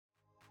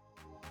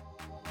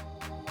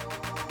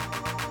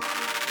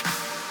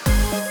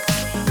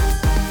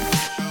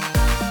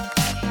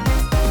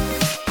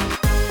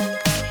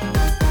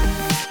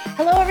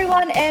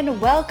and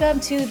welcome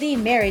to the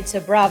Married to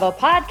Bravo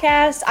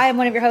podcast. I am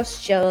one of your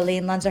hosts,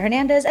 Jolene Lanza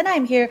Hernandez, and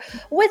I'm here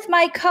with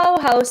my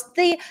co-host,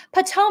 the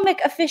Potomac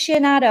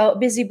aficionado,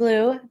 Busy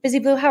Blue. Busy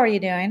Blue, how are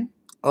you doing?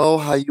 Oh,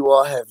 how you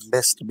all have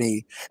missed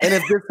me. And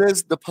if this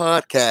is the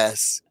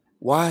podcast,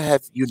 why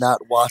have you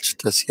not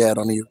watched us yet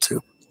on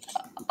YouTube?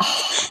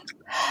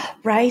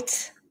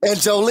 Right. And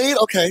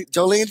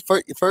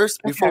Jolene,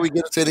 first, before we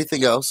get into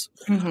anything else,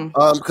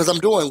 because I'm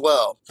doing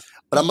well,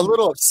 but I'm a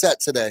little upset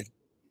today.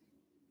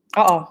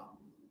 Uh-oh.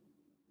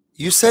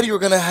 You said you were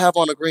going to have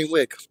on a green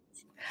wig.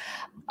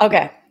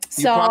 Okay.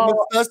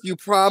 You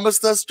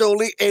promised us,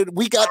 Jolene, and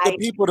we got the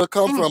people to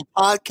come from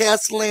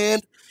podcast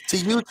land to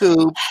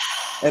YouTube,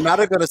 and now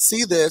they're going to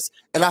see this,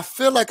 and I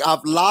feel like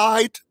I've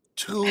lied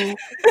to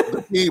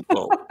the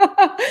people.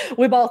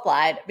 We both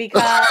lied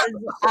because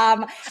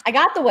I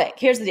got the wig.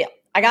 Here's the deal.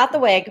 I got the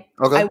wig.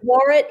 Okay. I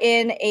wore it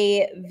in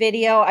a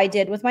video I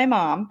did with my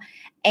mom,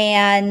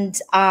 and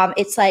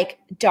it's like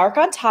dark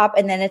on top,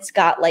 and then it's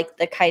got like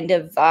the kind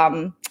of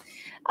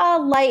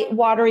light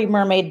watery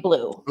mermaid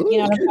blue. You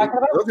know what I'm talking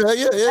about?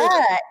 Okay, yeah.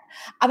 But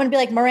I'm going to be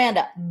like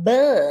Miranda,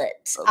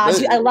 but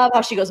I love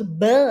how she goes,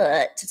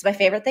 but it's my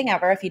favorite thing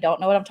ever. If you don't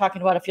know what I'm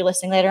talking about, if you're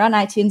listening later on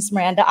iTunes,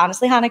 Miranda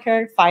Honestly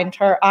Honecker, find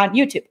her on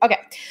YouTube. Okay.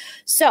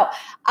 So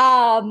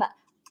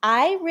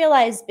I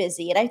realized,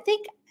 Busy, and I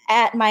think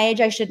at my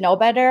age I should know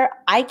better,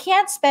 I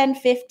can't spend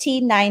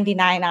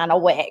 $15.99 on a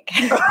wig.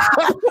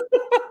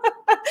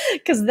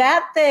 Because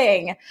that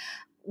thing,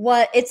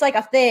 it's like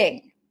a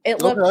thing.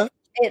 It looked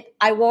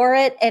I wore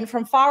it, and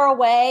from far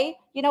away,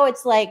 you know,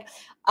 it's like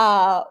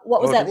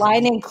what was that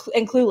line in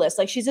Clueless?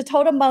 Like, she's a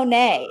totem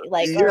Monet,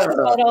 like or a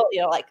total,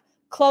 you know, like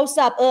close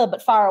up,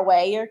 but far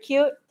away, you're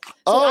cute.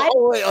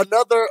 So wait,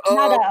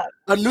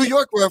 a New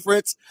York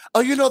reference. Oh,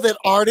 you know that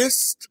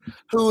artist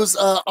whose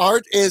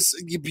art is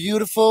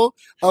beautiful,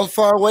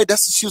 far away.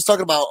 That's what she was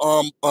talking about.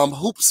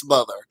 Hoop's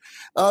mother.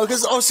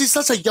 Because she's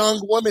such a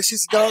young woman.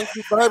 She's young,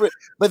 she's vibrant,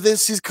 but then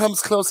she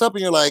comes close up,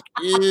 and you're like,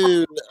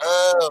 ew,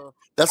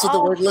 that's what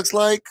the word looks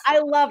like.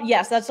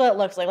 Yes, that's what it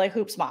looks like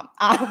Hoop's mom.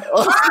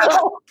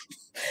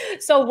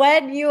 So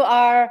when you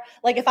are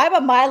like, if I'm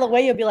a mile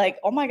away, you'll be like,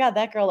 oh my God,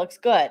 that girl looks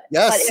good.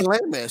 Yes,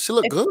 slamming. She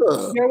looked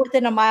good. You're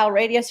within a mile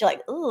radius, you're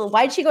like, ooh,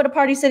 why'd she go to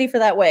Party City for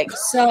that wig?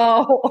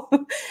 So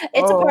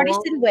it's a Party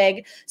City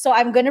wig. So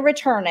I'm going to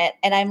return it,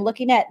 and I'm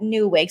looking at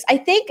new wigs. I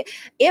think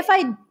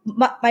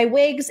my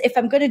wigs, if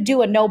I'm going to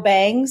do a no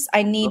bangs,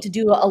 I need to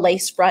do a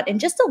lace front and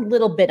just a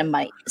little bit of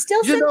money.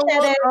 Still synthetic. You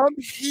know what? I'm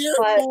here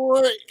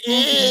for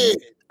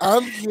it.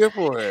 I'm here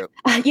for it.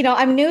 You know,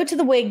 I'm new to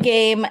the wig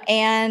game,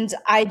 and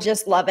I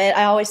just love it.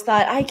 I always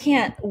thought, I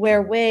can't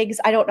wear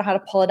wigs. I don't know how to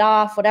pull it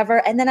off,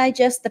 whatever. And then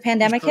the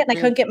pandemic hit, and I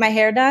couldn't get my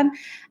hair done.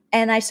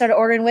 And I started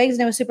ordering wigs,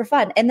 and it was super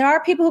fun. And there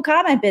are people who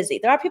comment, Busy.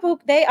 There are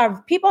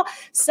people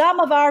some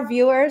of our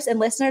viewers and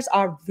listeners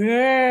are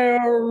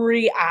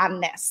very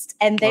honest.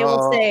 And they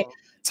will say,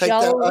 take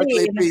that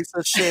ugly piece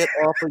of shit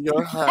off of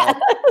your head.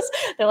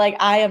 They're like,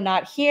 I am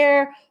not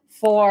here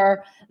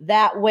for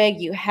that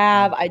wig you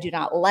have. I do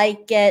not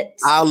like it.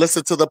 I'll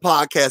listen to the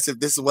podcast if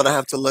this is what I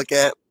have to look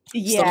at.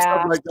 Yeah.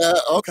 Stuff like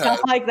that. Okay. Stuff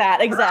like that.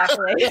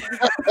 Exactly.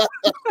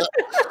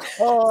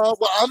 Well,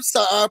 I'm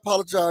sorry. I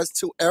apologize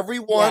to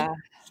everyone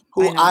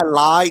who I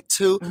lied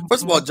to.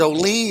 First of all,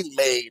 Jolene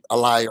made a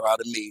liar out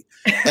of me.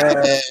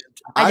 And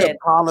I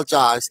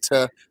apologize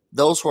to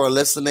those who are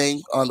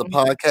listening on the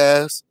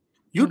podcast.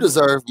 You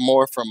deserve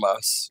more from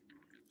us.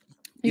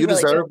 You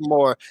really deserve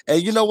more.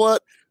 And you know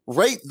what?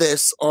 Rate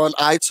this on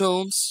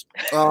iTunes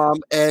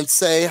and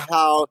say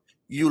how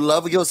you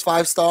love it. Give us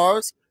 5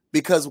 stars,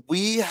 because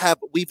we've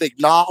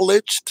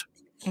acknowledged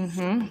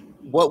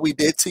what we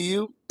did to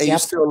you, and you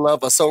still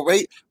love us. So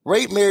rate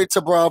Married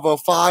to Bravo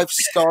 5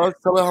 stars.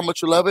 Tell her how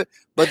much you love it.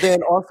 But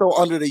then also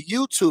under the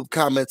YouTube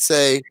comment,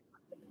 say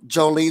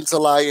Jolene's a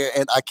liar,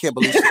 and I can't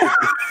believe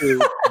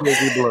she's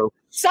Busy Blue.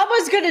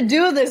 Someone's going to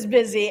do this,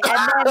 Busy,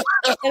 and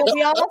then it'll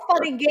be all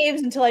fun and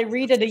games until I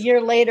read it a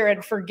year later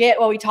and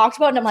forget what we talked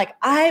about, and I'm like,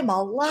 I'm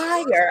a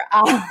liar.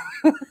 I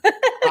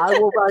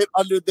will write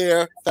under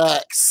there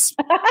facts.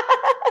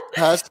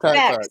 Facts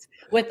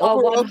with a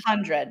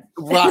 100.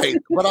 Right,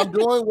 but I'm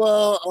doing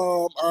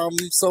well. I'm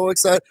so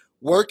excited.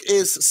 Work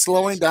is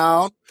slowing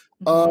down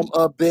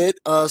a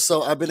bit,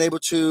 so I've been able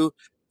to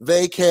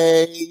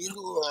vacate.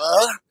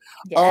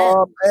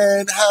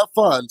 And have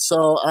fun.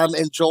 So I'm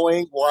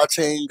enjoying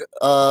watching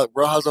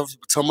Real Housewives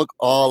of Potomac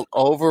all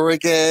over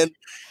again.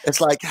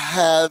 It's like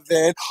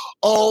heaven.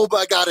 Oh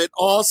my God. And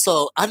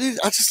also, I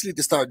just need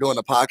to start doing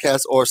a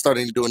podcast or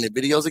starting doing the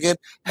videos again.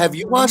 Have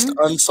you watched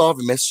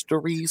Unsolved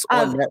Mysteries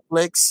on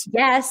Netflix?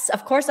 Yes,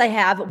 of course I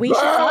have. We should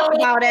talk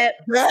about it.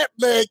 That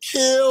man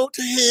killed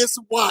his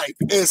wife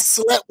and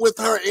slept with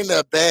her in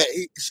the bed.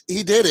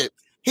 He did it.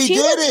 He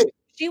did it.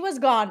 She was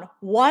gone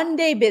one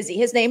day, Busy.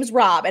 His name's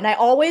Rob. And I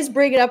always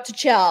bring it up to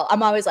Chell.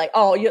 I'm always like,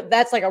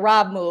 that's like a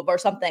Rob move or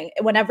something.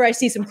 Whenever I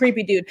see some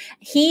creepy dude,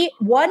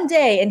 one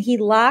day he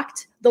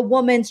locked the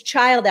woman's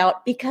child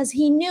out because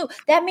he knew.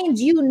 That means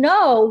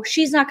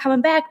she's not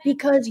coming back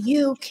because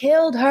you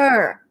killed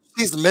her.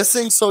 she's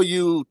missing, so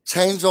you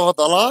change all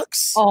the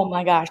locks? Oh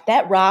my gosh,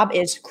 that Rob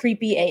is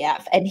creepy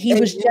AF. And he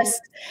was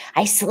just,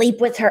 I sleep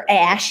with her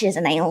ashes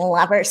and I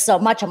love her so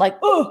much. I'm like,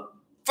 oh.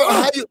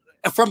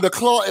 From the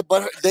closet,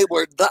 but they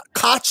were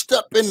cotched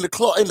up in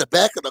the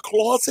back of the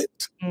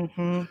closet.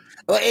 Mm-hmm.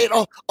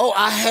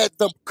 I had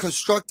them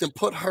construct and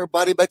put her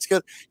body back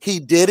together.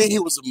 He did it. He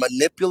was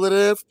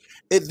manipulative.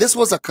 This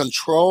was a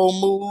control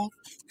move.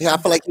 Yeah, I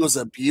feel like he was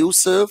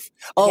abusive.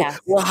 Oh, yes.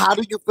 Well, how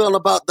do you feel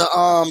about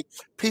the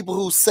people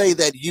who say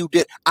that you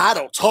did? I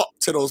don't talk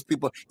to those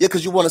people. Yeah,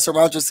 because you want to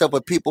surround yourself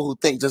with people who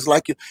think just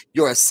like you.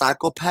 You're a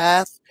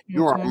psychopath.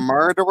 You're a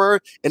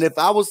murderer. And if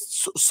I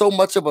was so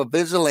much of a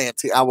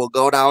vigilante, I will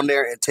go down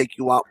there and take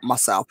you out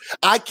myself.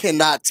 I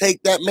cannot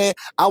take that, man.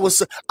 I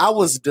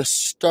was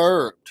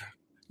disturbed.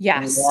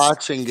 Yes.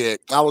 Watching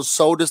it. I was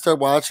so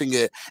disturbed watching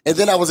it. And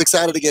then I was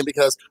excited again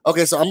because,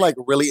 okay, so I'm like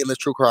really into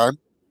true crime.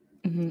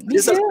 Mm-hmm.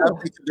 This has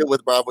nothing to do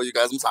with Bravo, you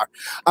guys. I'm sorry.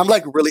 I'm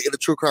like really into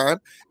true crime.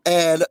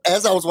 And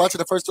as I was watching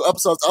the first 2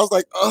 episodes, I was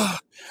like, oh,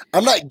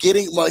 I'm not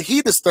getting, well,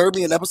 he disturbed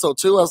me in episode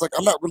 2. I was like,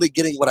 I'm not really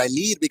getting what I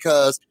need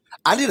because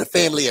I need a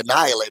family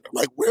annihilator.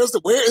 Like, where is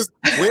the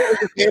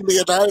family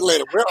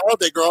annihilator? Where are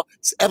they, girl?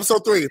 It's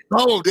episode 3.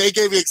 Boom, they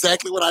gave me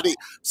exactly what I need.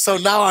 So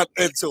now I'm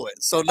into it.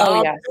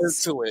 I'm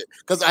into it.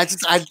 Because I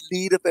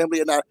need a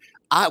family annihilator.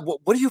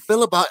 What do you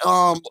feel about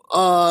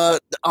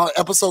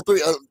episode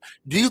 3?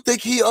 Do you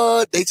think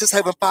they just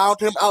haven't found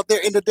him out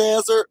there in the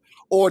desert,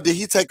 or did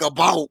he take a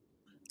boat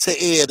to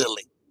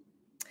Italy?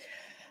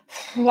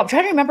 Well, I'm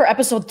trying to remember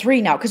episode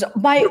 3 now because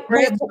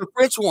the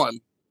French one.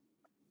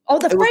 Oh,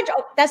 the French.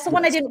 That's the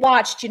one I didn't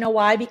watch. Do you know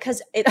why?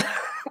 Because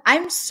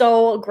I'm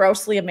so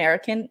grossly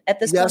American at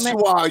this moment. Yes,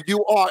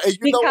 you are. And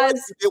you know what?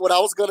 You did what I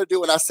was going to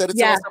do, and I said it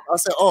to myself. I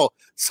said, "Oh,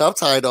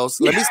 subtitles.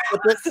 Let me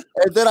skip it."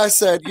 And then I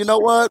said, "You know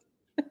what?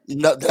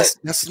 No,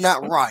 that's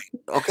not right."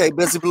 Okay,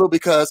 Busy Blue,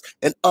 because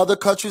in other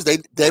countries they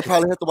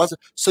probably have to watch it.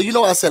 So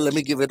I said, let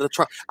me give it a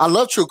try. I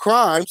love true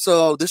crime,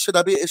 so this should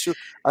not be an issue.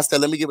 I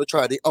said, let me give it a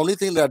try. The only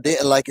thing that I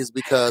didn't like is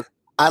because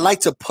I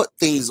like to put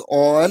things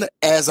on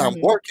as I'm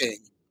working.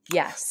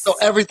 Yes. So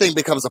everything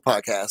becomes a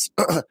podcast.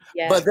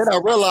 Yes. But then I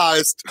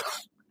realized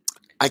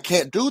I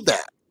can't do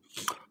that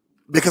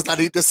because I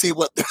need to see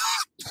what.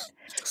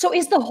 So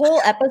is the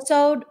whole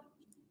episode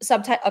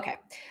subtitle? Okay.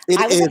 It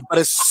is, but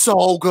it's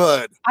so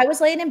good. I was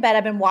laying in bed.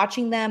 I've been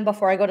watching them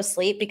before I go to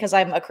sleep because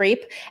I'm a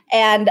creep.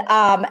 And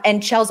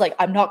Chell's like,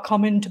 I'm not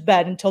coming to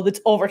bed until it's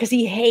over because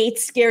he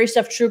hates scary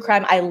stuff, true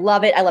crime. I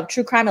love it. I love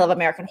true crime. I love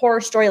American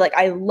Horror Story. Like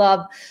I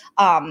love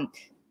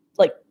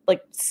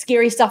like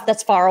scary stuff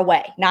that's far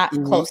away, not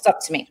close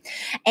up to me.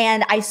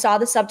 And I saw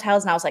the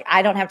subtitles and I was like,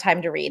 I don't have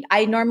time to read.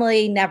 I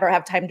normally never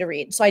have time to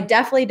read. So I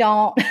definitely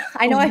don't.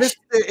 I know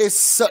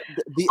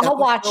I'll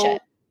watch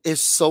it.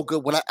 It's so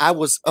good. When I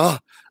was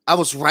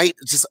right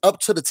just up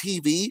to the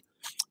TV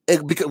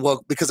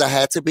because I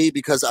had to be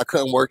because I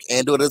couldn't work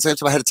and do it at the same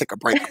time. I had to take a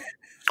break.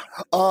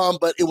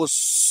 But it was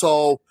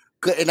so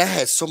good, and I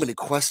had so many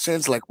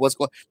questions like what's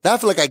going. Now I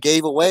feel like I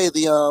gave away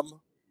the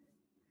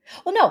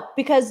Well, no,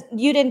 because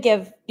you didn't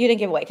give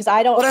away because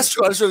I don't. Oh, that's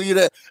true. You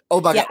did. Oh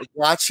my God,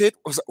 watch it.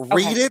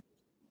 Read it.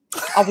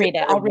 I'll read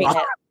it. I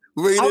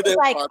was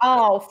like,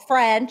 oh,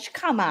 French,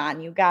 come on,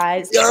 you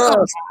guys. Yes,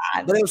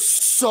 but it's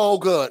so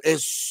good.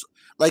 It's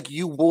like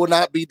you will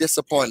not be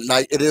disappointed.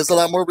 Like, it is a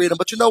lot more reading,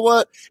 but you know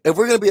what? If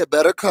we're going to be a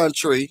better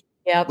country,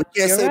 we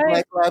can't say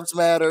Black Lives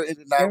Matter and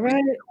not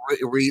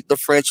read the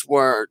French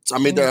words. I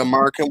mean, the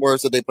American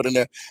words that they put in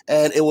there.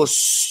 And it was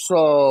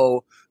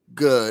so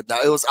good.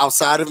 Now, it was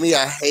outside of me.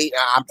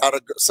 I'm not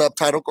a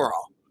subtitle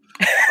girl.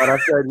 But I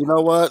said, you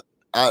know what?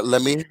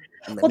 Let me do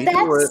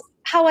it.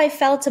 How I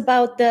felt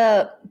about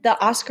the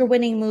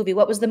Oscar-winning movie.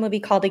 What was the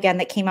movie called again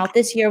that came out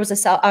this year? It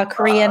was a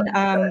Korean.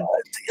 You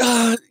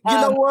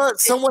know what?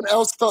 Someone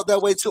else felt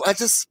that way too.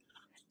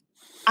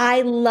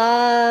 I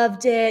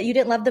loved it. You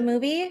didn't love the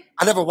movie?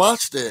 I never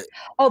watched it.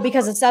 Oh,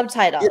 because of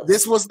subtitles.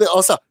 This was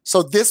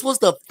this was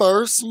the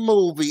first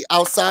movie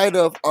outside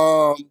of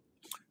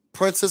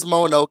Princess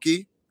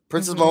Mononoke.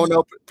 Princess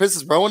Mononoke.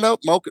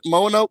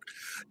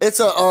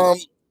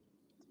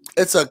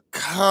 It's a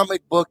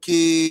comic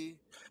booky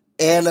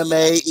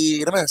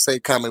anime-y. I'm going to say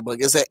comic book.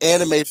 It's an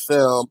anime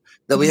film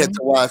that we had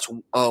to watch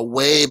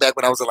way back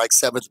when I was in like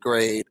 7th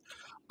grade.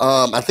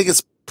 I think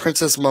it's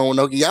Princess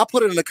Mononoke. Y'all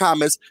put it in the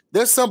comments.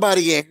 There's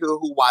somebody in here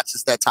who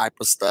watches that type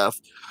of stuff.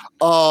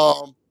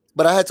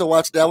 But I had to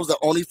watch. That was the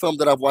only film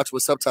that I've watched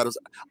with subtitles.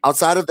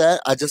 Outside of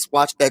that, I just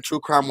watched that true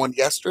crime one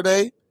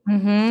yesterday.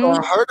 So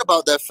I heard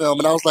about that film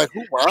and I was like,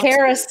 who watched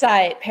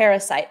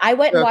Parasite. I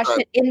went and watched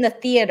it in the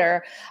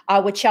theater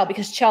with Chell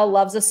because Chell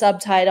loves a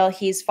subtitle.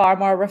 He's far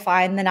more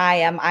refined than I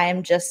am. I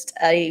am just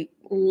a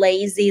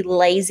lazy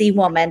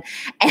woman.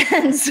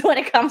 And so when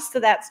it comes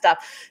to that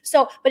stuff.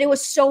 But it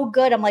was so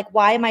good. I'm like,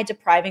 why am I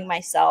depriving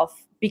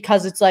myself?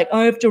 Because it's like,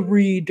 I have to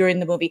read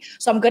during the movie.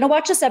 So I'm going to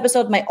watch this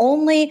episode. My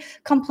only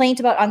complaint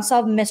about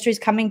Unsolved Mysteries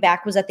coming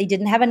back was that they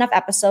didn't have enough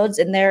episodes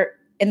in their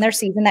in their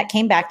season that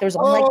came back. There was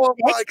only oh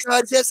my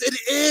God, yes, it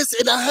is.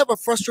 And I have a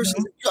frustration.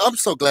 Mm-hmm. I'm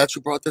so glad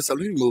you brought this up.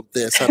 Let me move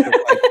this.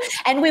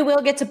 And we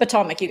will get to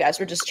Potomac, you guys.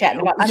 We're just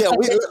chatting about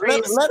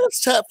let us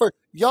chat first.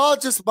 Y'all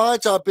just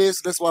mind your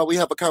business while we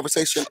have a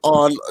conversation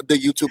on the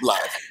YouTube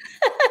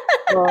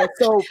Live.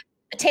 So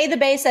Tay the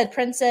Bay said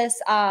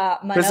Princess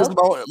Mononoke. Princess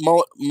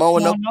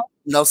Mononoke.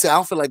 No, see, I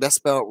don't feel like that's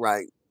spelled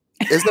right.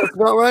 Is that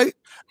spelled right?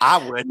 I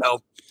wouldn't know.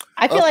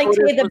 I feel like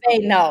Tay the Bay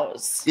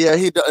knows. Yeah,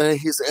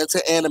 he's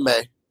into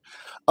anime.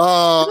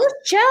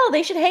 Chell,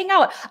 they should hang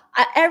out.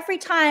 Every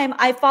time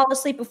I fall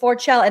asleep before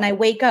Chell and I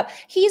wake up,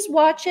 he's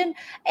watching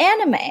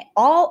anime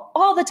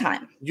all the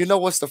time. You know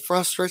what's the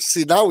frustration?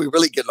 See, now we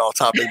really getting off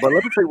topic, but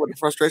let me tell you what the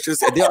frustration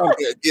is, and then I'll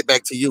get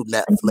back to you,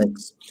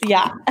 Netflix.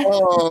 Yeah.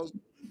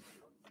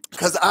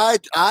 Because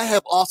I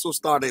have also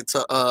started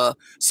to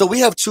so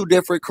we have 2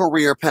 different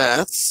career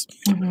paths.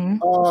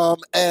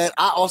 Mm-hmm. And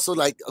I also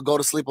like go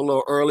to sleep a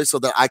little early so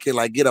that I can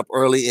like get up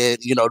early and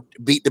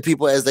beat the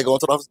people as they go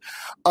into the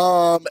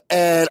office.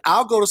 And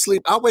I'll go to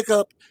sleep. I'll wake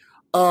up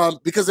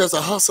because there's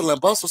a hustle and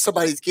bustle.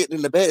 Somebody's getting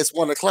in the bed. It's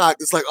 1:00.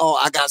 It's like, oh,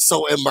 I got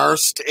so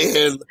immersed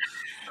in.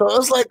 So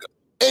it's like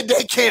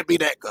they can't be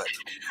that good.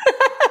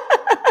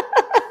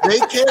 They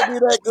can't be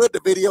that good.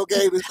 The video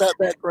game is not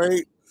that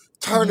great.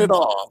 Turn it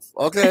off,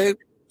 okay?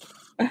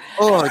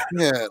 Oh, I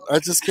can't. I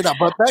just cannot.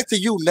 But back to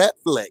you,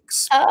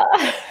 Netflix.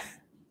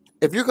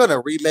 If you're going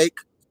to remake,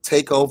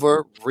 take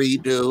over,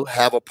 redo,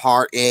 have a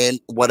part in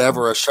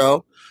whatever a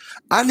show,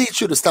 I need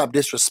you to stop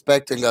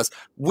disrespecting us.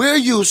 We're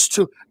used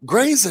to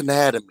Grey's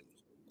Anatomy.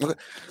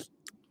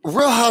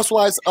 Real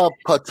Housewives of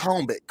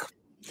Potomac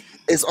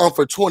is on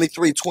for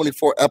 23,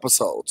 24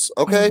 episodes,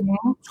 okay?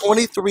 Mm-hmm.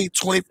 23,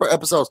 24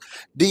 episodes.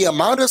 The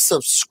amount of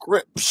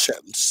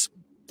subscriptions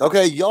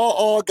okay, y'all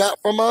all got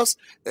from us,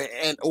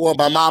 or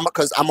my mama,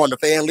 because I'm on the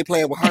family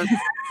plan with her.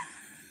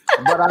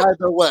 But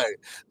either way,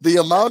 the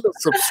amount of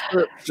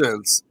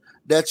subscriptions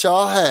that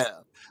y'all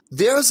have,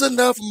 there's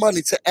enough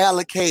money to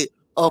allocate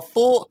a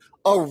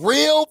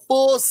real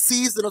full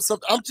season of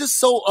something. I'm just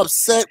so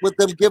upset with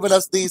them giving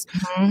us these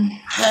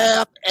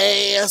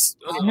half-ass,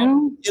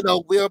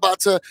 we're about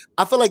to,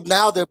 I feel like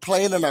now they're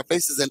playing in our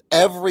faces, and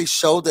every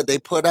show that they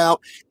put out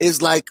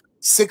is like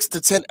 6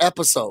 to 10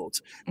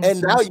 episodes.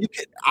 And now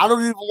I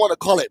don't even want to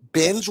call it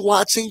binge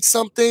watching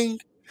something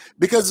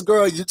because,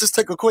 girl, you just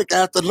take a quick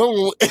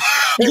afternoon and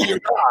you're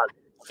done.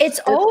 It's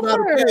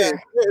over.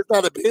 It's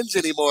not a binge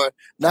anymore.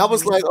 Now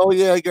it's like, oh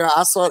yeah, girl,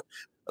 I saw it.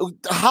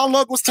 How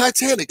long was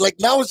Titanic? Like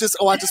now it's just,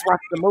 I just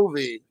watched the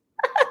movie.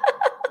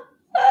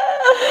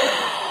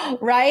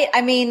 Right?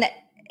 I mean,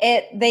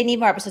 they need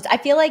more episodes. I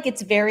feel like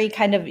it's very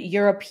kind of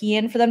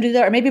European for them to do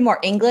that, or maybe more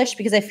English,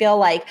 because I feel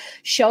like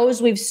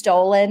shows we've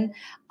stolen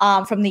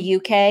from the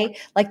UK,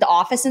 like The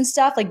Office and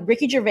stuff, like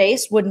Ricky Gervais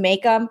would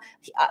make them.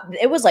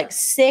 It was like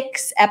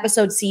 6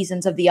 episode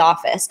seasons of The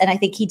Office. And I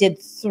think he did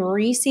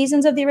 3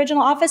 seasons of the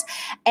original Office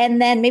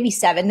and then maybe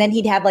 7. Then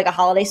he'd have like a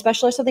holiday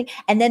special or something.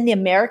 And then the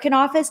American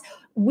Office,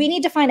 we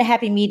need to find a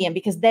happy medium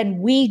because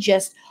then we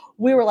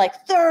were like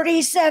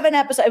 37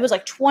 episodes. It was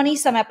like 20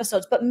 some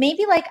episodes, but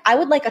maybe like I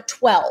would like a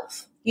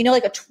 12.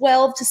 Like a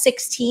 12 to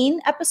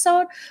 16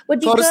 episode would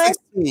be 12 good. To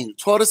 16,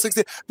 12 to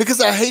 16. Because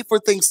I hate for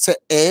things to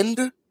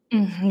end.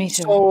 Me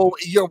too. So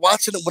you're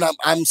watching it when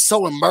I'm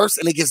so immersed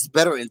and it gets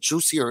better and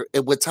juicier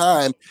with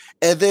time.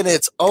 And then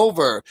it's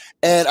over.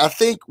 And I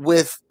think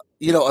with,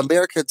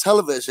 American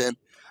television,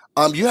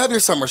 you have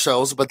your summer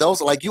shows, but those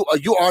are like you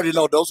already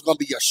know those are going to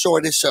be your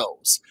shortest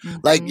shows. Mm-hmm.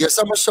 Like your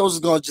summer shows is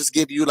going to just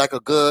give you like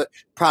a good,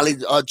 probably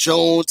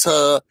June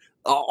to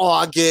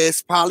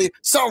August, probably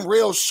something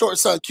real short,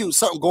 something cute,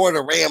 something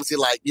Gordon Ramsay,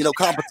 like,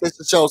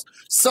 competition shows,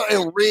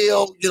 something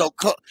real,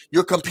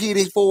 you're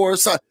competing for,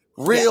 something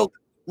real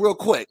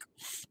quick.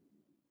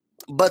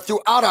 But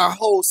throughout our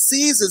whole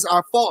seasons,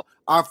 our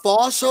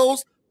fall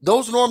shows,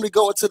 those normally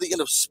go into the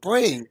end of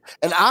spring.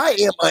 And I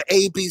am an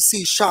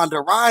ABC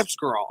Shonda Rhimes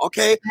girl,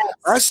 okay? Yes.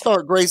 I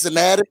start Grey's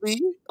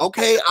Anatomy,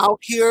 okay, out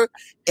here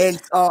in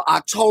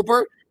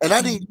October. And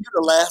I need you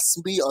to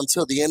last me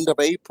until the end of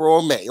April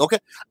or May, okay?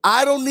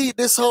 I don't need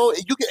this whole,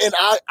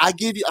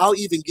 I'll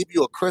even give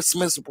you a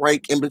Christmas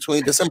break in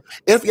between December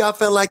if y'all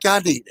feel like y'all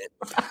need it.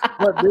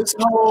 But this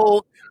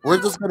whole, we're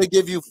just going to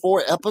give you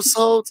 4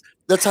 episodes.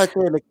 The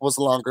Titanic was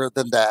longer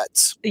than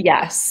that.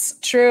 Yes,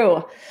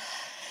 true.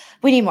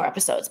 We need more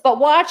episodes, but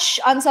watch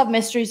Unsolved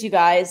Mysteries, you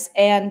guys,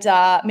 and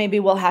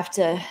maybe we'll have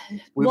to.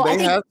 We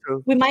might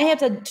have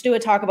to do a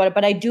talk about it,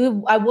 but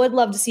I would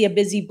love to see a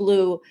Busy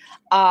Blue,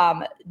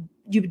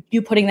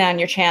 you putting that on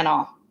your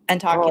channel and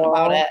talking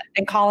about it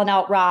and calling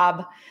out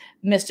Rob,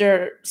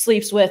 Mr.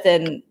 Sleeps With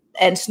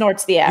and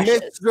Snorts the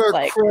Ashes,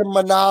 Mr.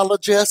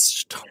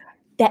 Criminologist.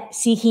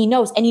 He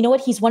knows. And you know what?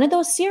 He's one of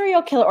those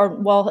serial killer, or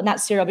well, not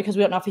serial because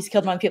we don't know if he's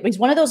killed many people, but he's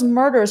one of those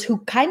murderers who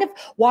kind of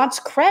wants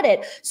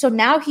credit. So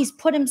now he's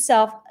put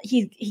himself,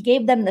 he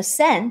gave them the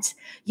scent,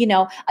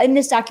 in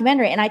this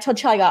documentary. And I told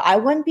Charlie, I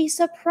wouldn't be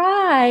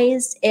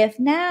surprised if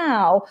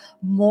now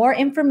more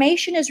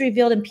information is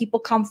revealed and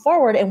people come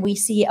forward and we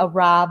see a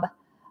Rob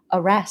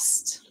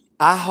arrest.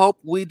 I hope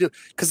we do,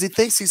 because he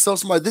thinks he's so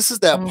smart. This is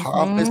that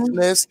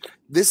pompousness.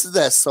 This is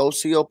that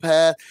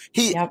sociopath.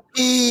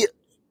 He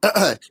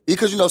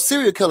because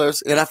serial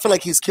killers, and I feel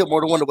like he's killed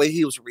more than one. The way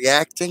he was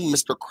reacting,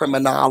 Mr.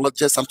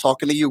 Criminologist. I'm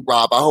talking to you,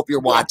 Rob. I hope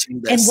you're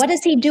watching this. And what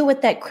does he do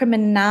with that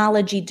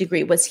criminology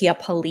degree? Was he a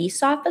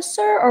police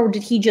officer, or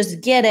did he just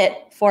get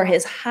it for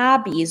his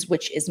hobbies,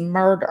 which is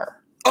murder?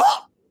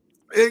 Oh,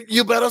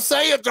 you better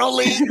say it,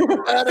 Jolene.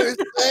 You better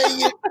say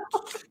it.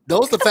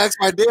 Those are the facts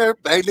right there.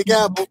 Bang the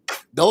gavel.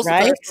 Those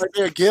are the facts right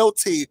there.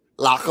 Guilty.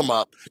 Lock him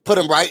up. Put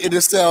him right in the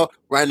cell,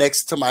 right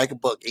next to Mike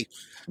and Boogie.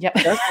 Yep.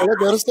 That's all I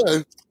gotta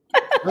say.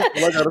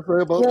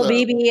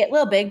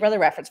 Little Big Brother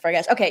reference for you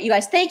guys. Okay, you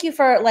guys, thank you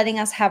for letting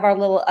us have our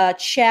little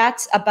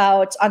chat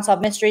about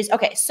Unsolved Mysteries.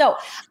 Okay, so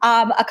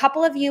a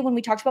couple of you, when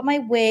we talked about my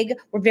wig,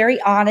 were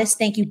very honest.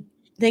 Thank you,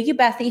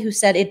 Bethy, who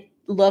said it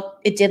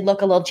did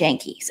look a little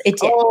janky. It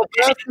did. Oh,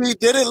 Bethy,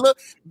 did it look?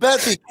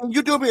 Bethy, can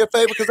you do me a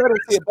favor? Because I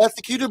didn't see it.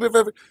 Bethy, can you do me a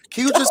favor?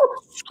 Can you just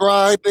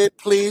describe it,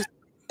 please?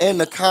 In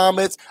the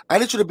comments, I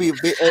need you to be as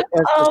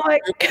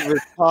descriptive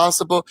as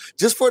possible,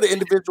 just for the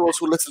individuals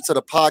who listen to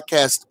the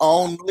podcast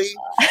only.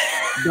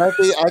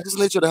 Bethy, I just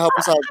need you to help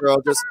us out,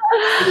 girl. Just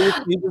please,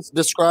 you just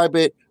describe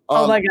it.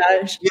 Oh my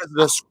gosh! As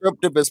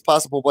descriptive as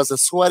possible. Was it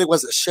sweaty?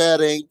 Was it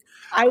shedding?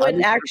 I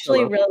would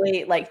actually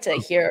really like to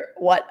hear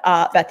what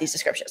Bethy's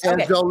description is.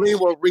 And Jolie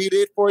will read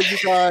it for you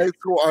guys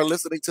who are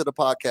listening to the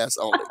podcast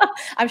only.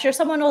 I'm sure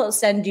someone will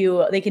send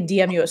you, they can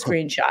DM you a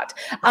screenshot,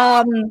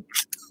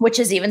 which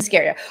is even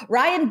scarier.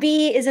 Ryan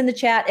B is in the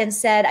chat and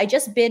said, I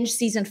just binged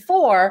season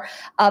 4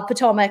 of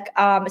Potomac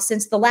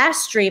since the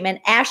last stream, and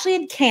Ashley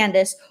and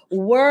Candace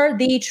were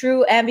the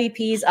true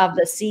MVPs of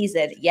the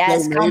season.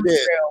 Yes, come true.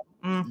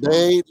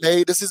 They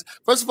made this is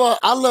first of all,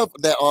 I love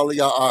that all of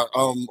y'all are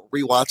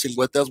rewatching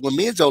with us. When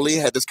me and Jolie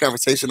had this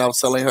conversation, I was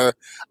telling her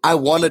I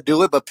want to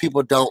do it, but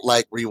people don't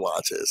like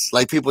rewatches.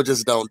 Like people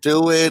just don't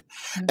do it.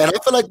 And I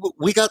feel like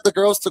we got the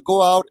girls to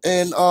go out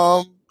and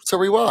to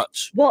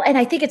rewatch. Well, and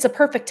I think it's a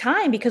perfect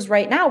time because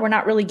right now we're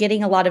not really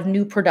getting a lot of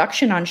new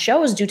production on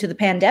shows due to the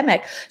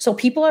pandemic. So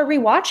people are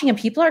rewatching and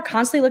people are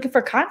constantly looking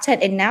for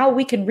content. And now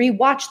we can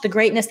rewatch the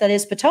greatness that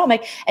is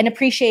Potomac and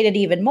appreciate it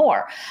even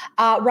more.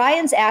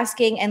 Ryan's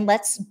asking, and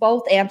let's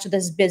both answer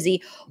this,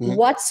 Busy.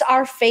 What's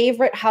our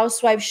favorite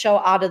Housewives show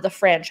out of the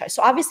franchise?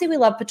 So obviously we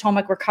love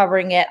Potomac. We're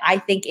covering it. I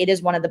think it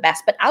is one of the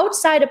best. But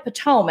outside of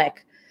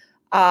Potomac,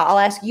 I'll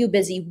ask you,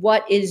 Busy,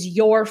 what is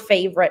your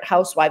favorite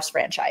Housewives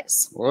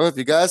franchise? Well, if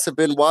you guys have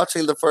been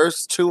watching the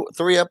first two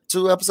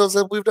episodes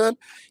that we've done,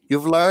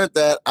 you've learned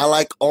that I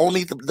like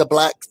only the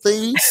black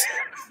things.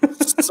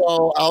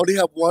 So I only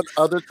have one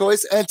other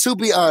choice. And to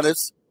be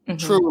honest,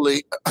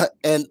 truly,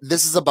 and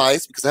this is a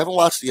bias because I haven't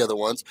watched the other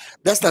ones.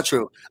 That's not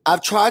true.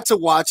 I've tried to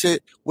watch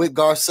it with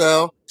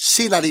Garcelle.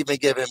 She's not even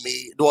giving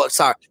me,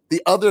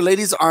 the other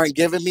ladies aren't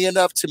giving me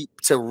enough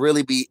to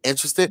really be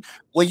interested.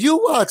 When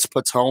you watch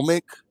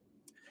Potomac,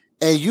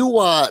 and you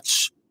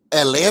watch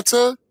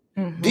Atlanta,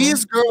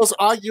 these girls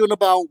arguing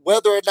about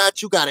whether or not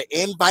you got an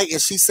invite,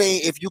 and she's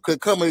saying if you can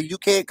come or you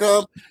can't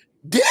come.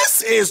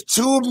 This is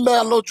too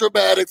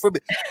melodramatic for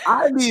me.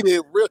 I need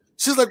it real.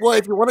 She's like, well,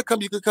 if you want to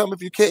come, you can come.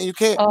 If you can't, you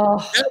can't.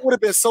 That would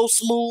have been so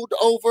smooth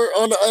over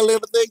on the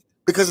Atlanta thing,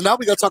 because now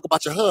we got to talk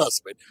about your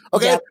husband.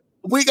 Okay? Yep.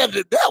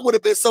 That would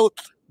have been so.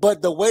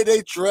 But the way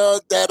they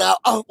drug that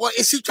out,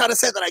 is she trying to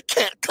say that I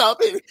can't come?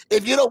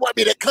 If you don't want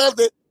me to come,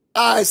 then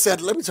I said,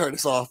 let me turn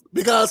this off,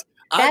 because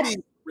that's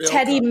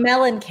Teddi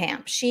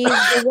Mellencamp. She's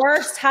the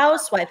worst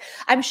housewife.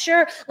 I'm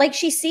sure, like,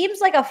 she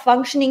seems like a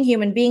functioning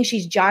human being.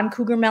 She's John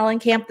Cougar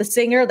Mellencamp, the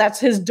singer. That's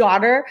his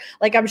daughter.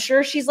 Like, I'm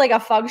sure she's like a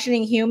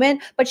functioning human,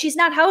 but she's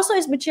not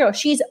housewives material.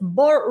 She's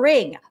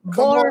boring.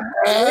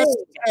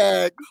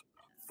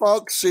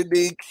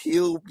 Functioning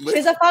human.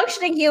 She's a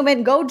functioning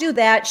human. Go do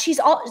that. She's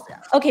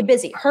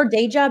busy. Her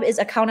day job is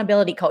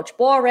accountability coach.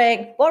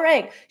 Boring.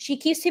 She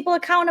keeps people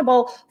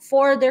accountable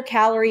for their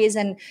calories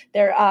and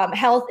their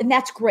health, and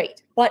that's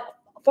great. But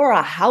for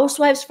a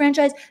Housewives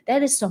franchise,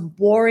 that is some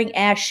boring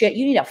ass shit.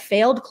 You need a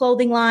failed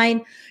clothing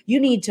line.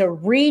 You need to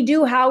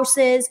redo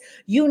houses.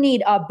 You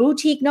need a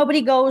boutique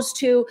nobody goes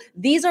to.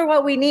 These are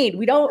what we need.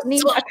 We don't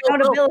need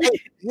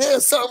accountability.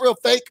 Something real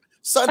fake.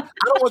 Son,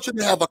 I don't want you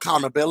to have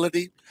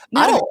accountability. No.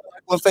 I didn't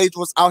like when Faith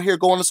was out here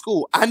going to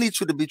school. I need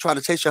you to be trying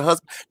to chase your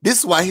husband. This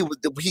is why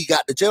he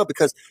got to jail,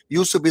 because you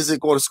were so busy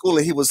going to school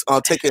and he was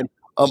taking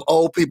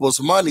old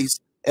people's monies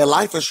and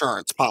life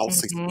insurance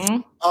policies.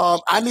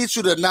 I need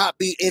you to not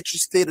be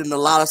interested in a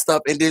lot of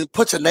stuff and then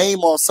put your name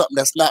on something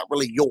that's not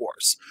really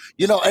yours.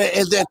 You know,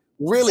 and then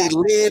really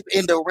live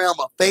in the realm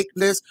of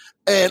fakeness.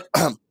 And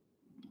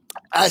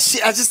I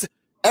just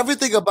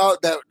everything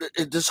about that,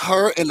 just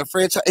her and the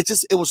franchise,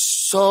 it was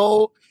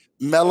so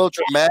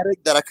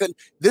melodramatic that I couldn't.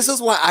 This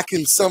is why I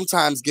can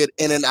sometimes get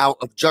in and out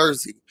of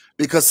Jersey,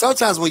 because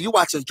sometimes when you're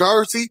watching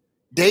Jersey,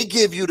 they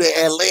give you the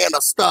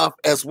Atlanta stuff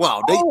as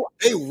well.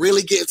 They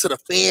really get into the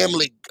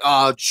family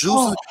juices.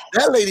 Oh.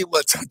 That lady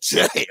went to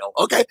jail.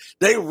 Okay,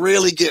 they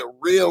really get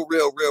real.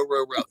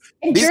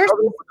 And Jersey's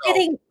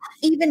getting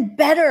even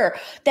better.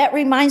 That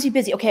reminds me,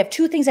 Busy. Okay, I have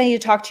two things I need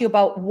to talk to you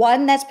about.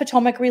 One that's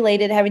Potomac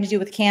related, having to do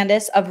with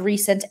Candace of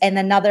recent, and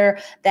another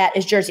that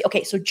is Jersey.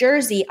 Okay, so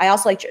Jersey, I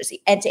also like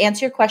Jersey. And to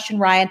answer your question,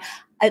 Ryan,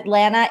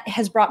 Atlanta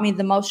has brought me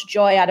the most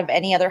joy out of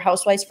any other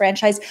Housewives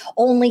franchise.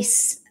 Only,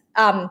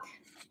 so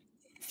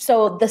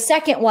the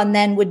second one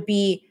then would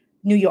be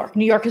New York.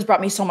 New York has brought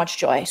me so much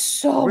joy.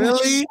 So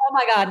really? Much. Oh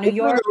my God, New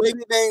York. A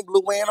lady named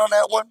Luann on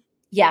that one?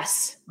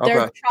 Yes.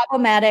 They're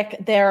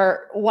problematic.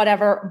 They're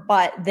whatever,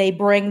 but they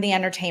bring the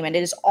entertainment.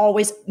 It is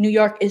always New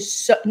York is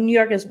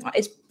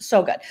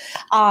so good.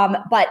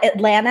 But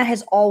Atlanta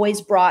has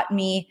always brought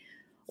me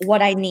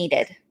what I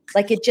needed.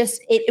 Like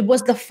it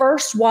was the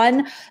first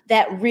one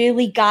that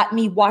really got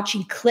me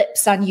watching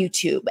clips on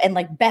YouTube and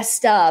like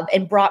best of,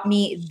 and brought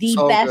me the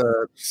best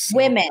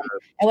women.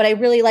 And what I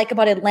really like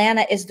about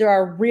Atlanta is there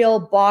are real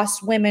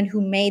boss women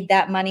who made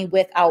that money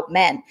without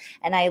men.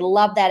 And I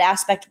love that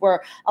aspect,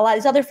 where a lot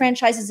of these other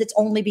franchises, it's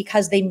only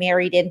because they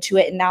married into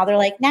it. And now they're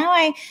like, now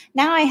I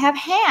have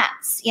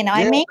hats,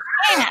 I make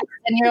hats.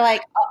 And you're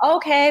like,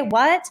 okay,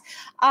 what?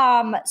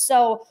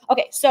 So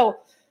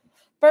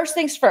first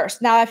things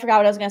first. Now I forgot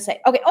what I was going to say.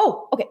 Okay.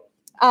 Oh, okay.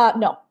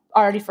 No,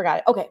 I already forgot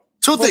it. Okay.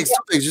 Two things.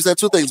 You said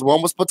two things.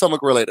 One was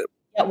Potomac related.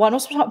 Yeah, one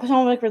was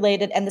Potomac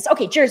related, and this.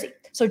 Okay, Jersey.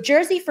 So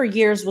Jersey for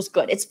years was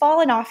good. It's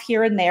fallen off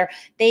here and there.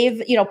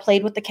 They've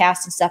played with the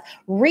cast and stuff.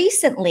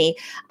 Recently,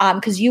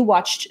 because you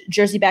watched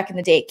Jersey back in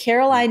the day,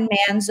 Caroline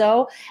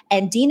Manzo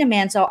and Dina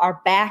Manzo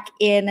are back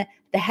in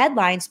the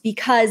headlines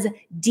because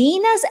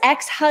Dina's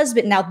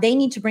ex-husband, now they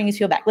need to bring these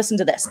people back. Listen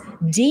to this.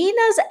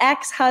 Dina's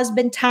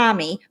ex-husband,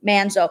 Tommy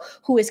Manzo,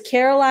 who is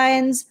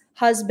Caroline's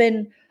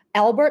husband,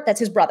 Albert, that's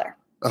his brother.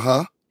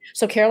 Uh-huh.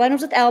 So Caroline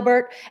was with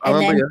Albert,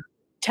 and then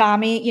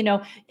Tommy,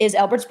 is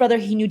Albert's brother.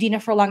 He knew Dina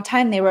for a long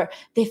time.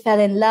 They fell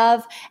in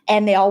love,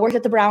 and they all worked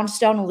at the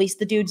Brownstone, at least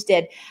the dudes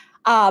did.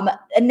 And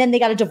then they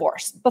got a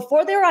divorce.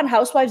 Before they were on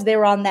Housewives, they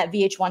were on that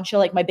VH1 show,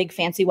 like My Big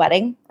Fancy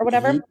Wedding or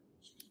whatever. Mm-hmm.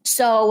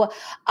 So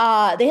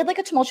they had like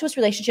a tumultuous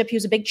relationship. He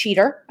was a big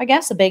cheater, I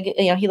guess.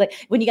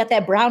 When you got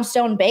that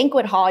Brownstone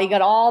banquet hall, you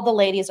got all the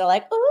ladies are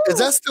like, ooh. Is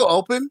that still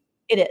open?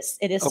 It is.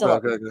 It is still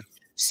open. Okay.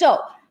 So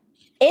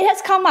it has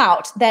come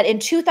out that in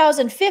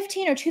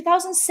 2015 or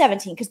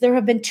 2017, because there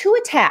have been two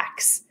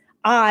attacks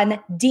on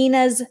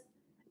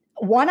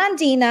one on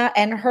Dina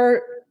and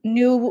her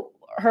new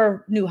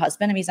husband.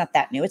 I mean, he's not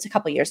that new. It's a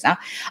couple of years now.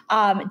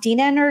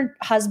 Dina and her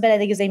husband, I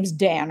think his name's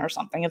Dan or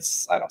something.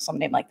 It's, I don't know, some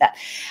name like that.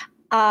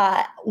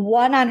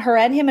 One on her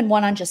and him, and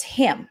one on just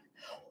him.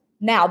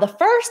 Now, the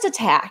first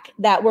attack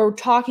that we're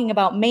talking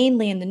about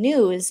mainly in the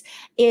news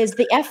is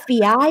the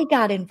FBI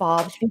got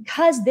involved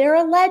because they're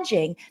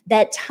alleging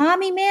that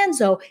Tommy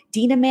Manzo,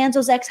 Dina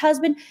Manzo's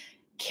ex-husband,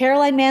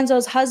 Caroline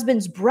Manzo's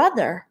husband's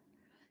brother,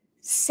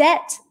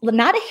 set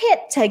not a hit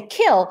to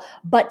kill,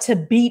 but to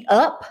beat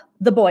up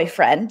the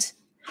boyfriend,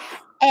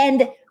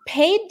 and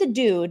paid the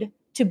dude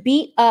to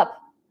beat up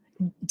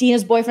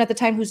Dina's boyfriend at the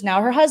time, who's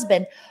now her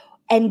husband,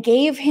 and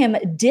gave him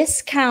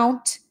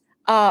discount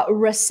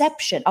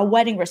reception, a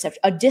wedding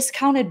reception, a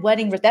discounted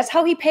wedding. That's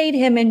how he paid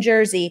him in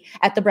Jersey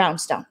at the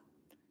Brownstone.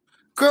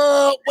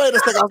 Girl, wait a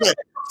second. Okay.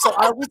 So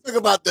are we talking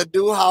about the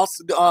new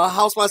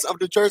Housewives of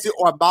New Jersey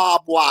or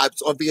Mob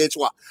Wives on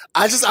VH1?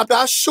 I'm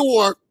not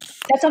sure.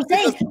 That's what I'm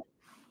saying.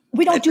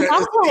 We don't do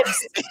Mob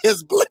Wives.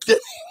 It's blinking.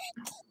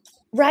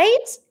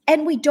 Right?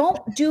 And we don't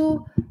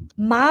do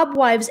Mob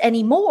Wives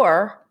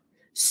anymore.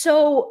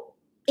 So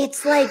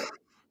it's like,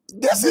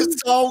 this is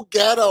so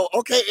ghetto.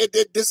 Okay, and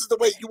then this is the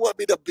way you want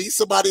me to beat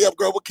somebody up,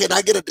 girl. Well, can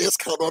I get a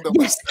discount on the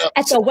reception?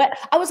 At the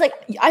I was like,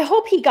 I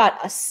hope he got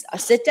a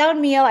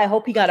sit-down meal. I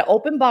hope he got an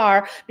open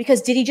bar,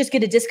 because did he just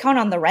get a discount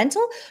on the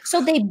rental?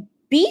 So they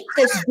beat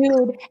this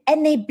dude,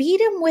 and they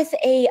beat him with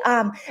a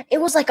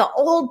it was like an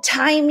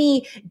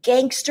old-timey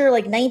gangster,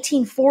 like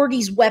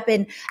 1940s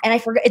weapon, and I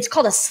forgot, it's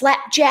called a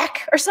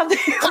slapjack or something.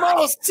 Come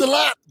on,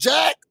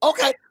 slapjack.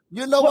 Okay.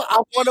 You know what?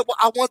 I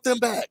want them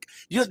back.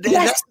 That's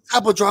the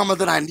type of drama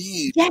that I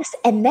need. Yes.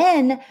 And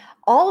then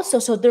also,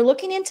 so they're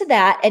looking into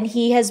that, and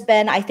he has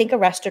been, I think,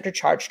 arrested or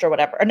charged or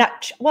whatever. Or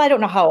not. Well, I don't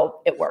know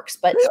how it works,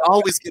 but they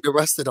always get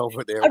arrested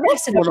over there.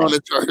 What's going on in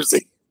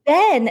Jersey?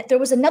 Then there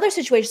was another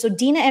situation. So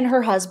Dina and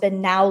her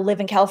husband now live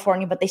in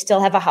California, but they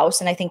still have a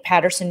house in, I think,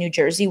 Paterson, New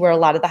Jersey, where a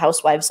lot of the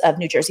housewives of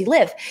New Jersey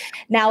live.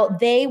 Now,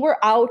 they were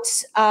out.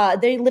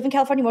 They live in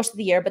California most of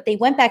the year, but they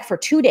went back for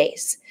 2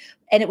 days.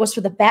 And it was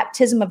for the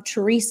baptism of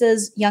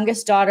Teresa's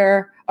youngest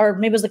daughter, or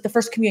maybe it was like the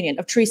first communion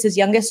of Teresa's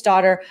youngest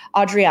daughter,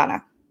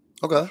 Adriana.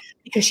 Okay.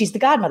 Because she's the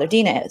godmother,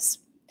 Dina is.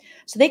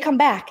 So they come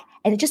back,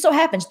 and it just so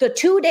happens the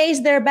 2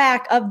 days they're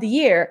back of the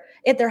year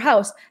at their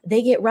house,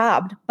 they get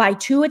robbed by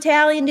two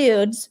Italian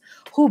dudes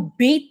who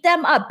beat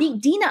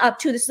Dina up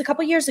too. This is a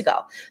couple years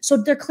ago. So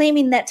they're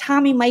claiming that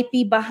Tommy might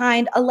be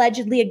behind,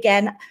 allegedly,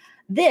 again,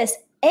 this.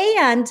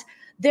 And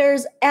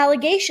there's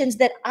allegations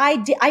that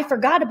I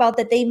forgot about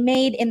that they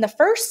made in the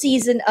first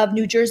season of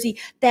New Jersey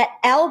that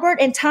Albert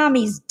and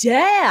Tommy's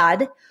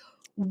dad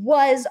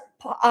was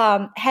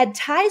had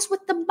ties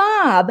with the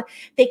mob.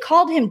 They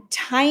called him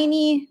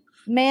Tiny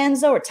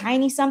Manzo or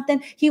Tiny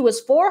something. He was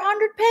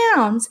 400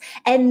 pounds,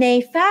 and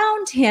they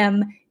found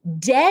him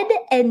dead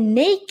and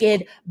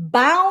naked,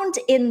 bound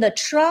in the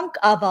trunk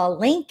of a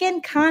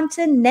Lincoln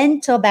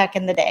Continental back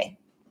in the day.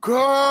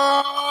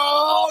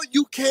 Girl,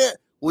 you can't.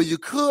 Well, you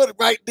could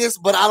write this,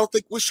 but I don't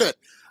think we should.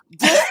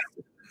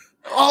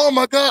 Oh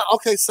my God.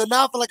 Okay, so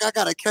now I feel like I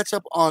gotta catch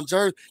up on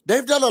Jersey.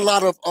 They've done a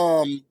lot of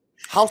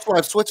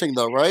housewife switching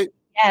though, right?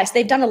 Yes,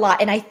 they've done a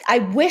lot. And I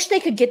wish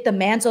they could get the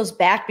Manzos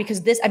back because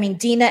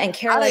Dina and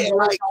Caroline. I didn't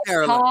like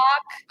Caroline.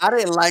 I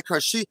didn't like her.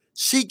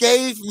 She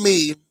gave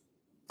me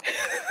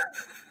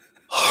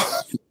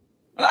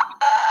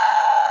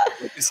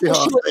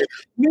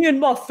me and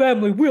my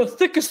family, we are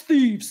thick as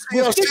thieves.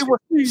 Yeah, she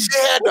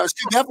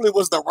definitely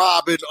was the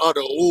Robin of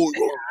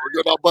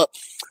the but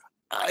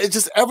it's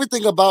just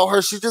everything about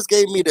her. She just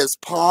gave me this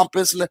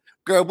pompousness.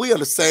 Girl, we on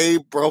the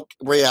same broke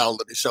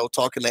reality show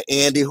talking to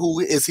Andy. Who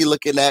is he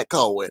looking at?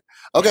 Cohen.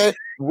 Okay,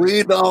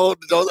 we don't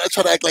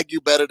try to act like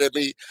you better than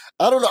me.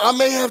 I don't know. I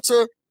may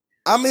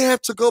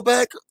have to go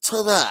back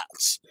to that.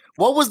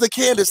 What was the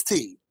Candace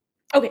tea?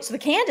 Okay, so the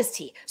Candace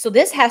tea. So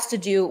this has to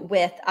do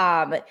with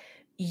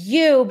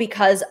you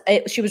because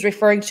she was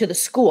referring to the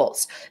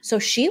schools. So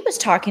she was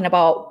talking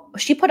about,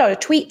 she put out a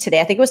tweet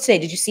today. I think it was today.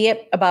 Did you see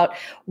it? About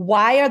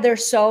why are there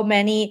so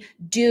many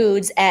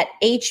dudes at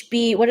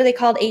HB? What are they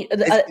called?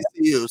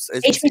 HBCUs.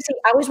 HBC.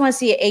 I always want to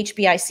see it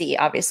HBIC,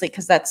 obviously,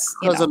 because that's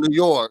because of New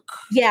York.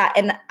 Yeah,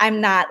 and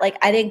I'm not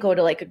I didn't go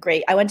to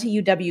I went to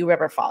UW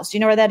River Falls. Do you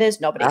know where that is?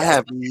 Nobody. I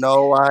have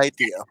no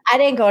idea. I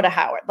didn't go to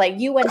Howard.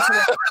 You went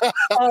to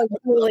a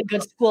really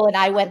good school, and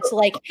I went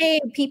to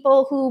hey,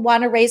 people who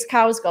want to raise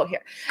cows, go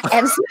here.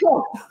 And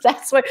so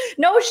that's where,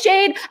 no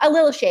shade, a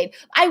little shade.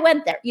 I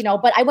went there,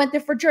 but I went there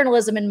for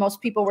journalism, and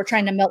most people were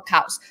trying to milk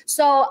cows.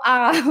 So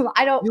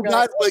I don't. You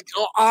guys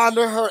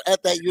honor her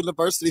at that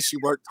university. She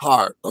worked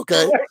hard.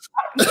 Okay.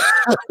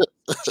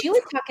 She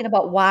was talking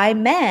about why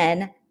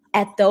men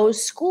at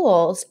those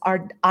schools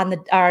are on the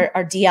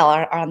DL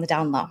are on the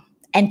down low,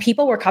 and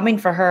people were coming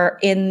for her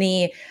in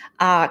the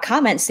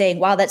comments saying,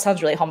 "Wow, that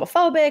sounds really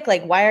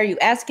homophobic. Why are you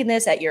asking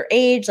this at your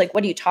age?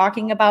 What are you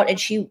talking about?" And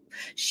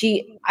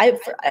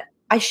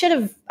I should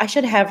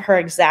have her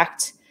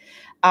exact.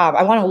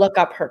 I want to look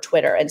up her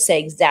Twitter and say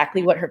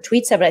exactly what her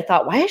tweet said, but I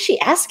thought, why is she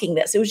asking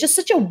this? It was just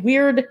such a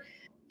weird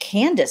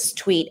Candace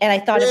tweet, and I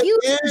thought, if you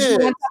went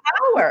to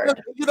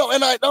Howard,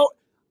 and I know.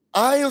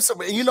 I am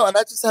somebody, and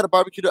I just had a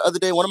barbecue the other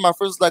day. One of my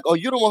friends was like, "Oh,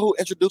 you're the one who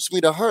introduced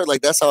me to her.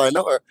 That's how I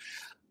know her."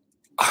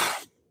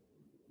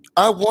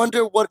 I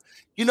wonder what,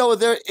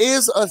 there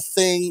is a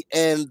thing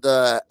in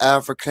the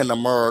African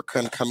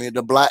American community,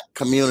 the Black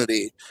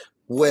community,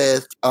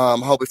 with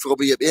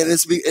homophobia,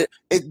 and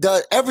it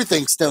does,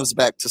 everything stems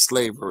back to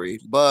slavery.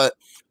 But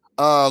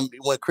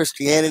when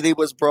Christianity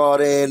was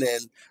brought in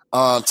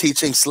and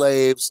teaching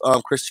slaves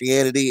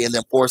Christianity and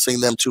then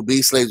forcing them to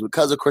be slaves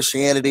because of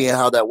Christianity and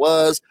how that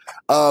was,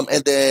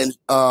 and then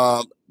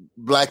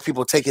Black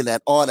people taking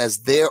that on as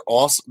their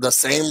also the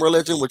same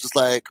religion, which is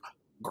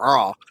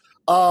girl.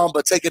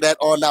 But taking that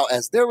on now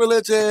as their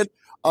religion,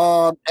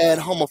 and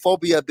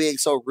homophobia being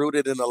so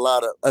rooted in a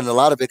lot of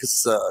it because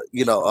it's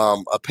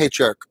a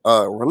patriarch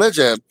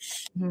religion.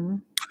 Mm-hmm.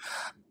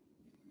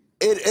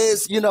 It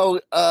is,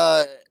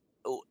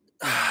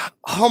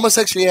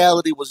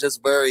 homosexuality was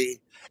just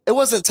it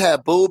wasn't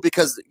taboo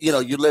because you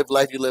live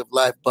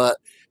life, but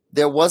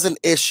there was an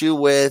issue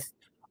with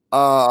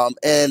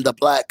in the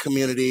Black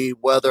community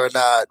whether or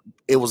not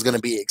it was going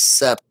to be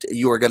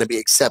you were going to be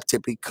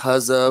accepted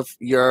because of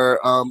your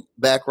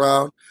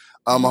homosexual.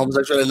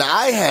 And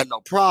I had no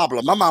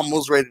problem. My mom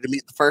was ready to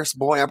meet the first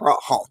boy I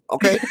brought home.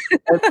 Okay,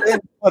 and then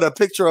put a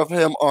picture of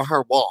him on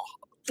her wall.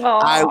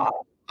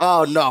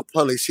 Oh no,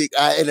 please,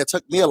 and it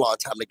took me a long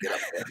time to get up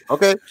there.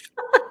 Okay,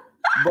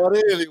 but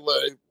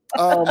anyway.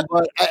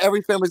 But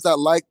every family's not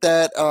like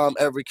that.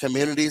 Every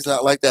community's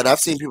not like that. I've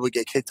seen people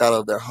get kicked out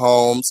of their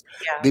homes,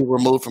 be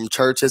removed from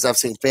churches. I've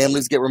seen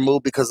families get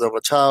removed because of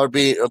a child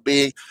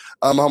being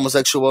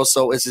homosexual.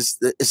 So it's just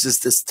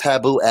this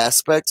taboo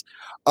aspect.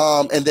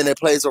 And then it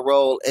plays a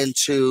role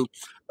into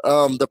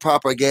the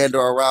propaganda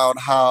around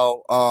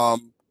how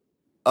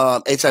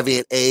HIV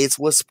and AIDS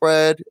was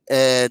spread,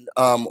 and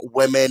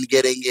women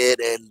getting it,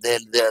 and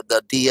then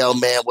the DL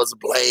man was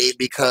blamed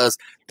because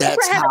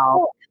that's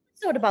how.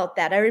 About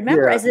that. I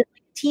remember as a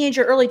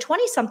teenager, early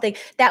 20-something,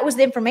 that was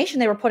the information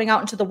they were putting out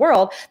into the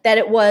world, that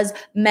it was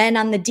men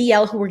on the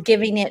DL who were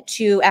giving it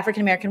to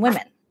African-American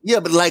women.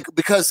 Yeah, but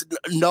because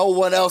no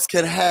one else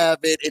can have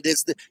it, it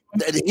is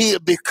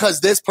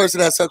because this person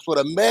has sex with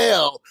a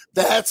male,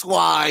 that's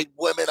why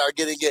women are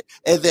getting it.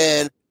 And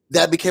then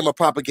that became a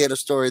propaganda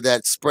story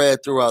that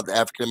spread throughout the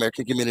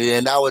African-American community.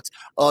 And now it's,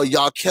 oh,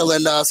 y'all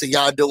killing us and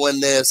y'all doing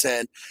this.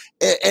 And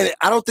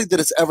I don't think that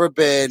it's ever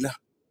been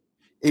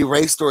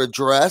erased or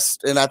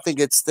addressed, and I think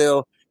it's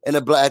still in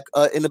the back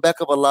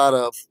of a lot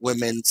of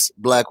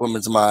black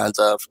women's minds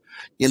of,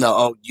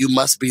 oh, you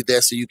must be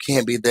this or you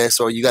can't be this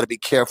or you got to be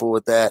careful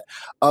with that.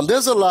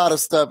 There's a lot of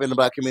stuff in the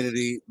black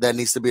community that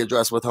needs to be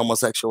addressed with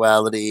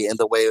homosexuality and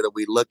the way that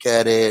we look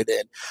at it.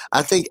 And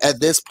I think at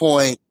this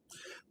point,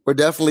 we're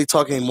definitely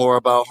talking more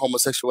about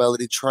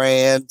homosexuality,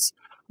 trans,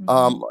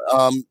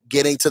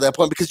 getting to that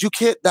point, because you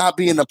can't not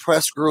be in a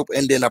press group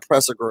and then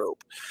oppress a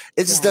group.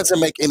 It just doesn't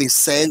make any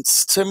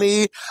sense to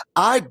me.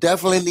 I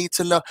definitely need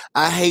to know.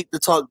 I hate to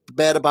talk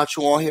bad about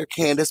you on here,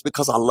 Candace,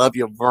 because I love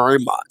you very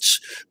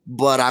much,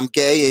 but I'm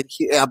gay and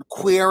I'm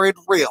queer and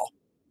real.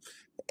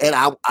 And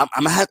I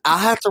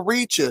have to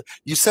read you.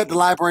 You said the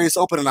library is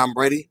open and I'm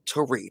ready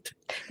to read.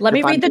 Let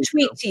me read the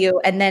tweet to you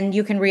and then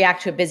you can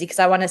react to it, Busy, because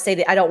I want to say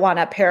that I don't want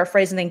to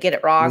paraphrase and then get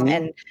it wrong.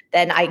 And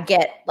then I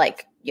get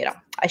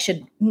I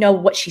should know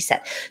what she said.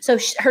 So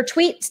her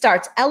tweet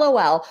starts,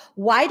 LOL,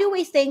 why do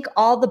we think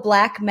all the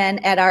black men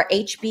at our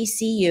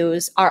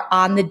HBCUs are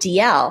on the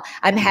DL?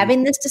 I'm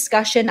having this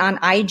discussion on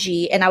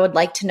IG and I would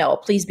like to know.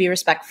 Please be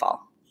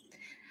respectful.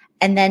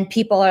 And then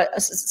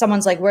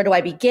someone's like, where do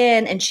I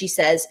begin? And she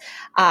says,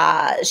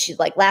 she's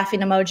like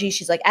laughing emoji.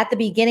 She's like, at the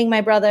beginning, my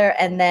brother.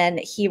 And then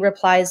he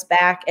replies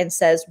back and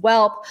says,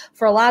 well,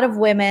 for a lot of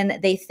women,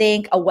 they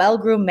think a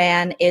well-groomed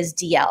man is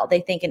DL.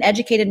 They think an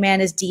educated man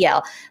is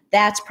DL.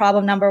 That's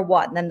problem number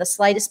one. Then the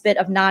slightest bit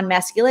of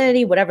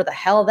non-masculinity, whatever the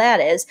hell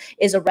that is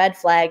a red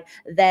flag.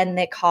 Then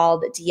they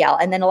called DL.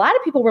 And then a lot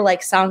of people were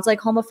like, sounds like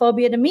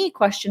homophobia to me, ?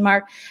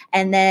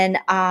 And then,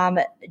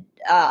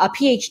 a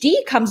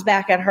PhD comes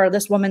back at her.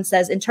 This woman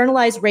says,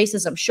 internalized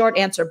racism. Short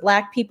answer,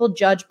 black people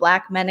judge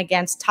black men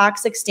against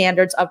toxic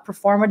standards of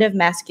performative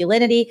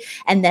masculinity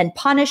and then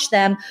punish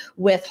them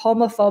with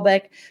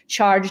homophobic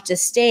charged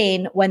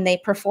disdain when they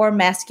perform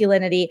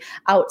masculinity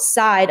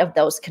outside of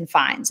those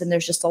confines. And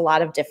there's just a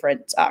lot of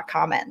different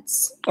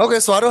comments.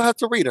 Okay, so I don't have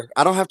to read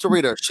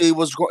her. She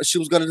was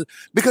going to,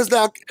 because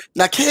now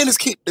Candace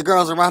keep the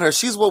girls around her.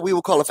 She's what we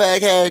would call a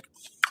fag hag.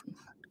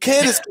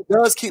 Candace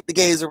does keep the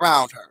gays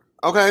around her.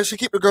 Okay, she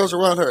keep the girls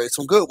around her.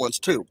 Some good ones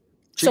too.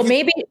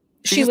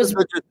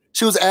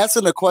 She was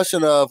asking the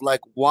question of like,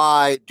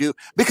 why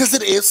because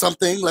it is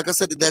something, like I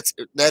said,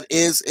 that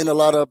is in a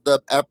lot of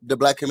the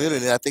black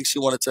community. I think she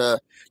wanted to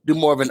do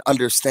more of an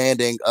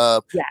understanding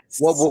of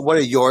what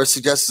are your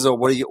suggestions or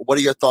what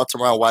are your thoughts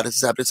around why this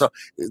is happening. So,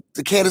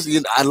 Candace,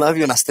 I love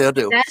you and I still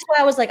do. That's why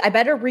I was like, I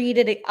better read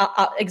it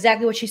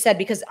exactly what she said,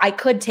 because I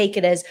could take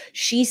it as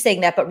she's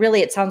saying that, but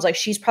really it sounds like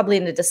she's probably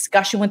in a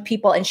discussion with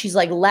people and she's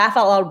like, laugh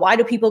out loud. Why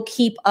do people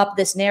keep up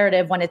this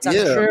narrative when it's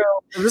untrue?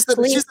 She's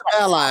an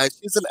ally.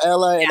 She's an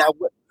ally, and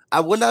I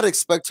would not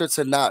expect her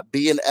to not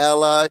be an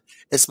ally,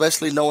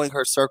 especially knowing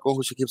her circle,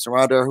 who she keeps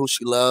around her, who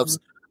she loves.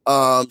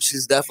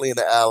 She's definitely an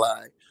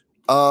ally.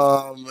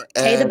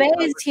 Hey, the Bay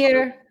is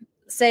here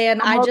saying,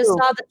 I just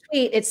saw the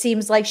tweet. It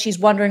seems like she's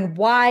wondering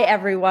why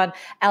everyone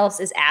else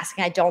is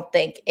asking. I don't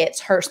think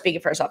it's her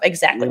speaking for herself.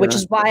 Exactly. Which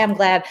is why I'm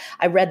glad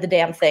I read the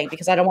damn thing,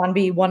 because I don't want to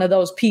be one of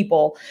those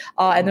people.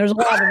 And there's a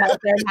lot of them out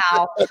there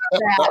now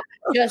that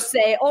just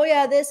say, oh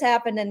yeah, this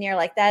happened. And you're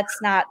like,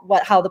 that's not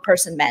how the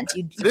person meant.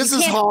 This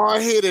is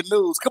hard-headed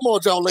news. Come on,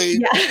 Jolene.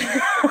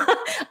 Yeah.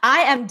 I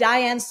am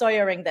Diane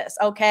Sawyering this.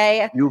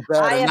 Okay. You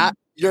better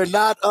you're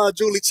not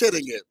Julie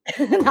Chitting it.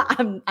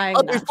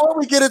 Before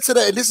we get into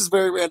that, and this is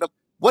very random,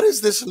 what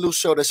is this new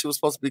show that she was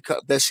supposed to be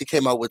that she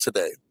came out with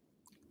today?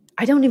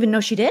 I don't even know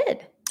she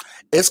did.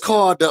 It's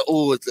called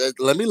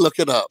let me look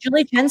it up.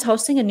 Julie Chen's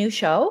hosting a new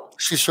show?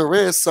 She sure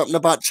is. Something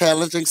about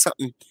challenging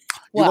something.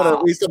 You want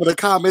to read some of the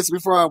comments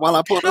while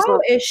I pull this up? How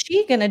is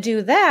she going to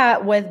do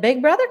that with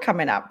Big Brother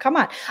coming up? Come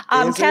on.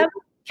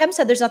 Kim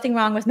said there's nothing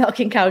wrong with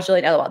milking cows,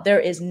 Julie. LOL. There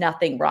is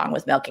nothing wrong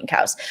with milking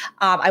cows.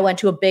 I went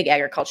to a big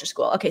agriculture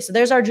school. Okay, so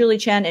there's our Julie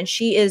Chen, and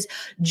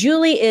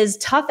Julie is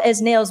tough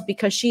as nails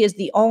because she is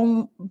the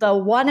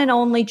one and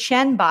only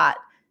Chen bot.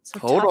 So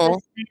Hold on.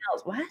 As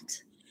nails.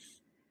 What?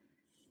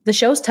 The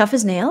show's Tough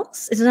as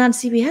Nails? Is it on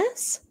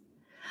CBS?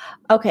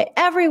 Okay,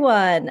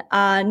 everyone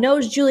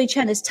knows Julie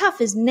Chen is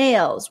tough as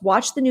nails.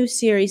 Watch the new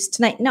series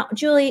tonight. No,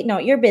 Julie, no,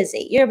 you're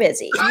busy. Is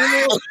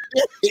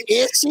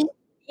she?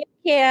 You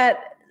can't.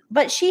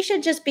 But she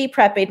should just be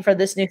prepping for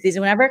this new season.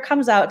 Whenever it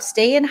comes out,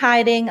 stay in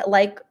hiding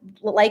like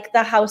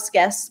the house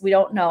guests. We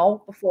don't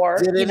know before.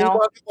 Did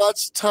anyone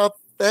watch Tough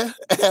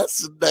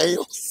as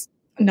Nails?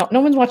 No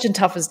one's watching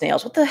Tough as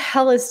Nails. What the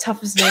hell is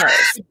Tough as Nails?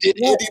 Did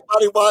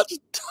anybody watch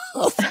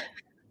Tough?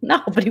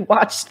 Nobody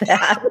watched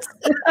that.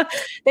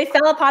 They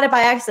fell upon it by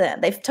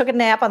accident. They took a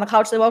nap on the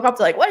couch. They woke up.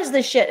 They're like, what is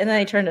this shit? And then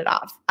they turned it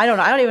off. I don't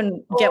know. I don't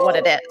even get what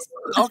it is.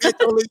 Okay,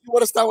 so you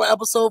want to start with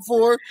episode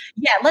 4?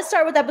 Yeah, let's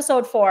start with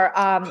episode 4.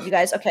 You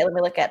guys, okay, let me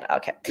look at it.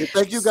 Okay.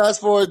 Thank you guys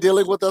for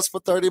dealing with us for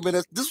 30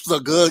 minutes. This was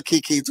a good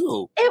Kiki,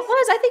 too. It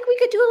was. I think we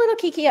could do a little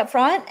Kiki up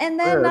front and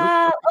then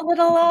a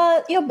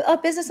little,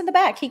 business in the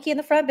back. Kiki in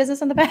the front,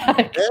 business in the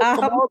back.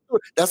 Yeah,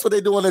 that's what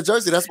they do in New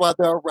Jersey. That's why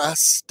they're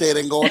arrested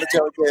and going to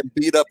jail and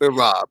beat up and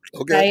robbed.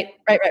 Okay.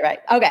 Right.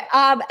 Okay.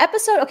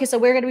 Episode. Okay. So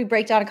we're going to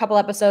break down a couple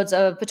episodes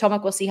of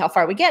Potomac. We'll see how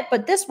far we get,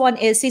 but this one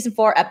is season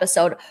 4,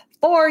 episode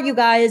for you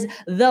guys,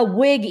 the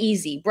Wig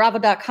Easy,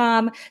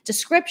 bravo.com.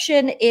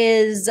 Description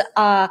is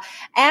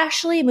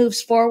Ashley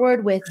moves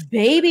forward with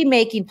baby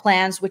making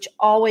plans, which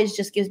always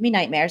just gives me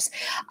nightmares,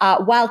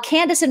 while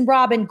Candace and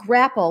Robin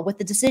grapple with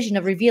the decision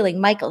of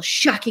revealing Michael's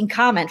shocking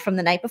comment from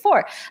the night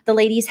before. The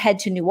ladies head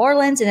to New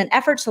Orleans in an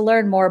effort to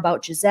learn more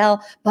about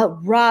Giselle, but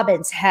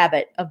Robin's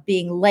habit of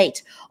being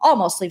late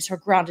almost leaves her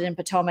grounded in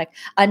Potomac.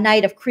 A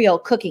night of Creole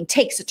cooking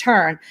takes a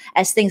turn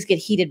as things get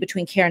heated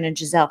between Karen and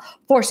Giselle,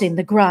 forcing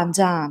the Grande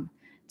Dame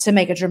to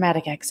make a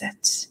dramatic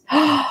exit.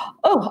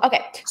 Oh,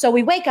 okay. So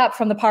we wake up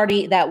from the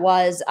party that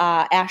was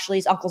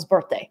Ashley's uncle's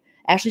birthday.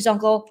 Ashley's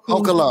uncle.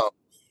 Uncle Lump.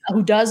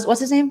 Who does, what's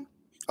his name?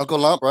 Uncle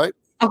Lump, right?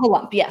 Uncle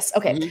Lump, yes.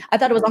 Okay. Mm-hmm. I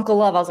thought it was Uncle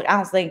Love. I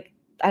was like,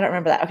 I don't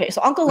remember that. Okay.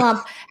 So Uncle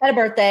Lump had a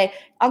birthday.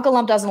 Uncle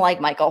Lump doesn't like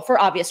Michael for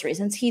obvious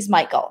reasons. He's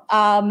Michael.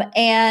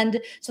 And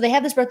so they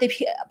have this birthday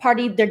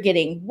party. They're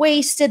getting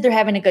wasted. They're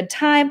having a good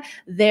time.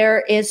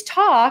 There is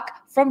talk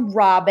from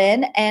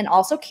Robin and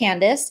also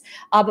Candace,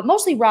 but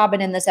mostly Robin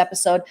in this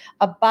episode,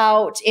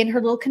 about in her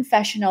little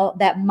confessional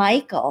that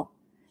Michael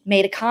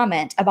made a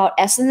comment about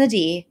S and the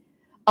D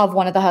of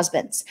one of the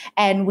husbands.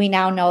 And we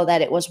now know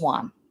that it was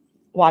Juan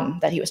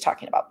that he was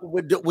talking about.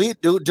 We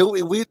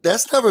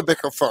that's never been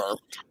confirmed.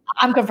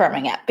 I'm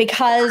confirming it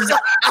because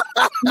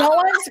no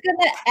one's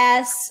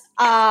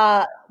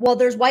gonna well,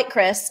 there's White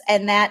Chris,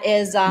 and that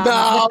is with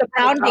the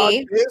brown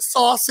bee. His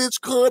sausage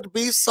could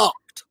be soft.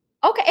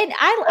 Okay, and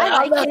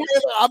I like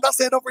it. I'm not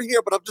saying over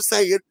here, but I'm just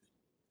saying.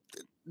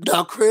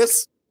 Now,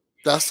 Chris,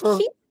 that's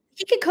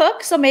he could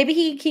cook, so maybe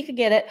he could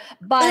get it.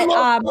 But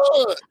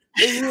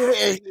he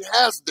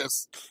has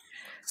this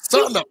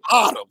son of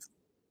Autumn.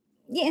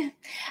 Yeah,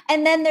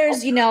 and then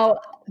there's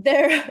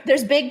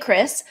there's Big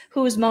Chris,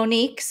 who's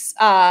Monique's.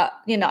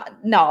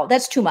 No,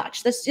 that's too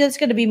much. That's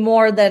going to be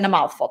more than a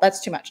mouthful.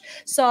 That's too much.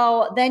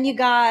 So then you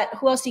got,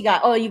 who else you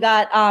got? Oh, you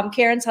got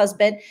Karen's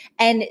husband,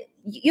 and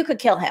you could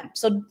kill him.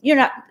 So you're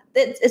not.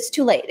 It's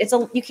too late.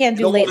 You can't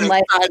do late in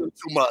life. Too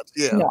much.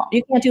 Yeah. No,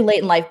 you can't do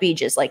late in life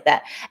beaches like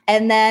that.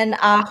 And then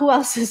who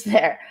else is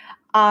there?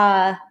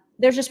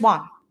 There's just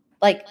Juan.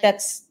 Like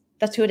that's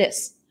who it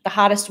is. The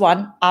hottest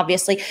one,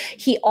 obviously.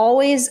 He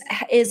always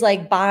is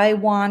like by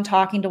Juan,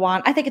 talking to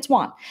Juan. I think it's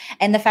Juan.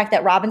 And the fact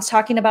that Robin's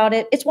talking about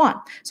it, it's Juan.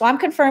 So I'm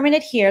confirming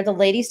it here. The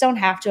ladies don't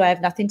have to. I have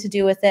nothing to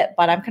do with it,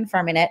 but I'm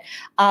confirming it.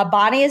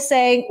 Bonnie is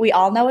saying we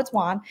all know it's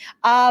Juan.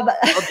 And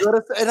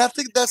I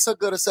think that's a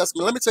good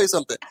assessment. Let me tell you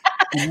something.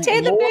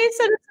 Taylor Bay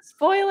said it's a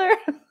spoiler.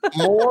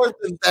 More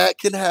than that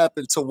can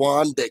happen to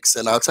Juan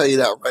Dixon. I'll tell you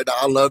that right now.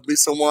 I love me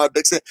some Juan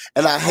Dixon.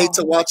 And I hate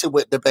to watch it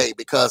with debate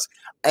because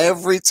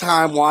every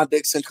time Juan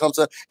Dixon comes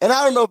up, and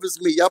I don't know if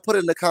it's me, y'all put it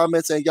in the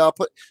comments, and y'all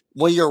put,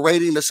 when you're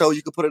rating the show,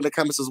 you can put it in the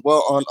comments as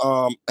well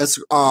on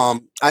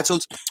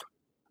iTunes.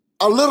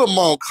 A little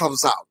moan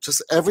comes out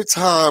just every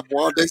time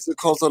Juan Dixon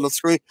comes on the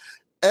screen.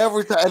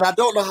 Every time, and I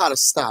don't know how to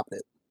stop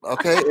it.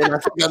 Okay, and I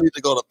think I need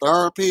to go to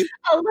therapy.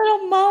 A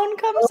little moan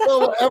comes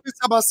out. Every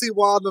time I see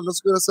Juan on the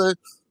screen, I say,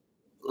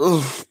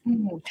 "Ugh."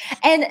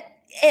 And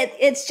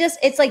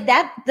it's like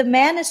that. The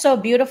man is so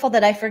beautiful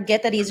that I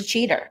forget that he's a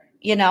cheater.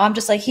 I'm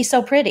just like, he's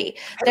so pretty.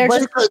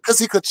 Because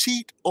he could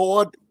cheat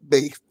on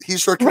me. He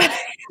sure could. Right.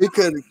 He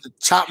could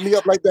chop me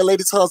up like that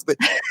lady's husband.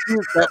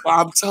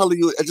 I'm telling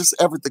you, just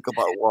everything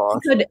about Juan.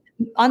 Could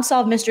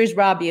Unsolved Mysteries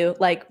rob you?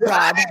 Like,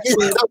 Rob.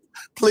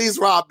 Please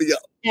rob me up.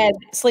 And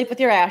sleep with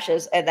your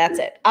ashes, and that's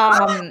it.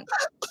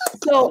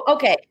 So,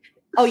 okay.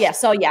 Oh, yeah.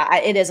 So, yeah,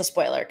 it is a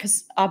spoiler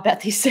because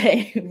Bethy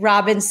say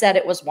Robin said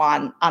it was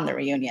Juan on the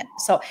reunion.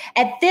 So,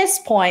 at this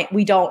point,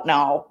 we don't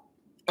know.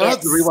 I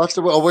have to rewatch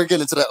the. We're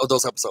getting into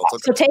those episodes.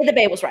 Okay. So Tay the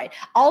Bay was right.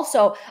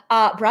 Also,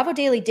 Bravo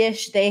Daily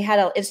Dish, they had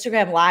an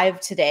Instagram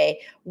Live today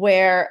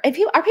where are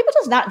people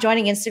just not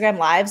joining Instagram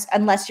Lives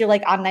unless you're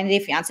like on 90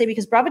 Day Fiance,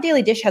 because Bravo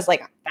Daily Dish has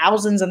like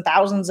thousands and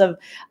thousands of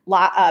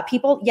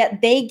people, yet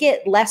they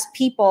get less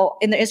people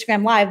in their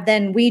Instagram Live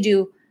than we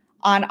do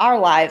on our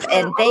live,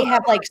 and they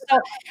have like so.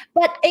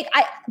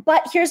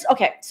 But here's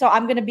okay. So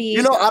I'm gonna be.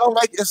 I don't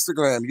like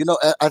Instagram.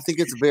 I think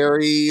it's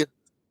very.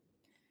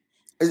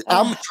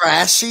 I'm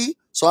trashy.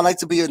 So I like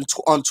to be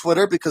on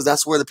Twitter because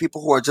that's where the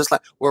people who are just like,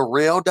 we're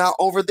real down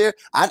over there.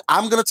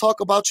 I'm going to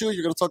talk about you.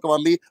 You're going to talk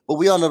about me. But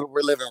we all know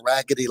we're living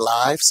raggedy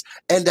lives.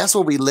 And that's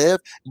where we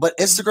live. But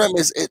Instagram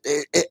is,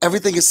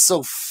 everything is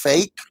so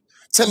fake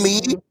to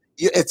me.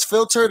 It's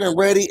filtered and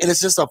ready, and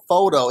it's just a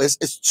photo.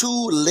 It's too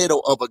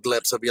little of a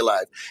glimpse of your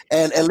life.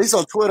 And at least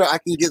on Twitter, I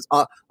can get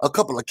a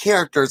couple of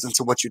characters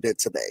into what you did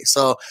today.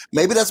 So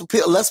maybe that's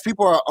what less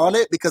people are on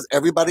it because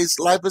everybody's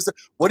life is.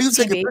 What are you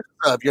taking pictures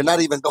of? You're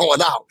not even going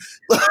out.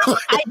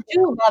 I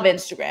do love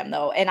Instagram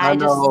though, and I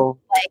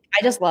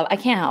just love. I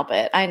can't help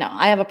it. I know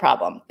I have a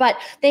problem, but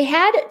they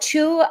had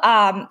two.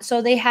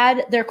 So they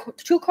had their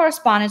two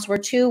correspondents were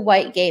two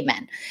white gay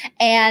men,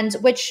 and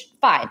which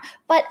fine,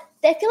 but.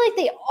 I feel like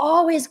they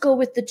always go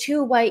with the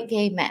two white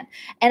gay men.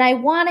 And I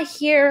want to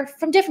hear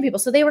from different people.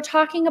 So they were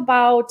talking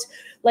about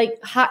like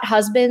hot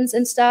husbands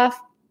and stuff.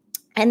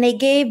 And they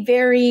gave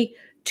very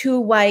two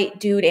white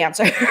dude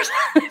answers.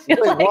 Wait,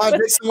 why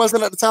Dixon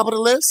wasn't at the top of the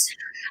list?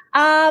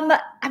 I'm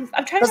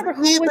trying to remember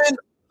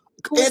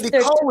who Andy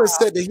Cohen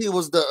said that he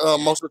was the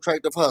most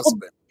attractive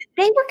husband. Well,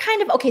 they were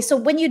kind of okay. So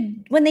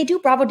when they do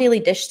Bravo Daily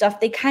Dish stuff,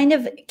 they kind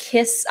of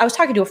kiss. I was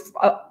talking to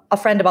a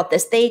friend about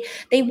this. They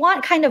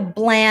want kind of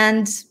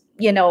bland,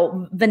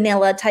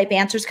 vanilla type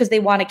answers because they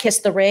want to kiss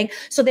the ring.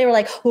 So they were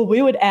like, well,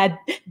 we would add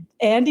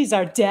Andy's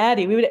our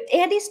daddy.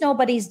 Andy's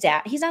nobody's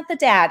dad. He's not the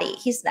daddy.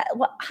 He's not,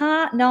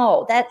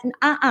 no,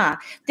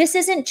 this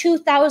isn't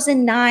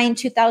 2009,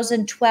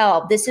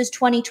 2012. This is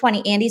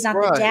 2020. Andy's not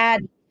the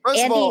daddy.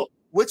 First of all,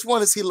 which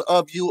one is he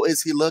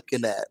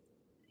looking at?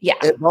 Yeah.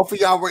 If both of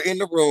y'all were in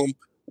the room,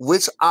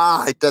 which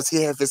eye does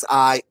he have his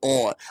eye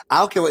on? I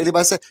don't care what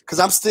anybody says, because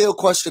I'm still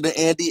questioning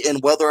Andy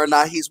and whether or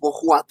not he's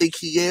who I think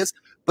he is.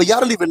 But y'all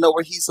don't even know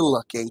where he's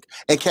looking.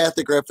 And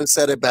Kathy Griffin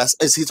said it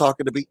best. Is he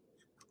talking to me?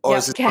 Or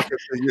is he talking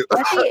to you?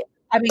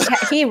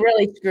 He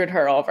really screwed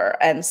her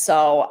over. And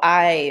so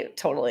I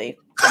totally...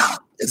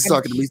 It's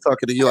talking to me,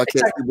 talking to you. I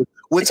can't see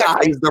which eye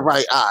is the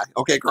right eye.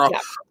 Okay, girl. Yeah.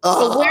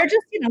 So we're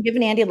just,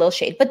 giving Andy a little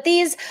shade. But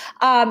these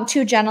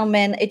two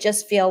gentlemen, it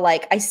just feel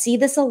like I see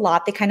this a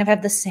lot. They kind of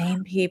have the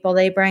same people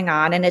they bring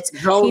on, and it's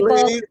people.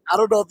 I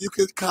don't know if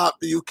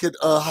you could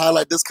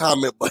highlight this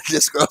comment, but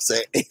this girl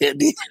said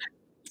Andy.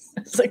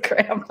 It's a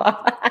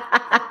grandpa.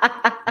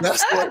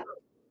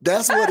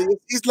 That's what he is.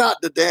 He's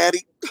not the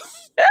daddy.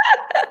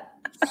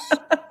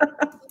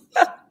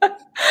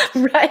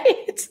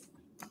 Right.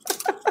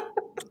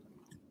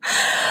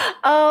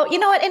 Oh, you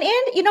know what? And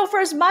for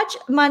as much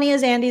money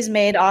as Andy's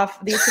made off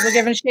these people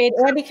giving shade,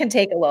 Andy can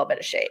take a little bit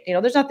of shade.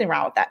 There's nothing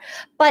wrong with that.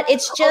 But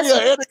it's just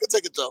Andy can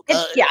take a joke. He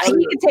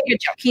can take a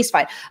joke. He's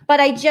fine. But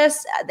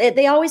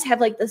they always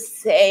have like the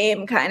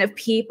same kind of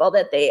people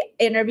that they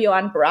interview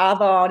on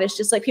Bravo, and it's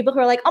just like people who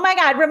are like, "Oh my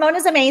God,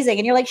 Ramona's amazing,"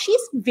 and you're like,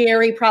 "She's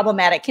very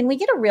problematic. Can we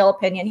get a real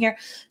opinion here?"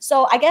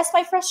 So I guess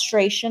my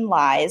frustration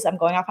lies. I'm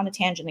going off on a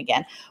tangent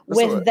again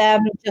with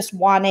them just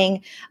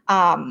wanting.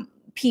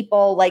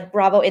 People like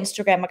Bravo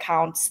Instagram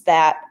accounts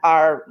that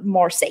are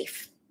more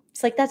safe.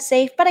 It's like, that's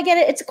safe, but I get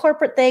it. It's a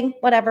corporate thing,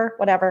 whatever.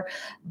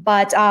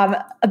 But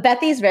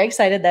Bethy's very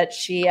excited that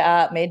she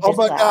made. Oh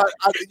my God.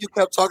 You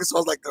kept talking. So I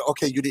was like,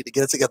 okay, you need to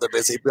get it together,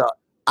 Busy.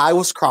 I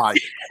was crying.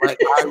 Right?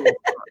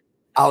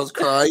 I was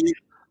crying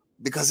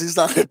because he's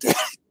not a dad.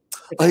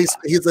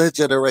 He's a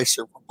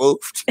generation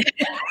removed.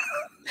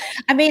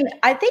 I mean,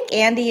 I think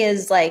Andy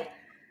is like,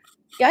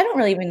 I don't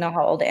really even know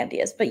how old Andy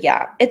is, but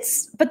yeah,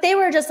 but they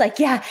were just like,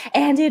 yeah,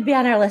 Andy would be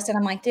on our list. And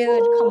I'm like,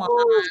 dude,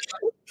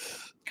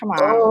 come on.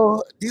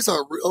 Oh, these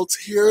are real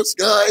tears,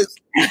 guys.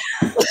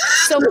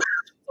 So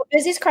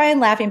Busy's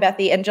crying, laughing,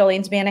 Bethy, and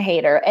Jolene's being a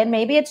hater. And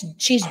maybe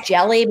she's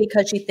jelly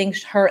because she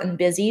thinks her and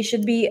Busy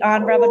should be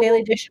on Bravo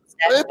Daily Dish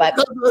instead. But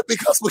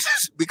because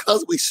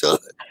we should.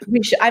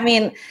 We should. I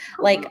mean,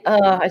 like,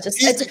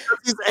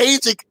 he's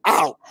aging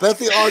out.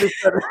 Bethy already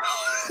said it.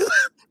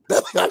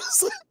 Bethy already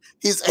said it.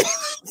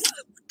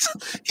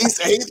 He's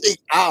aging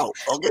out.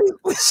 Okay.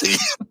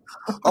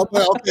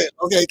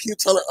 Okay. Keep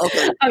telling.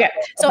 Okay.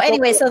 So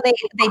anyway, so they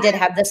did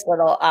have this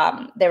little.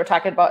 They were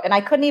talking about, and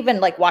I couldn't even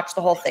like watch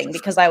the whole thing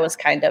because I was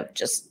kind of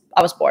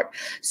I was bored.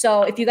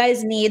 So if you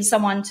guys need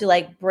someone to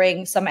like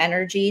bring some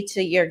energy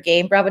to your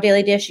game, Bravo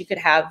Daily Dish, you could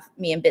have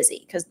me and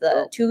Busy because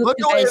the two. We're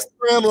doing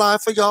Instagram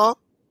Live for y'all.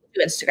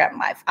 Do Instagram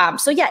Live.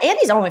 So yeah,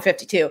 Andy's only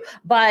 52,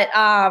 but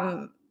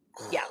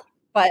yeah,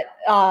 but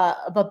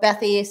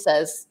Bethy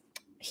says.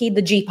 He's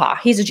a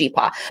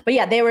G-paw. But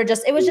yeah, it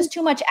was just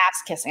too much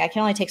ass kissing. I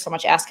can only take so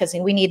much ass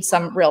kissing. We need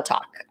some real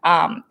talk.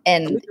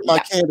 And my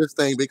Candace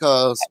thing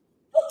because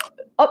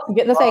you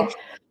get the thing.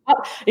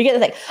 You get the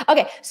thing.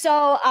 Okay.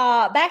 So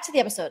back to the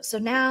episode. So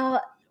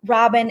now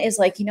Robin is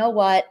like, you know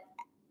what?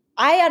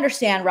 I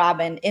understand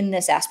Robin in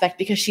this aspect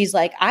because she's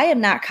like, I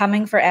am not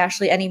coming for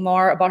Ashley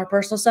anymore about her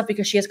personal stuff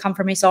because she has come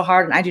for me so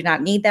hard and I do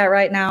not need that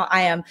right now.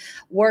 I am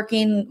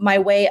working my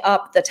way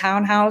up the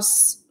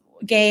townhouse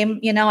game.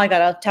 I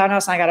got a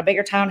townhouse and I got a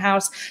bigger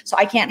townhouse. So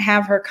I can't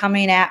have her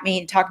coming at me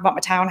to talk about my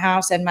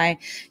townhouse and my,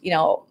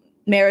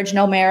 marriage,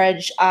 no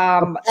marriage.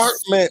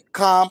 Apartment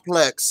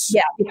complex.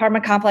 Yeah. The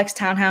apartment complex,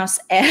 townhouse,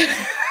 and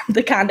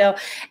the condo.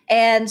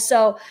 And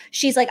so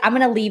she's like, I'm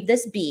going to leave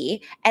this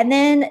be. And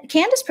then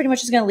Candace pretty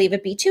much is going to leave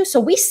it be too. So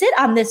we sit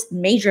on this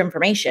major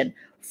information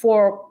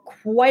for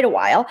quite a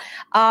while.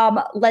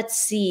 Let's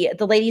see.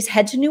 The ladies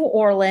head to New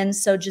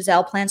Orleans. So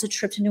Giselle plans a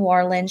trip to New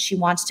Orleans. She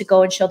wants to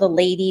go and show the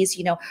ladies,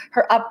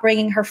 her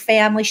upbringing, her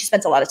family. She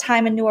spends a lot of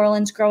time in New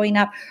Orleans growing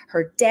up.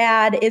 Her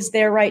dad is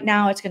there right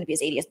now. It's going to be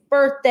his 80th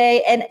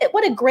birthday. And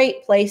what a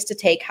great place to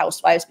take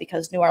housewives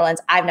because New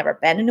Orleans, I've never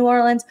been to New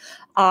Orleans,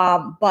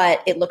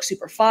 but it looks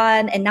super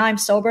fun. And now I'm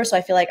sober. So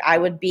I feel like I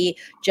would be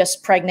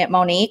just pregnant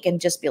Monique and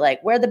just be like,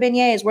 where are the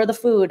beignets? Where are the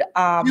food?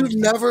 You've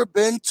never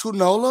been to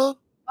NOLA?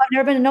 I've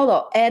never been to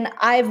NOLA, and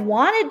I've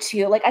wanted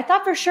to. Like, I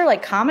thought for sure,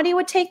 like, comedy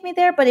would take me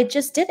there, but it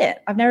just didn't.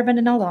 I've never been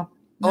to NOLA.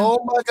 No.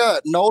 Oh my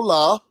God,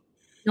 NOLA.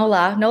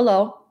 NOLA.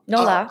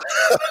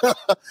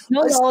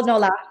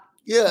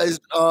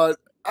 Yeah,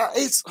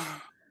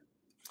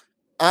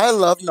 I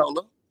love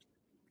NOLA.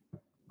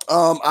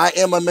 I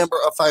am a member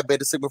of Phi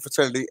Beta Sigma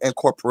Fraternity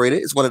Incorporated.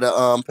 It's one of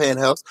the paying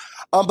house.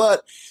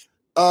 But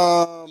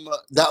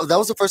that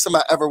was the first time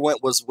I ever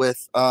went was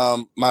with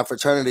my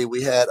fraternity.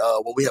 We had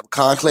we have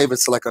conclave.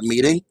 It's like a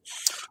meeting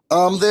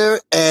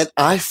there, and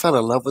I fell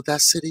in love with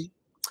that city.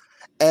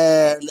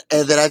 And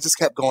then I just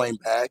kept going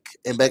back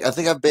and back. I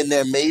think I've been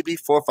there maybe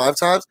 4 or 5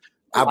 times.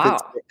 I've been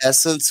to the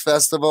Essence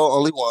Festival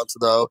only once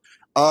though.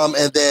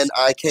 And then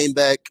I came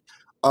back.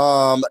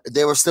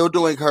 They were still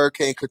doing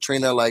Hurricane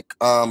Katrina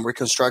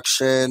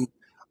reconstruction.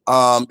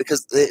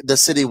 Because the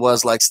city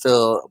was like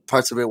still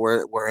parts of it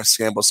were in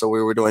shambles. So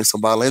we were doing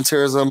some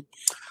volunteerism,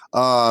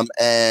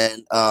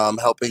 and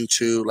helping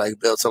to like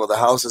build some of the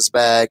houses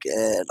back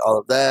and all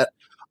of that.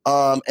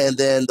 And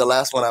then the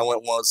last one I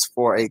went was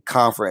for a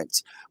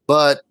conference.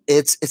 But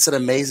it's an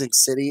amazing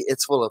city.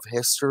 It's full of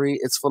history.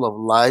 It's full of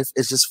life.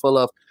 It's just full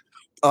of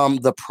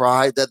the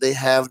pride that they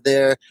have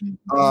there,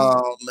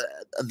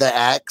 the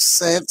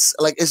accents.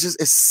 Like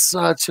it's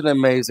such an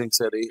amazing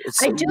city.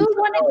 I do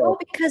want to go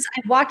because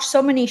I watched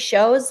so many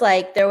shows.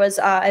 Like there was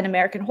an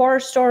American Horror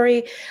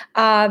Story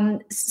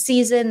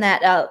season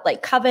that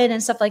like Coven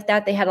and stuff like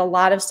that. They had a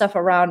lot of stuff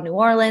around New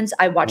Orleans.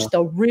 I watched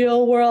The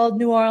Real World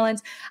New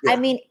Orleans. Yeah. I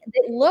mean,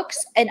 it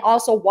looks, and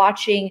also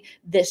watching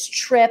this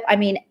trip, I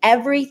mean,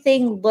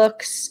 everything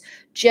looks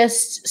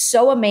just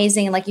so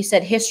amazing. And like you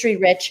said, history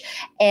rich,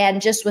 and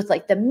just with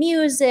like the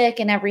music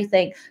and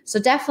everything.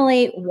 So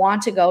definitely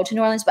want to go to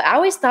New Orleans. But I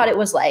always thought it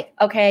was like,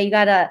 okay,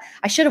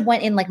 I should have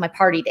went in like my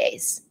party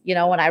days,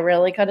 when I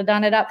really could have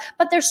done it up.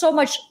 But there's so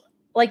much,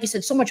 like you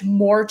said, so much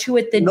more to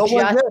it than no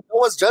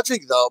one's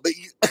judging though, but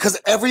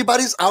because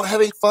everybody's out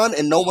having fun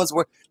and no one's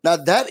now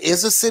that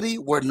is a city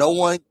where no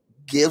one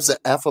gives a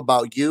F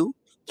about you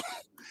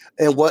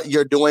and what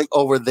you're doing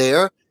over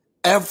there.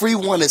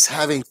 Everyone is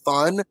having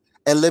fun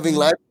and living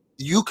life.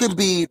 You can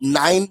be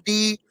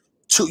 92.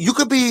 You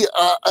could be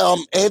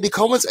Andy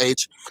Cohen's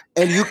age,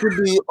 and you could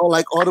be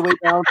like all the way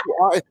down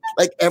to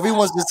like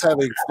everyone's just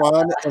having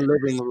fun and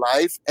living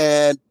life,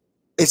 and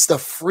it's the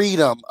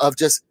freedom of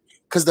just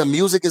because the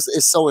music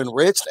is so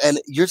enriched, and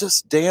you're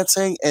just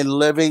dancing and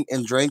living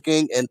and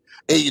drinking, and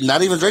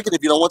not even drinking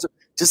if you don't want to,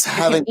 just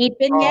having eat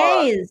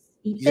beignets.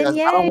 Yes,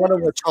 I don't want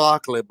them with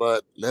chocolate,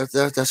 but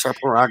that's our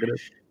prerogative.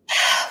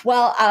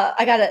 Well,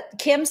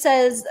 Kim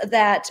says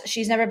that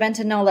she's never been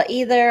to NOLA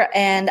either.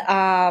 And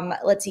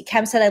let's see,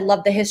 Kim said, I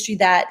love the history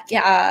that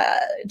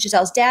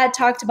Giselle's dad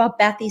talked about.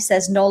 Bethy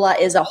says NOLA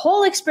is a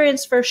whole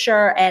experience for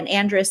sure. And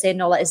Andrea saying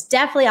NOLA is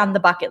definitely on the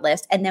bucket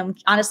list. And then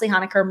honestly,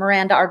 Hanukkah,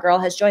 Miranda, our girl,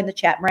 has joined the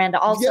chat. Miranda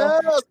also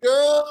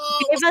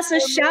gave us a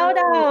shout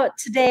out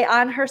today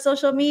on her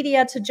social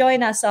media to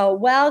join us. So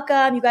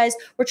welcome, you guys.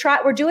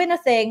 We're doing a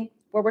thing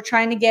where we're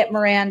trying to get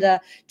Miranda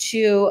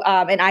to,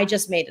 and I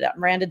just made it up.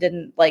 Miranda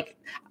didn't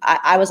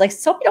I was like,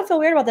 so you don't feel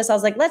weird about this. I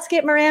was like, let's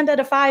get Miranda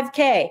to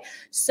 5K.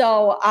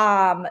 So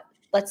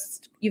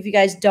if you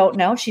guys don't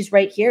know, she's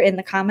right here in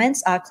the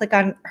comments. Click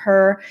on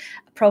her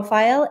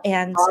profile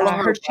and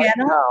her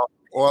channel. Now,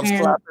 or I'm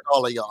slapping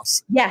all of y'all.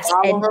 Yes.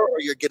 Follow her or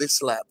you're getting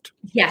slapped.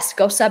 Yes,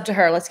 go sub to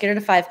her. Let's get her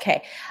to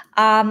 5K.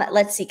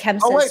 Let's see. Kim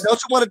says, wait,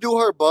 don't you want to do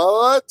her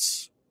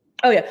butts?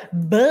 Oh, yeah.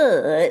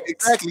 But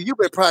exactly. You've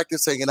been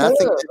practicing, and I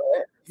think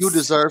that you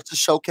deserve to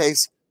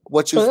showcase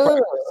what you've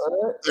practiced.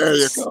 There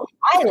you go.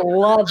 I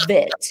love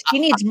it. She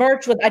needs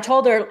merch with, I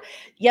told her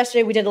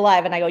yesterday we did a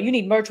live, and I go, you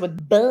need merch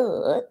with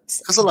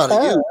butts. That's a lot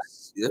of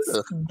use.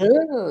 Yeah.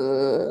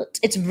 But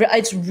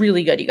it's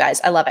really good, you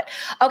guys. I love it.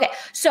 Okay.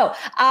 So,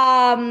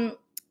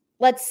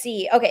 let's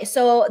see. Okay.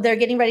 So they're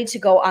getting ready to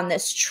go on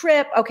this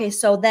trip. Okay.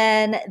 So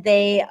then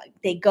they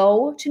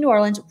go to New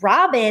Orleans.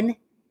 Robin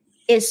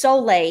is so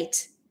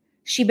late.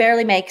 She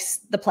barely makes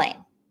the plane.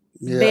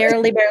 Yeah.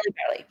 Barely.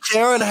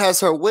 Karen has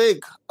her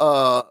wig. Do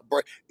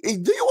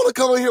you want to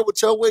come in here with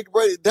your wig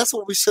braided? That's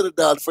what we should have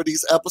done for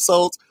these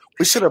episodes.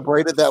 We should have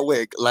braided that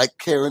wig like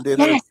Karen did.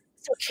 Yes.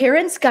 So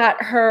Karen's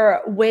got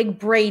her wig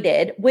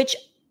braided, which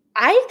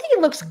I think it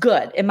looks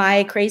good. Am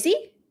I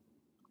crazy?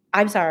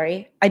 I'm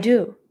sorry. I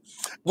do.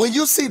 When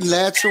you see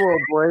natural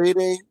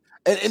braiding,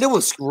 and it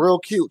was real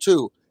cute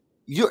too.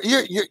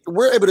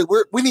 We're able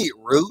to. We need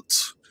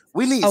roots.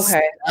 We need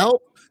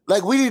help.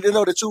 Like, we need to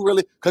know that you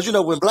really, because,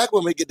 when black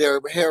women get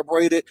their hair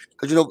braided,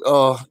 because,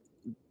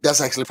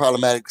 that's actually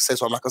problematic to say,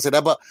 so I'm not going to say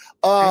that. But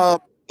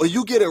when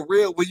you get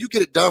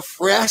it done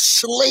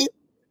freshly,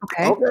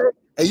 okay,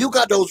 and you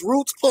got those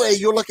roots put, and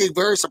you're looking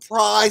very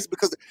surprised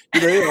because,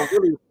 they don't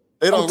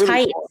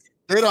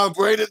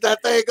braided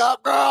that thing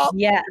up, girl.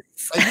 Yes.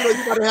 And,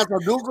 you got to have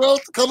some new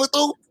growth coming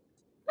through.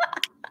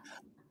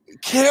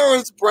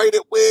 Karen's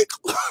braided wig,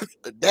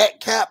 that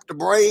cap, the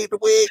braid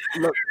wig,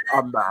 look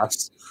a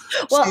mess.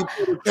 Well,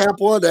 she put a cap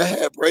on that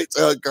had braids.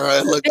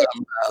 Girl, look a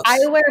mess.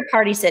 I wear a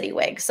Party City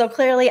wig, so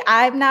clearly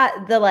I'm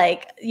not the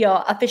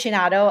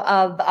aficionado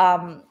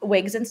of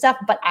wigs and stuff.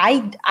 But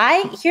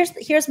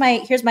here's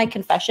my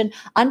confession,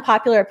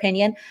 unpopular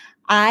opinion.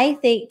 I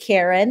think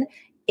Karen,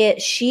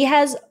 she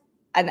has.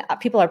 And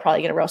people are probably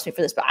going to roast me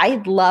for this, but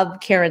I love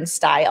Karen's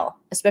style,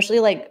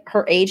 especially like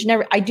her age and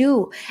everything. I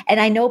do.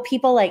 And I know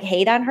people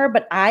hate on her,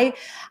 but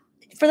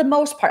for the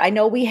most part. I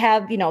know we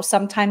have,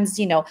 sometimes,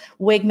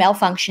 wig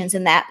malfunctions,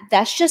 and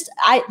that's just,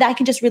 I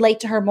can just relate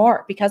to her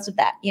more because of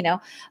that,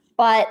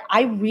 but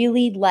I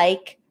really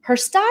like her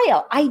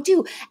style. I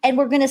do. And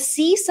we're going to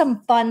see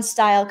some fun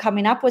style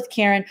coming up with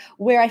Karen,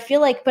 where I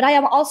feel like, but I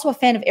am also a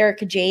fan of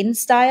Erika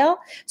Jayne's style.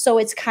 So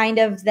it's kind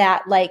of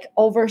that like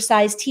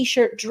oversized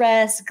t-shirt,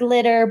 dress,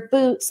 glitter,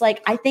 boots.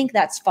 Like, I think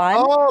that's fun.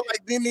 Oh,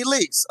 like Nene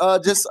Leakes.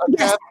 Yes.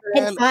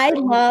 And I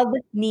love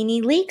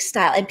Nene Leakes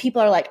style. And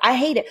people are like, I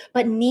hate it.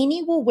 But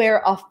Nene will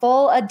wear a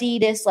full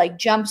Adidas like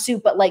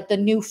jumpsuit, but like the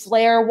new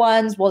flare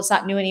ones. Well, it's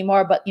not new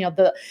anymore, but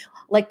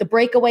the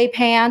breakaway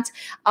pant.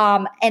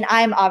 And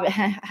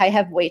I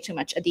have way too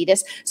much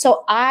Adidas.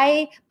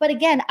 But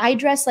again, I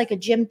dress like a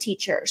gym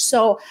teacher.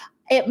 So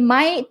it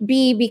might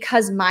be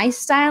because my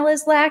style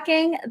is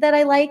lacking that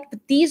I like. But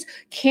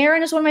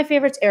Karen is one of my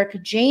favorites. Erika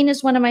Jayne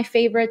is one of my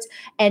favorites.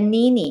 And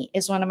Nene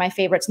is one of my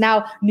favorites.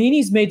 Now,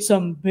 Nene's made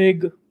some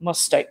big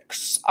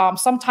mistakes.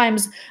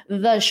 Sometimes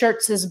the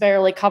shirts is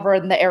barely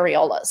covering the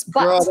areolas.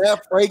 But girl,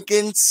 that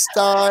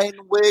Frankenstein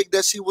wig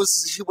that she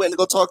went to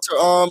go talk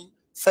to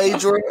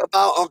Phaedra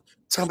about.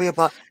 Tell me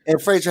about.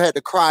 And Phaedra had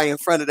to cry in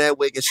front of that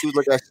wig, and she was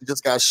looking like she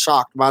just got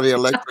shocked by the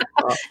electric.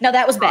 No,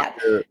 that was bad.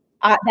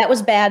 That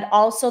was bad.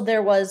 Also,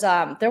 there was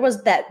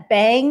that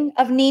bang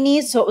of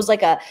Nene's, so it was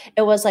like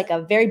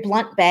a very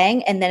blunt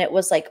bang, and then it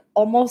was like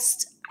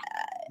almost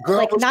girl,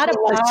 like not a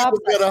bob. She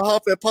was gonna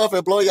huff and puff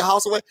and blow your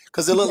house away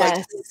because it looked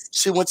like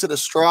she went to the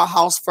straw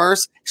house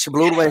first. She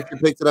blew it away, and she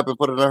picked it up and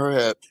put it on her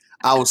head.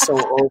 I was so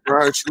over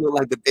her. She looked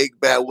like the big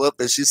bad whoop,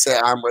 and she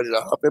said, "I'm ready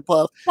to huff and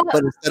puff."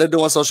 But instead of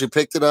doing so, she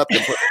picked it up and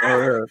put it on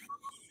her head.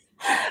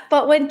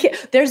 But when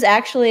there's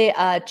actually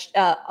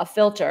a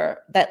filter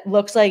that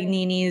looks like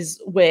Nene's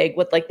wig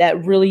with like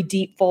that really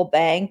deep full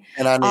bang,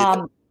 and I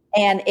need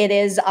and it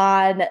is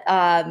on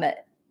a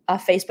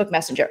Facebook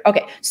Messenger.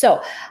 Okay,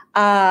 so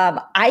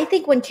I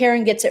think when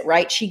Karen gets it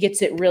right, she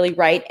gets it really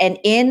right. And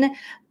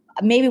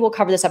maybe we'll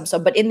cover this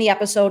episode, but in the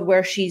episode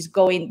where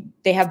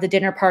they have the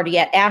dinner party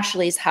at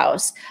Ashley's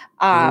house.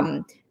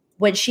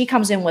 When she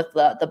comes in with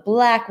the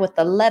black, with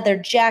the leather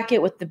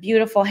jacket, with the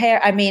beautiful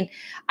hair. I mean,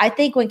 I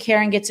think when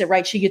Karen gets it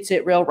right, she gets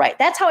it real right.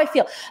 That's how I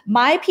feel.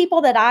 My people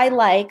that I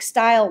like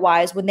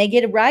style-wise, when they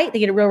get it right, they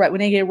get it real right. When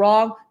they get it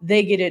wrong,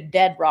 they get it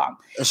dead wrong.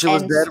 And she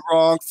was dead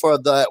wrong for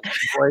the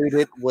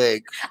braided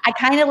wig. I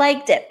kind of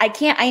liked it.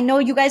 I know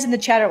you guys in the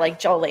chat are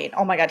like, Jolene,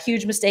 oh my God,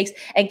 huge mistakes.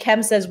 And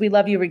Kem says, we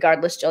love you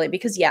regardless, Jolene.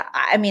 Because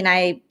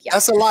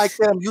That's a lie,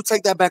 Kem. You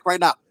take that back right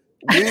now.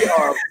 We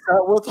are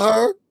upset with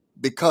her.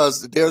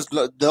 Because there's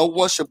no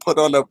one should put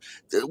on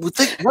what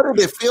did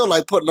it feel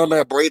like putting on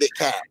that braided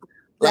cap?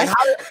 Like,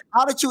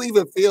 how did you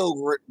even feel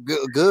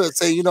good?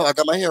 Say, I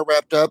got my hair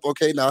wrapped up.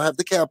 Okay, now I have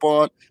the cap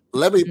on.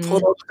 Let me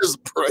put on this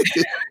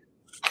braided.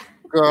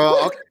 Girl,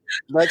 okay.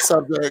 Next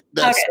subject.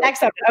 Next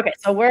subject. Okay,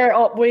 so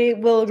we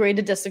will agree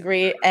to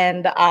disagree,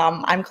 and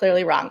I'm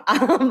clearly wrong.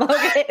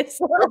 Okay,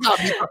 so.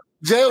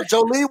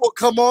 Jolene will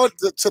come on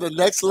to the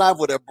next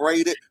level with a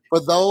braided. For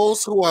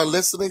those who are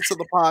listening to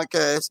the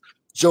podcast,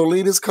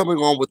 Jolene is coming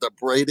on with a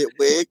braided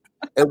wig,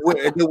 and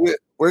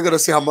we're going to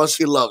see how much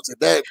she loves it.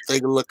 That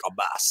thing look a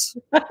mess.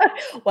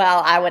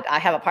 Well, I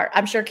have a part.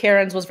 I'm sure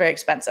Karen's was very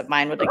expensive.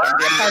 Mine would again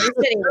be a Party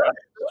City wig.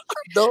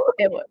 No.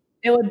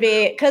 It would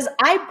be because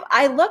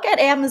I look at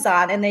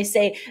Amazon and they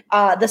say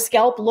the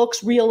scalp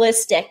looks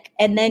realistic,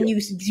 and then you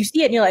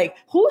see it and you're like,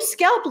 whose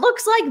scalp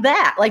looks like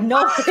that? Like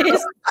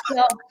nobody's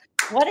scalp.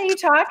 What are you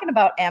talking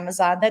about,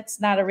 Amazon?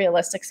 That's not a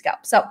realistic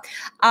scalp. So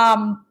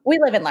we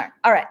live and learn.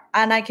 All right.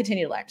 And I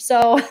continue to learn.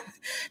 So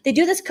they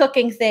do this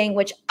cooking thing,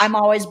 which I'm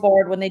always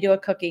bored when they do a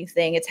cooking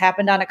thing. It's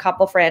happened on a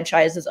couple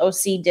franchises.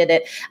 OC did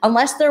it.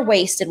 Unless they're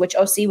wasted, which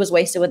OC was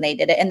wasted when they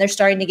did it. And they're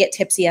starting to get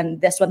tipsy on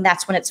this one.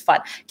 That's when it's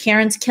fun.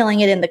 Karen's killing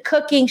it in the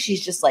cooking.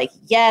 She's just like,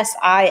 yes,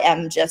 I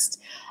am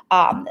just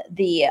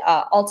the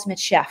ultimate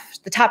chef,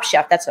 the top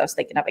chef. That's what I was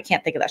thinking of. I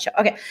can't think of that show.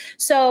 Okay.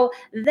 So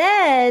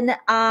then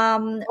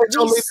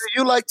do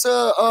you like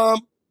to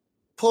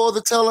pull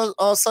the tail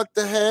and suck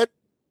the head?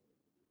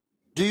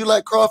 Do you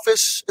like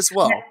crawfish as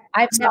well?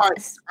 I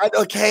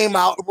came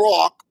out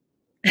raw.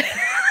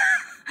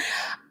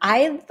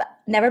 I've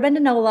never been to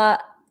NOLA.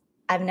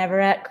 I've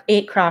never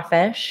ate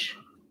crawfish.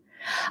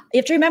 You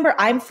have to remember,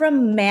 I'm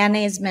from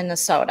Mayonnaise,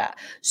 Minnesota.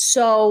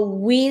 So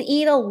we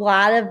eat a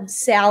lot of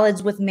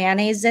salads with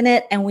mayonnaise in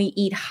it, and we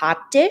eat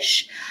hot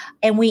dish,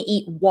 and we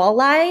eat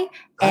walleye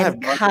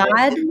and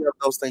cod. What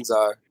those things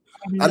are.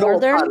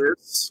 Northern. I know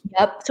what.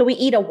 Yep. So we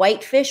eat a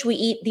whitefish. We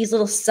eat these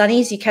little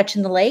sunnies you catch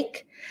in the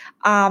lake.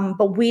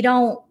 But we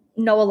don't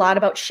know a lot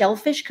about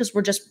shellfish because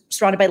we're just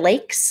surrounded by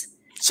lakes.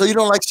 So you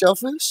don't like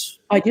shellfish?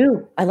 I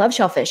do. I love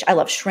shellfish. I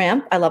love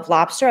shrimp. I love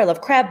lobster. I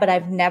love crab, but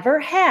I've never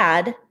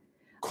had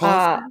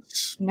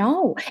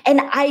no. And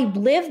I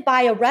live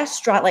by a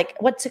restaurant, like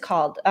what's it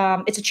called?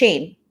 It's a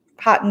chain.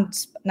 Hot and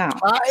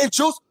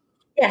Juice.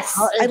 Yes.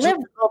 I live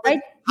right.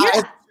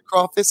 Yeah.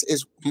 Crawfish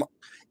is,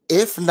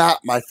 if not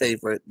my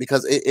favorite,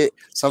 because it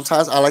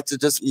sometimes I like to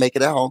just make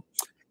it at home.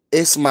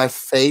 It's my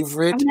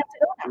favorite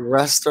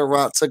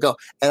restaurant to go.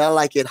 And I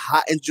like it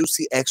hot and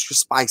juicy, extra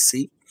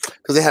spicy.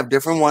 because they have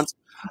different ones.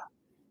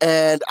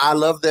 And I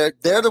love they're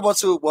the ones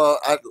who,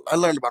 I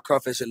learned about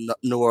crawfish in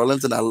New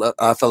Orleans and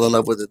I fell in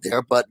love with it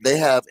there. But they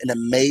have an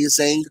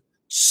amazing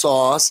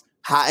sauce,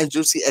 hot and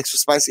juicy, extra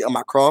spicy on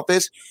my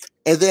crawfish,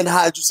 and then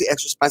hot and juicy,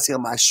 extra spicy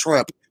on my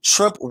shrimp.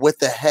 Shrimp with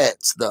the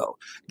heads, though.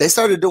 They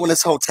started doing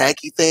this whole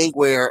tacky thing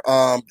where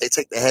they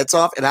take the heads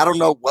off, and I don't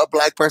know what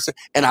black person,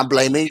 and I'm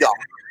blaming y'all.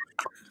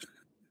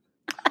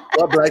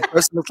 What black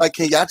person was like,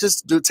 can y'all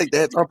just take the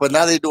heads off? But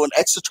now they do an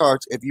extra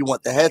charge if you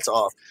want the heads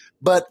off.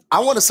 But I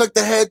want to suck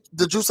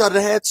the juice out of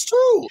the heads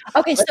too.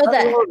 Okay, so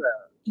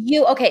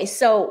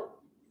so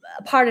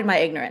pardon my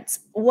ignorance.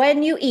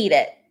 When you eat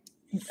it,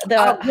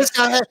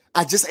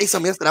 I just ate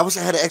some yesterday. I wish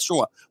I had an extra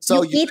one.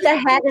 So you eat the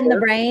head and the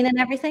brain and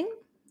everything?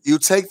 You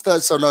take no.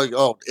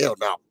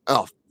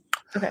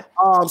 Okay.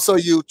 So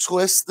you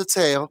twist the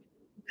tail.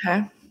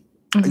 Okay.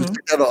 And you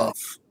take that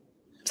off.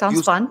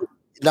 Sounds fun.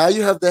 Now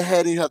you have the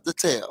head and you have the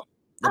tail.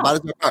 The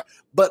body's part.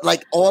 But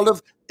like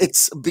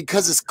it's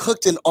because it's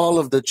cooked in all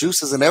of the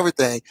juices and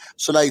everything.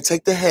 So now you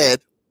take the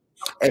head.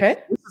 Okay. And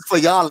this is for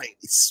y'all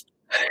ladies.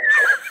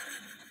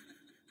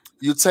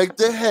 You take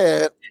the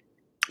head.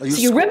 So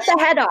you rip the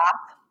head off.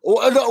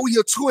 Oh no,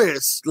 you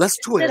twist. Let's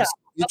twist.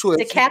 You twist.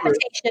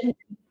 Decapitation.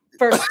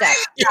 First step.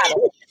 Got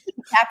it.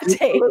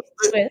 Decapitate.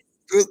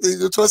 Twist.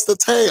 You twist the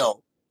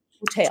tail.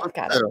 Tail.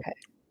 Got it. Okay.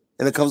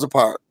 And it comes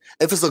apart.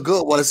 If it's a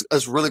good one,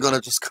 it's really going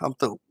to just come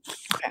through.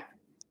 Okay.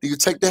 You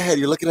take the head.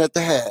 You're looking at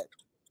the head.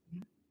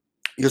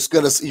 You're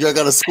gonna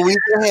squeeze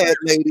the head,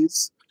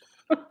 ladies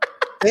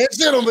and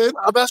gentlemen.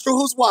 I'm not sure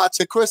who's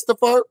watching.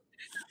 Christopher,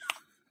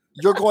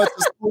 you're going to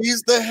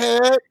squeeze the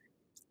head,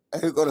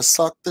 and you're going to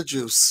suck the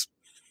juice.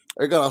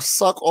 You're going to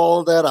suck all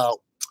of that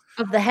out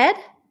of the head.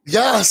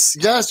 Yes.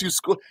 You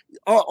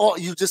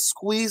just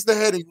squeeze the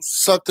head and you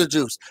suck the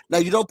juice. Now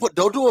you don't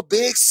do a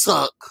big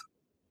suck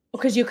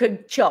because you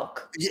could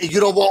choke. You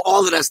don't want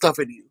all of that stuff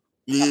in you.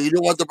 You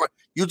don't want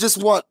you just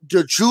want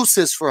the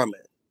juices from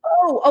it.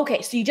 Oh,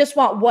 okay. So you just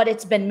want what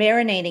it's been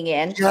marinating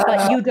in,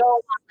 but you don't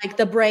want like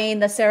the brain,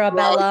 the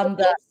cerebellum,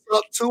 the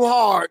too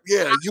hard.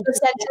 Yeah, the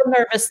central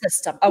nervous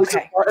system.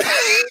 Okay.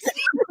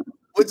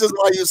 Which is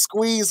why you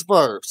squeeze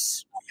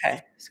first.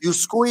 Okay. You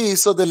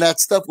squeeze so then that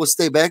stuff will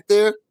stay back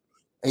there,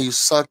 and you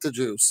suck the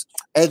juice,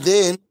 and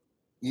then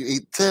you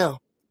eat the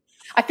tail.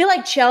 I feel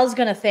like Chel's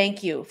gonna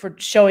thank you for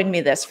showing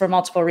me this for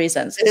multiple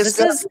reasons. This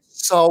is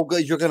so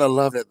good. You're gonna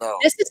love it, though.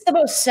 This is the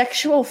most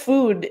sexual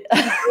food,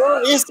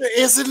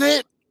 isn't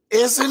it?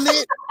 Isn't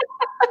it?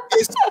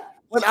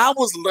 When I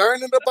was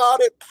learning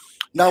about it,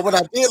 now when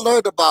I did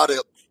learn about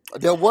it,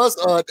 there was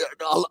a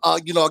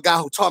guy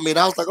who taught me, and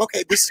I was like,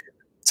 okay,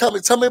 tell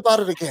me about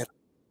it again.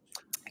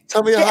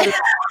 Tell me how.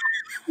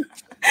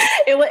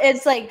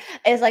 It's like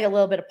a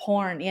little bit of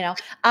porn,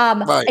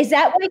 Right. Is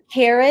that why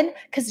Karen?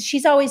 Because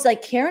she's always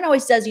like Karen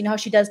always does. You know how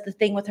she does the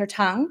thing with her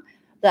tongue.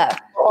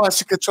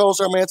 She controls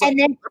her man. And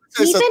then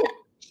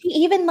she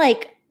even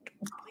like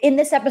in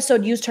this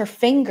episode used her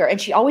finger, and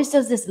she always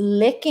does this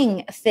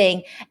licking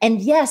thing. And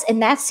yes,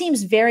 and that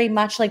seems very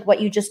much like what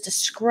you just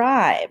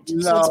described.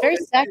 No, so it's very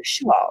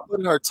sexual.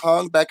 Putting her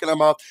tongue back in her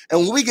mouth.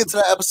 And when we get to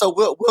that episode,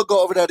 we'll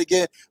go over that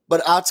again.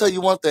 But I'll tell you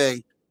one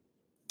thing.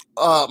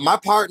 My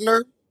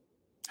partner,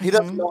 he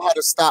doesn't know how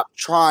to stop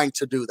trying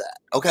to do that.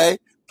 Okay?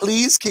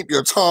 Please keep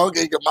your tongue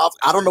in your mouth.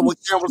 I don't know what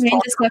Karen was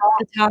talking about.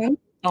 The tongue?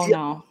 Oh,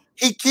 no.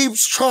 He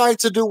keeps trying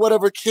to do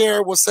whatever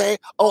Karen was saying.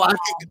 Oh, I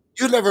think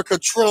you never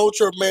controlled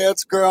your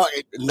man's girl.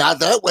 Not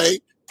that way.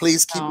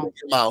 Please keep it in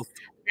your mouth.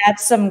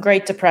 That's some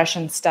Great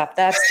Depression stuff.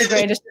 That's the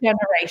greatest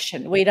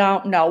generation. We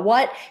don't know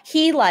what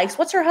he likes.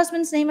 What's her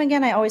husband's name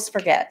again? I always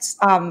forget.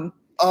 Ray.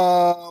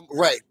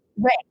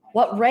 Ray.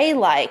 What Ray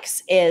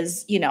likes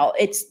is,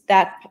 it's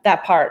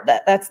that part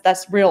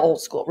that's real old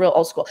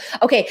school.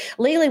 Okay,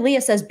 Leah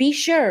says, be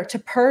sure to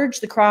purge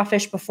the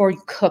crawfish before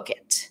you cook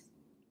it.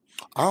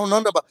 I don't know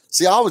about.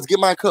 See, I always get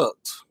mine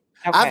cooked.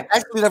 Okay. I've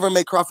actually never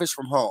made crawfish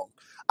from home.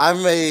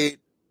 I've made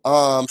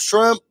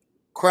shrimp,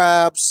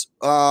 crabs,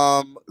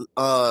 crab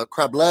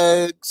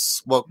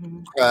legs,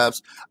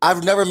 crabs.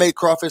 I've never made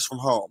crawfish from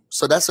home,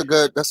 so that's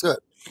good.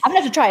 I'm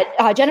gonna have to try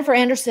it. Jennifer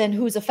Anderson,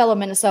 who's a fellow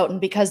Minnesotan,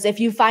 because if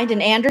you find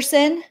an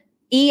Anderson,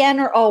 E-N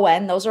or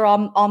O-N, those are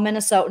all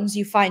Minnesotans.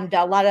 You find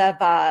a lot of,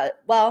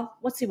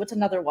 let's see, what's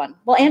another one?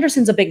 Well,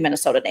 Anderson's a big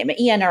Minnesota name,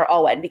 E-N or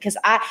O-N, because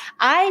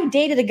I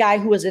dated a guy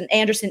who was an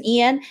Anderson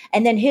E-N,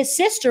 and then his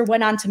sister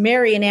went on to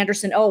marry an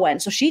Anderson O-N.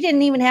 So she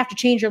didn't even have to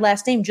change her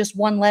last name, just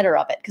one letter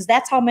of it, because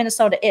that's how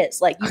Minnesota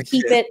is. Like, you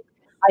keep it.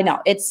 I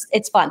know,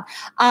 it's fun.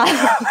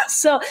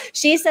 So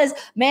she says,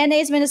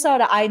 mayonnaise,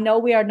 Minnesota, I know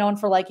we are known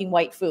for liking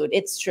white food.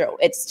 It's true.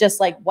 It's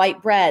just like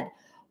white bread,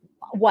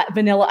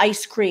 vanilla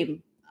ice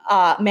cream,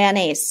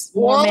 mayonnaise,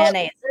 more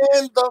mayonnaise.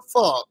 In the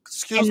fuck?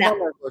 Excuse me.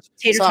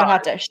 Tater tot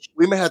hot dish.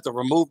 We may have to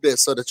remove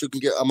this so that you can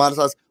get a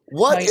monetized.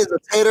 What is a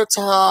tater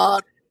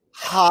tot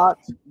hot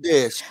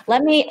dish?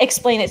 Let me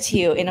explain it to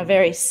you in a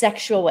very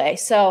sexual way.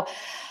 So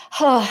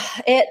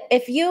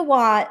if you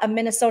want a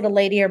Minnesota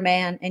lady or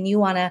man and you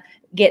want to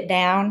get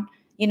down,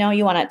 you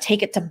want to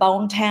take it to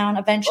Bone Town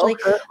eventually,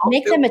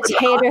 make them a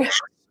tater.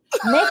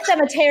 Make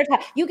them a tater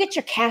tot. You get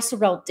your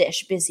casserole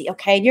dish busy,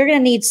 okay? You're going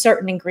to need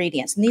certain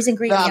ingredients. And these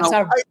ingredients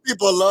are... White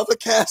people love a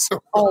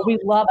casserole. Oh, we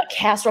love a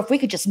casserole. If we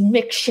could just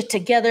mix shit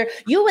together.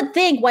 You would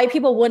think white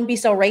people wouldn't be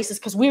so racist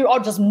because we're all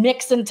just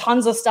mixing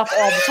tons of stuff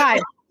all the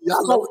time.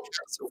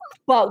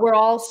 But we're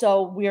all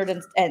so weird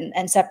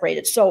and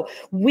separated. So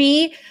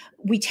we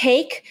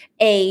take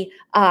a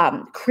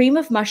cream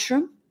of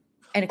mushroom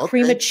and a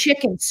cream of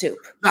chicken soup.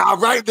 Now,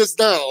 write this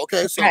down,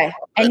 okay?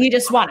 And you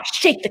just want to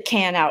shake the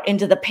can out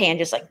into the pan,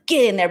 just like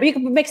get in there. But you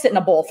can mix it in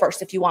a bowl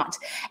first if you want.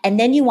 And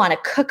then you want to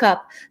cook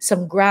up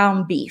some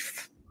ground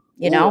beef,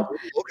 you know?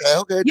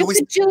 Okay. Do we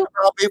season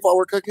ground beef while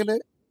we're cooking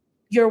it?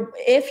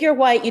 If you're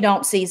white, you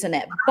don't season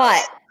it.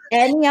 But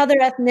any other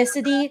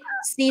ethnicity,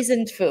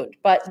 seasoned food.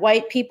 But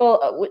white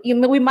people,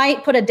 we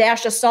might put a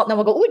dash of salt and then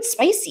we'll go, oh, it's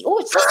spicy. Oh,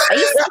 it's so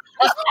spicy.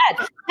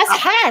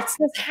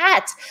 That's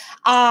hot.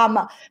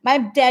 My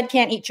dad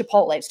can't eat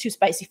Chipotle. It's too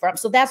spicy for him.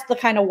 So that's the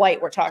kind of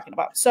white we're talking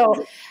about.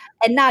 So,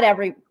 and not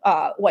every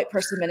white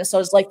person in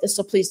Minnesota is like this.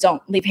 So please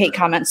don't leave hate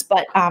comments.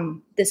 But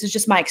this is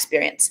just my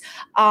experience.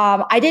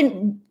 I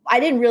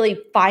didn't really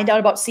find out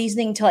about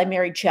seasoning until I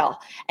married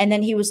Chell. And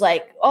then he was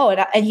like, oh,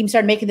 and he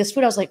started making this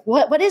food. I was like,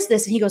 what is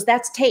this? And he goes,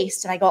 that's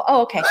taste. And I go,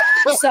 oh, okay.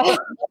 So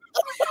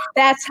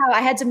that's how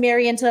I had to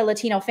marry into a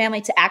Latino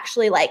family to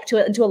actually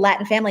into a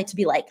Latin family to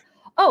be like,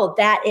 oh,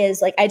 that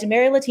is like, I had to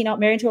marry a Latino,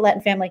 marry into a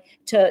Latin family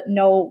to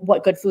know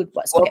what good food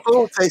was. What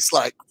food tastes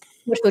like.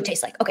 What food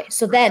tastes like. Okay.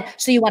 So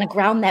you want to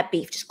ground that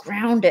beef, just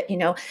ground it,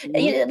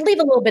 leave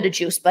a little bit of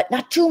juice, but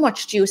not too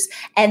much juice.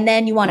 And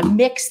then you want to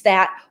mix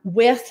that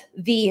with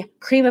the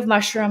cream of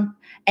mushroom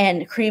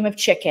and cream of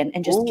chicken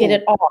and just get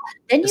it all.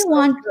 Then you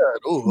want,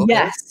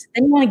 yes,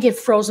 then you want to get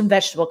frozen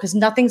vegetable because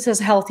nothing says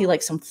healthy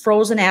like some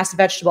frozen ass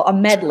vegetable, a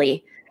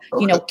medley,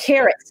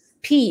 carrots,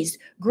 peas,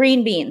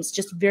 green beans,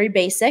 just very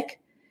basic.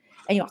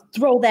 And you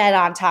throw that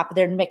on top of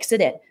there and mix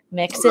it in.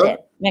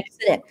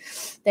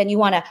 Then you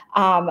want to,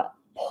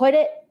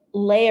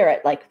 layer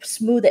it, like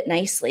smooth it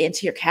nicely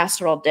into your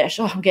casserole dish.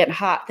 Oh, I'm getting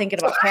hot thinking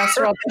about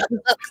casserole dishes.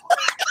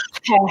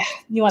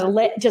 You want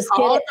to just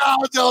get it. Oh,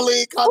 no,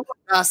 Jolene, come on.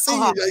 I see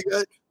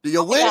you.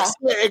 Your wings,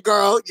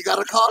 girl. You got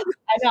to call me.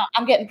 I know.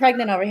 I'm getting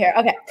pregnant over here.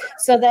 Okay.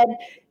 So then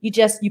you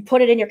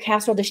put it in your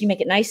casserole dish. You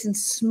make it nice and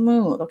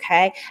smooth.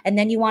 Okay. And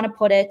then you want to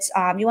put it,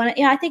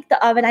 I think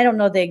the oven, I don't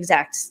know the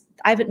exact,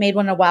 I haven't made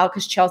one in a while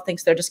because Chell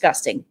thinks they're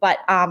disgusting, but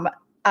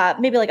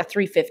maybe like a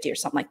 350 or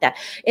something like that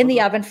in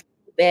the oven for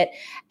a bit.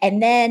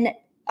 And then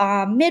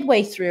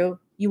midway through,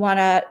 you want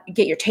to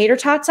get your tater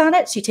tots on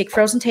it. So you take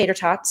frozen tater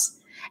tots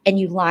and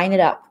you line it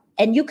up.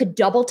 And you could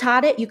double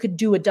tot it. You could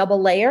do a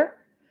double layer,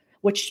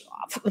 which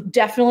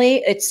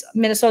definitely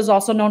Minnesota's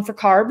also known for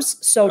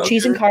carbs. So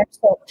cheese and carbs.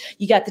 So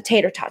you got the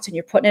tater tots and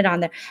you're putting it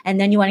on there.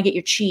 And then you want to get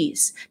your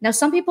cheese. Now,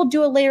 some people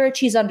do a layer of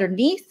cheese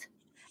underneath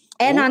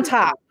and on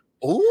top.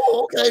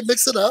 Oh, okay.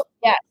 Mix it up.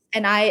 Yeah.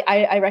 And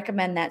I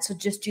recommend that. So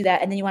just do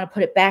that. And then you want to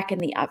put it back in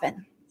the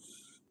oven.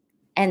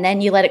 And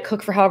then you let it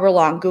cook for however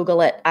long.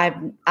 Google it.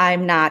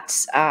 I'm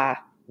not a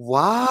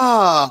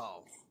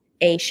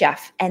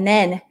chef. And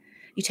then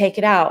you take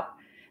it out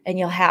and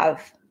you'll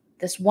have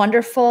this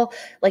wonderful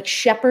like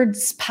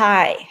shepherd's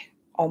pie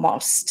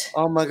almost.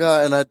 Oh my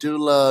God. And I do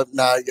love,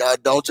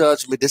 don't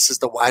judge me. This is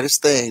the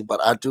whitest thing,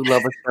 but I do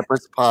love a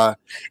shepherd's pie.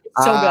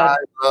 So good. I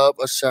love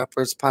a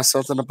shepherd's pie.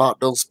 Something about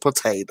those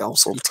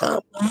potatoes on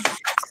top.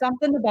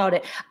 Something about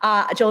it.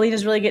 Jolene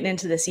is really getting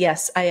into this.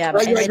 Yes, I am.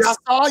 Did y'all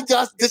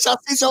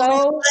see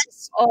Jolene's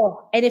face?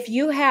 Oh, and if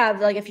you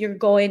have, if you're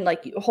going,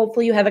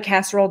 hopefully you have a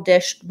casserole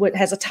dish that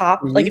has a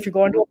top, like if you're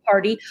going to a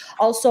party.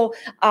 Also,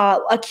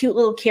 a cute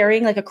little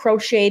carrying, like a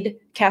crocheted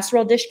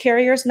casserole dish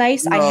carrier is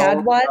nice. I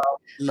had one.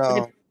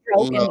 No.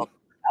 Jolene,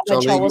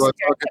 you are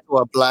talking to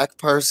a Black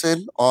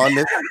person on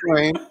this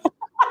screen.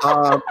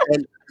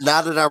 And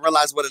now that I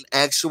realize what an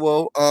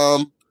actual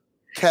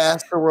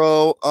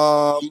casserole,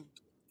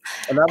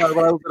 and now that I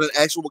realize what an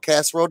actual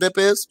casserole dip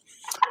is.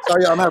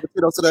 Sorry, I'm having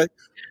Tito's today.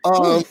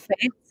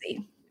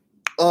 Fancy.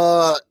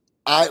 I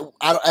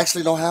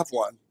actually don't have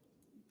one.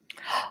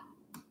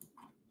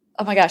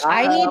 Oh my gosh,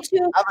 I need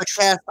to. I have a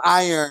cast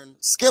iron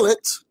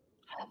skillet.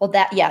 Well,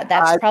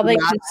 that's probably.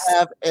 I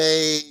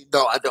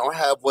don't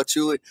have what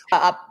you would.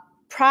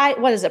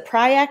 What is it?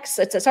 Priex?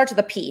 It starts with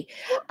a P.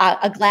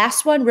 A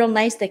glass one, real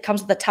nice. That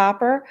comes with a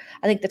topper.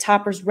 I think the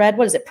topper's red.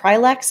 What is it?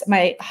 Prilex.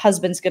 My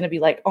husband's going to be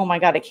like, "Oh my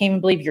God, I can't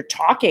even believe you're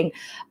talking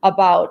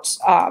about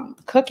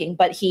cooking."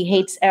 But he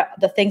hates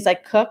the things I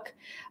cook.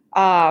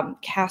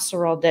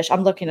 Casserole dish.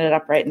 I'm looking it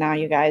up right now,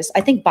 you guys.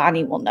 I think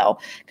Bonnie will know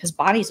because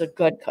Bonnie's a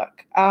good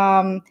cook.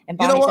 And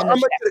Bonnie's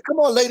come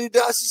on, Lady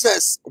Dust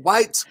says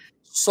white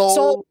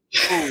soul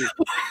food.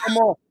 Come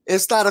on.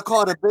 It's not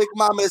called a Big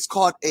Mama. It's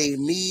called a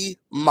me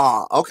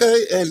ma.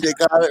 Okay. And they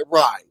got it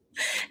right.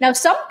 Now,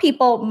 some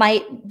people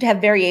might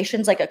have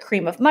variations like a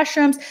cream of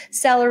mushrooms,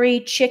 celery,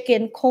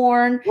 chicken,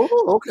 corn.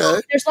 Ooh,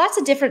 okay. There's lots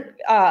of different,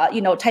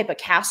 type of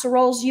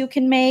casseroles you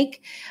can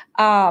make.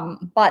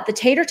 But the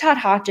tater tot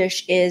hot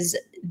dish is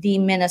the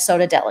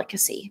Minnesota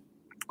delicacy.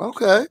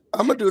 Okay,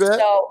 I'm gonna do that.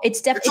 So it's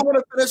definitely. You want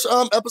to finish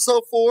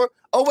episode 4?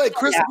 Oh wait,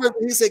 Christopher,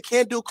 he said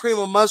can't do cream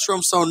of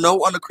mushroom, so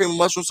no under cream of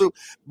mushroom soup.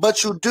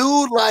 But you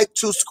do like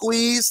to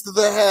squeeze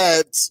the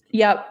heads.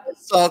 Yep.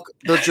 Suck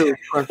the juice.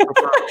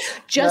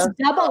 Just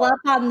double up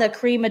on the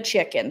cream of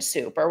chicken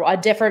soup or a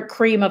different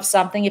cream of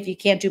something if you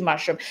can't do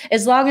mushroom.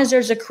 As long as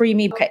there's a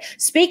creamy. Okay.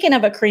 Speaking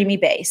of a creamy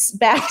base,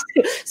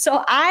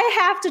 so I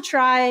have to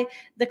try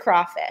the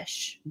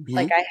crawfish. Mm-hmm.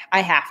 Like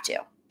I have to.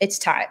 It's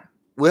time.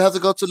 We have to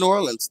go to New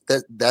Orleans.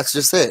 That's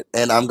just it.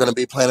 And I'm going to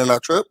be planning our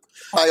trip.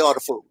 Buy all the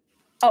food.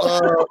 Oh.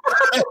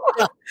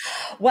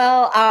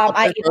 Well,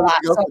 I eat a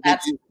lot. So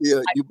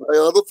you buy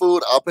all the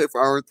food. I'll pay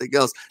for everything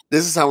else.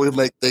 This is how we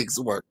make things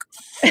work.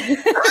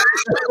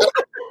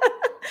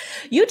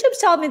 YouTube's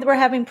telling me that we're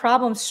having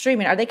problems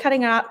streaming. Are they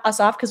cutting us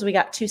off because we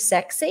got too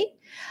sexy?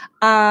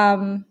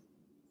 So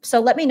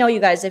let me know, you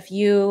guys, if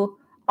you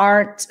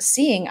aren't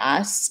seeing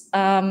us.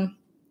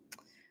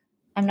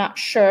 I'm not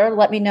sure.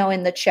 Let me know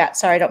in the chat.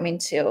 Sorry, I don't mean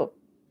to.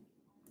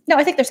 No,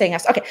 I think they're saying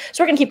yes. Okay,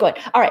 so we're going to keep going.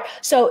 All right.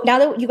 So now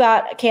that you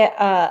got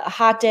a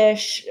hot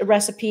dish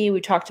recipe,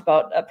 we talked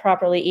about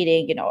properly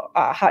eating,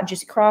 hot and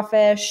juicy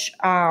crawfish.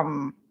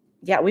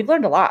 Yeah, we've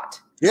learned a lot.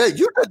 Yeah,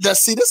 you did that.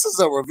 See, this is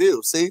a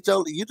review. See,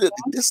 Jolie, you did.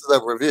 This is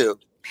a review.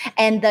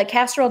 And the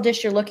casserole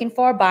dish you're looking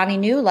for, Bonnie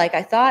knew, like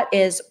I thought,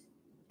 is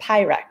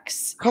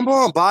Pyrex. Come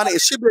on, Bonnie.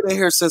 She's been in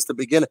here since the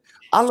beginning.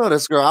 I love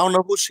this girl. I don't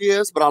know who she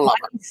is, but I love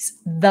her.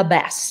 The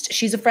best.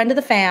 She's a friend of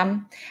the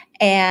fam,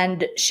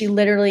 and she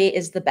literally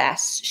is the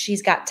best. She's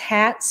got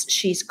tats.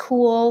 She's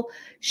cool.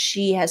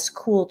 She has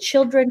cool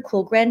children,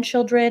 cool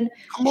grandchildren.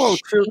 Come on,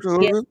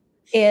 children.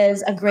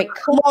 Is a great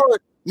cook. Come on.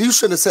 You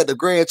shouldn't have said the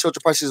grandchildren,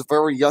 but she's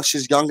very young.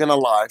 She's young and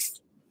alive.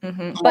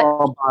 Mm-hmm. Come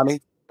on,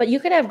 Bonnie. But you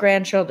could have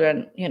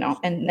grandchildren,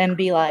 and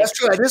be like. That's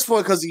true at this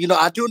point because,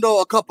 I do know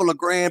a couple of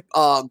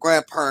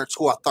grandparents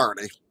who are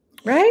 30.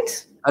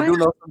 Right? I do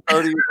know some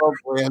 30-year-old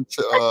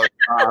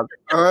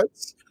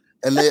grandparents,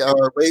 and they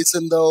are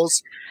raising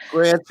those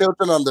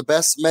grandchildren on the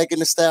best Megan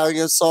Thee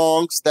Stallion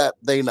songs that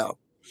they know.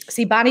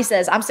 See, Bonnie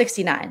says, I'm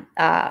 69.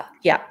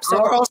 Yeah.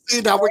 So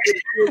see, now we're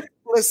getting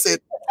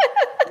explicit.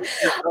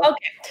 Okay.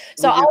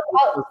 So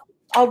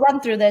I'll run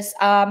through this.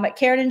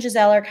 Karen and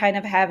Giselle are kind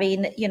of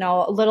having, they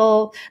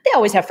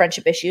always have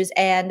friendship issues.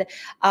 And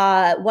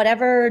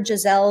whatever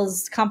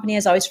Giselle's company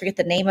is, I always forget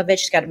the name of it.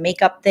 She's got a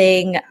makeup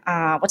thing.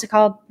 What's it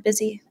called?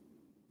 Busy?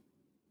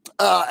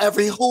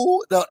 Every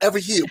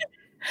Hue.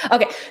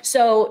 Okay,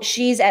 so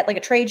she's at like a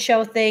trade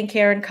show thing.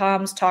 Karen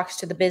comes, talks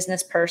to the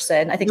business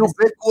person. I think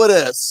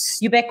Ubiquitous.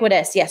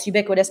 Yes,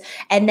 Ubiquitous.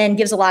 And then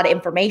gives a lot of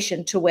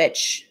information to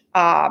which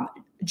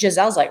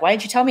Giselle's like, why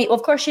didn't you tell me? Well,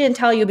 of course she didn't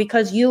tell you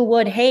because you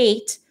would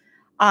hate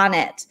on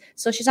it.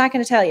 So she's not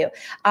going to tell you.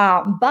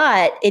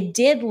 But it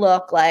did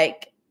look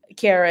like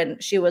Karen,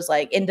 she was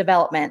like in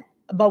development,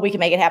 but we can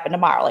make it happen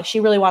tomorrow. Like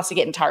she really wants to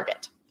get in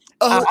Target.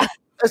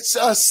 It's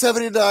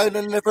 $79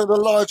 and then for the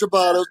larger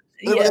bottles.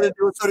 We're going to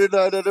do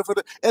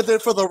 $39 and then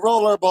for the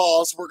roller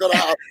balls, we're going to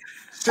have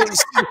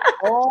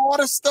all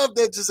the stuff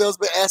that Giselle's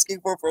been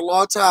asking for a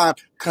long time.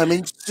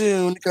 Coming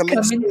soon.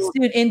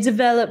 In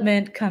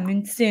development.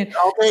 Coming soon.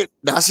 Okay.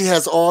 Now she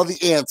has all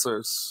the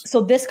answers.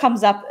 So this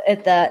comes up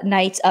at the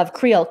night of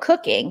Creole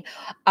cooking.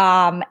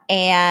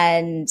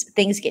 And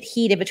things get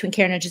heated between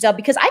Karen and Giselle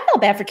because I felt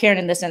bad for Karen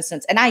in this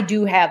instance. And I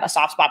do have a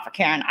soft spot for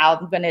Karen.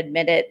 I'm going to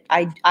admit it.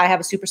 I have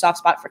a super soft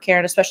spot for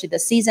Karen, especially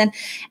this season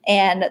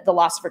and the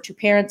loss of her two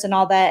parents and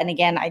all that. And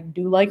again, I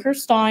do like her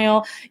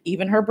style,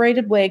 even her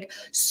braided wig.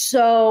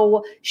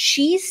 So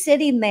she's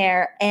sitting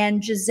there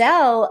and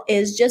Giselle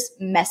is just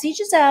messy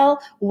Giselle,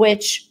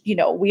 which,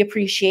 we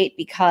appreciate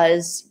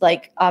because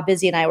like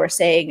Busy and I were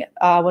saying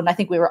when I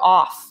think we were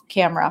off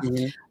camera,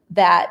 mm-hmm.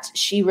 that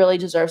she really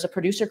deserves a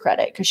producer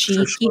credit because she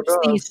keeps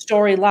these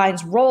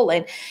storylines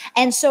rolling.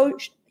 And so,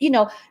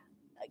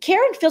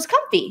 Karen feels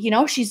comfy,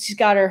 she's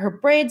got her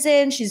braids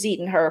in, she's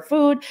eating her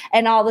food.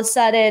 And all of a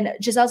sudden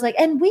Giselle's like,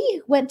 and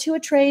we went to a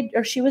trade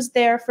or she was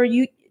there for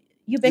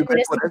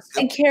Ubiquitous.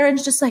 And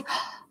Karen's just like,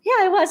 yeah,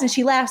 I was. And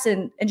she laughs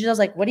and Giselle's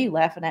like, what are you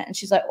laughing at? And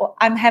she's like, well,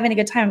 I'm having a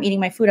good time. I'm eating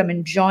my food. I'm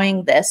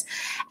enjoying this.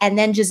 And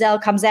then Giselle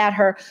comes at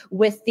her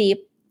with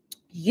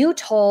you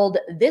told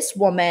this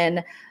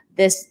woman,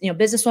 this,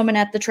 businesswoman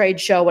at the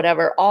trade show,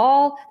 whatever,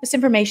 all this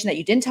information that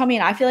you didn't tell me.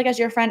 And I feel like as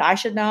your friend, I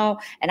should know.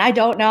 And I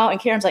don't know. And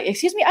Karen's like,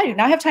 excuse me, I do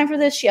not have time for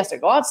this. She has to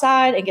go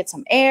outside and get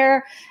some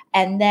air.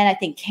 And then I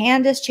think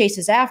Candace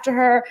chases after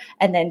her.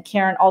 And then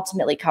Karen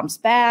ultimately comes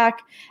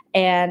back.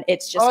 And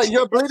it's just.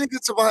 You're bleeding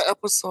into my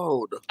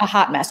episode. A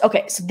hot mess.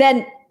 Okay. So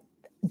then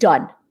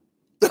done.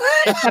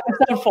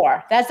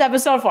 That's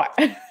episode 4.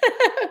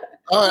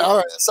 All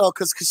right. So,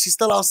 because she's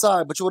still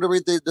outside, but you want to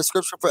read the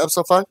description for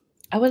episode 5?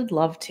 I would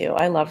love to.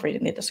 I love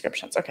reading the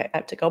descriptions. Okay, I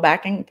have to go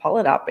back and pull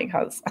it up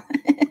because.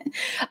 Okay.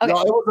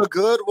 No, it was a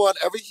good one.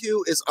 Every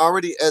Hue is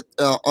already at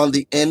on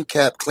the end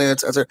cap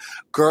clearance. As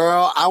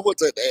girl, I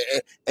was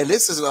and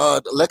this is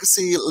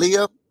Legacy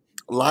Leah,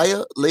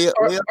 or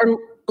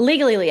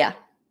Legally Leah.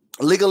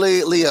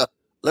 Legally Leah.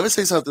 Let me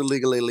say something,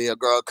 Legally Leah,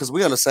 girl, because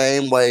we're on the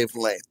same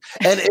wavelength.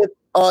 And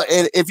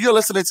And if you're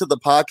listening to the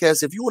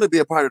podcast, if you want to be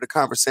a part of the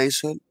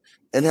conversation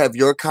and have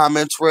your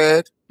comments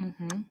read,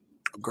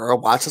 girl,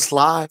 watch us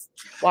live.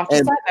 Watch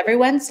us live every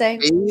Wednesday.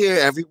 Here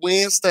every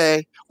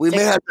Wednesday. We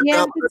may have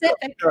to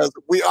because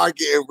we are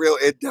getting real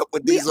in depth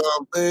with these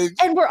things.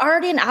 And we're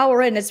already an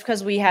hour in. It's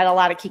because we had a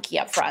lot of kiki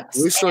up front.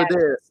 We sure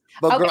did.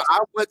 But girl, I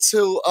went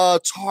to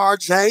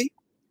Tarjay.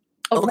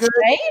 Okay.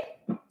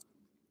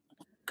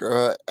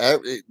 Girl,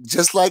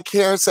 just like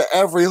Karen said,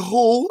 every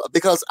who,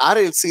 because I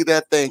didn't see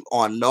that thing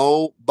on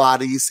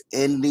nobody's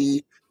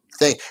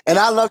anything. And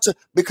I love to,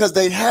 because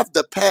they have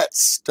the pet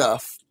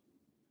stuff.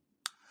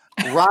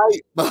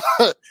 Right, but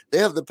they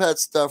have the pet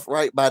stuff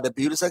right by the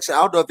beauty section. I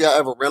don't know if y'all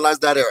ever realized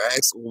that or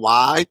asked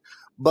why,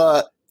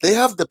 but they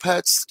have the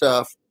pet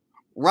stuff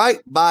right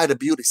by the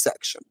beauty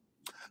section.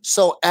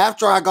 So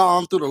after I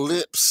gone through the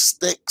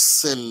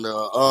lipsticks and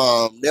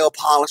nail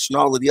polish and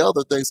all of the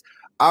other things,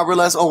 I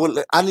realized,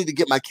 I need to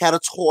get my cat a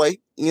toy,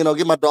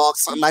 get my dog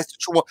something nice to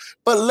chew on.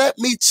 But let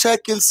me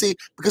check and see,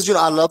 because,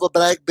 I love a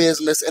black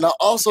business, and I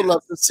also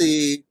love to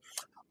see,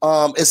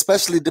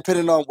 especially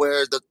depending on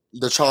where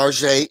the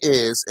Tarjay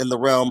is in the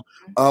realm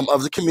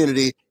of the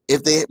community,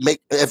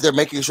 if they're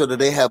making sure that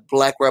they have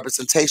black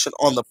representation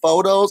on the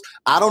photos.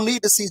 I don't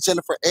need to see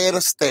Jennifer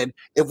Aniston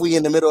if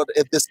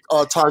this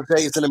Tarjay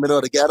is in the middle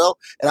of the ghetto,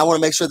 and I want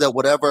to make sure that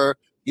whatever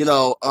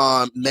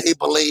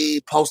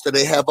Maybelline poster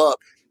they have up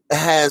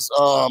has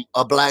a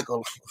black,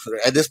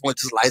 at this point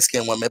just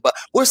light-skinned women, but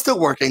we're still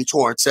working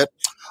towards it.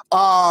 But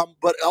I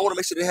want to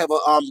make sure they have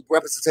a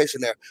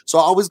representation there. So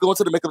I always go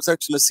into the makeup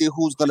section to see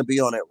who's going to be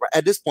on it.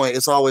 At this point,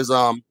 it's always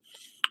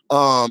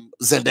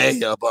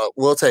Zendaya, but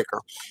we'll take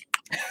her.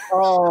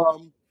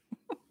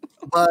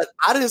 But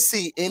I didn't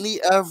see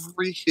any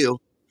Every Hue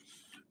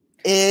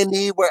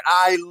anywhere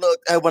I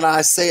looked. And when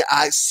I say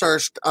I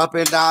searched up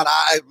and down,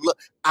 it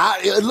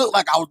looked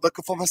like I was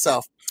looking for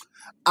myself.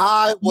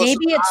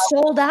 Maybe it's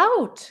sold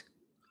out.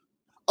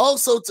 Oh,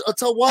 so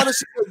Tawana,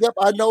 yep,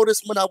 I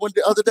noticed when I went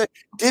the other day.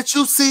 Did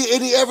you see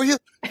any Every Hue?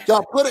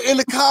 Y'all put it in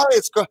the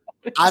comments, girl.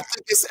 I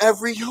think it's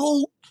Every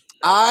Hue.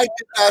 I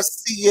did not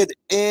see it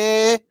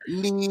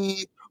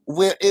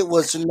anywhere. It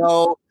was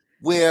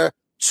nowhere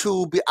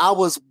to be. I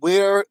was,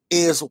 where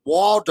is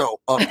Waldo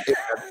up in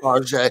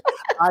Tarjay?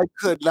 I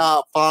could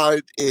not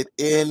find it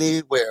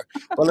anywhere.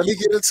 But let me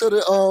get into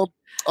the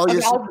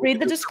I'll read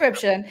the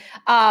description.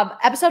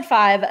 Episode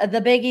 5, The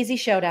Big Easy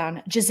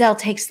Showdown. Giselle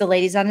takes the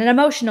ladies on an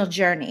emotional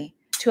journey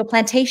to a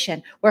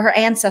plantation where her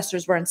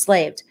ancestors were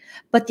enslaved.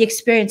 But the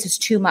experience is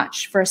too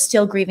much for a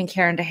still grieving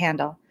Karen to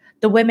handle.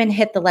 The women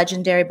hit the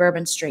legendary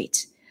Bourbon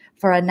Street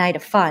for a night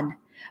of fun.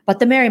 But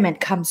the merriment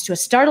comes to a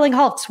startling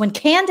halt when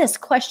Candace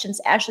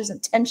questions Ashley's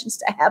intentions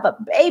to have a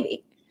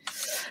baby.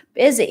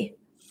 Busy.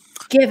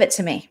 Give it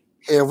to me.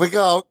 Here we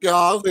go,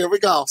 y'all. Here we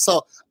go.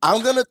 So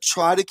I'm going to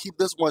try to keep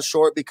this one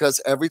short because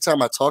every time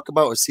I talk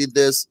about or see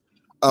this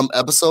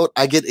episode,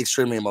 I get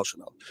extremely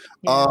emotional.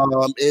 Yeah.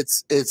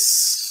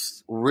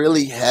 It's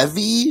really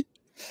heavy.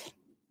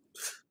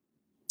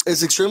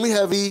 It's extremely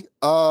heavy.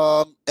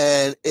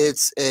 And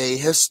it's a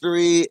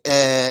history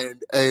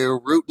and a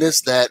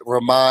rootness that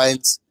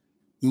reminds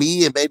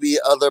me and maybe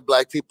other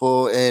Black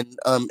people and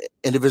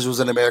individuals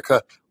in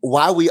America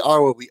why we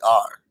are where we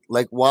are.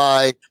 Like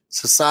why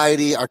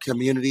society, our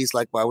communities,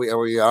 like why we are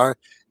where we are.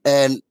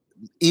 And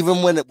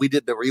even when we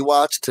did the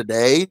rewatch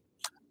today,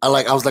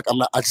 I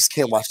just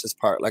can't watch this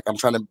part. Like I'm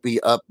trying to be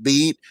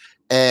upbeat,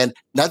 and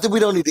not that we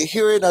don't need to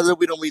hear it, not that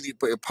we don't need to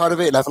be a part of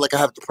it. And I feel like I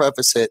have to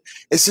preface it.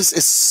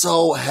 It's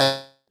so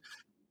heavy.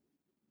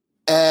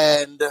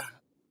 And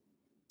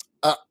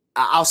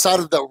outside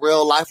of the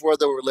real life world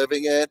that we're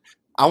living in,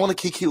 I want to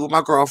kiki with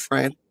my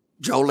girlfriend,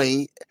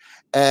 Jolene,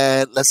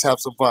 and let's have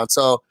some fun.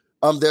 So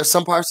there's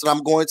some parts that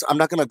I'm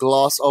not going to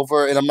gloss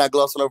over, and I'm not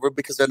glossing over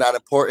because they're not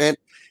important.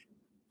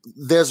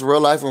 There's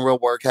real life and real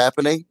work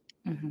happening.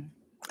 Mm-hmm.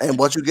 And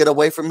once you get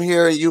away from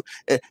here,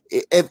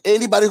 if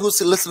anybody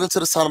who's listening to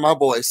the sound of my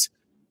voice,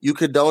 you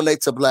could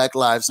donate to Black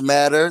Lives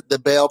Matter, the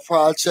Bail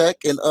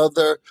Project, and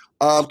other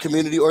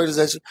community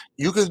organizations.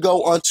 You can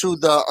go onto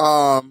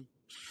the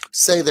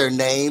Say Their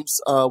Names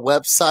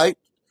website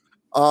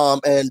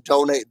and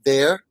donate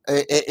there.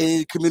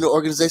 Any community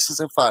organizations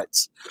and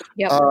fights.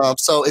 Yep.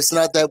 So it's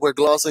not that we're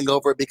glossing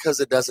over it because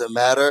it doesn't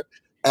matter.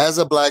 As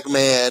a Black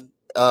man,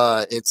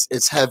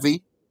 it's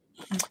heavy,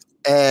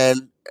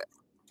 and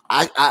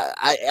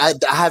I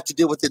have to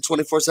deal with it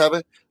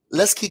 24/7.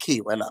 Let's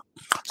kiki right now.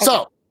 Okay.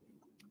 So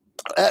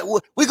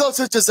we go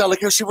to Giselle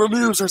because she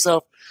removes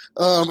herself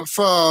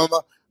from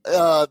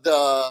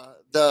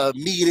the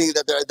meeting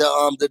that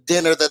the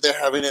dinner that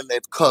they're having and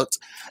they've cooked,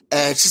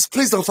 and she's,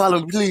 please don't follow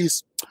me,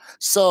 please.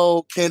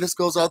 So Candace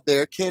goes out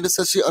there. Candace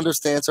says she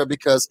understands her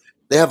because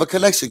they have a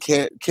connection.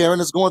 Karen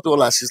is going through a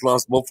lot. She's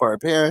lost both of her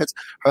parents.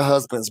 Her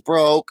husband's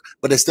broke,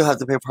 but they still have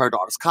to pay for her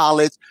daughter's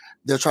college.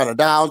 They're trying to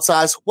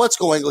downsize. What's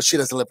going on? She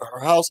doesn't live in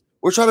her house.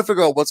 We're trying to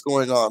figure out what's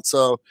going on.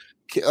 So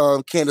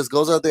Candace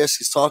goes out there.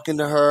 She's talking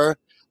to her,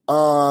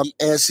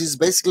 and she's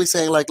basically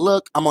saying, like,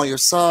 look, I'm on your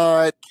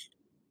side.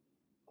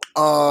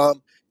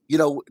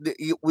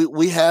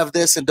 we have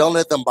this and don't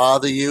let them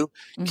bother you.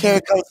 Mm-hmm.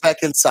 Karen comes back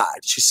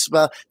inside. She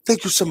smiles.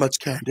 Thank you so much,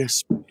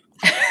 Candace.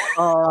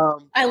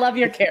 I love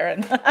your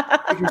Karen.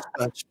 Thank you so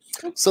much.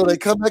 So they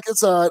come back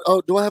inside.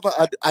 Oh,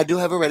 I do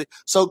have it ready.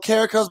 So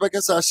Karen comes back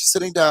inside. She's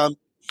sitting down.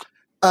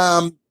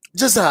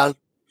 Giselle,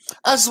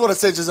 I just want to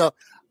say, Giselle,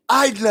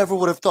 I never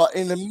would have thought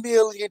in a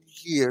million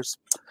years,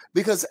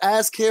 because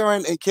as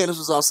Karen and Candace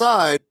was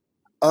outside,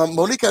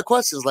 Monique had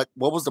questions like,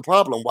 what was the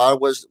problem? Why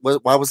was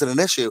it an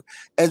issue?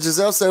 And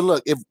Giselle said,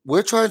 look, if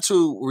we're trying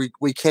to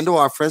rekindle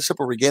our friendship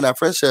or regain our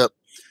friendship,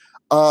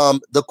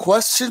 the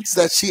questions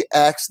that she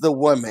asked the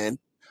woman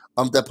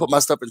that put my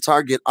stuff in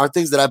Target are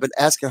things that I've been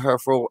asking her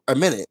for a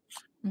minute.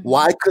 Mm-hmm.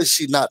 Why could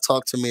she not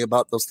talk to me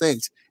about those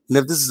things? And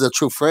if this is a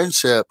true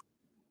friendship,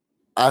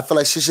 I feel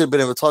like she should have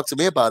been able to talk to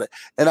me about it.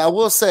 And I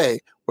will say,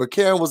 where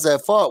Karen was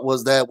at fault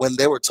was that when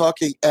they were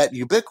talking at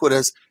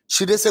Ubiquitous,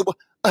 she did say,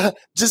 well,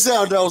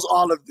 Giselle knows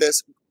all of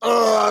this.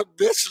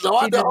 Bitch, no,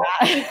 I know.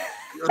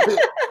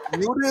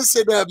 You didn't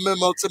send that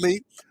memo to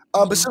me.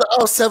 But she's like,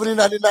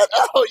 $70.99.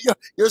 Oh,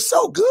 you're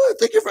so good.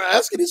 Thank you for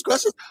asking these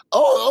questions.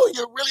 Oh,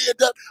 you're really in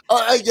depth.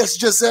 Yes,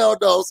 Giselle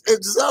knows.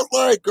 And Giselle's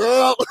like,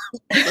 girl,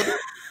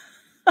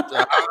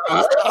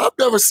 I've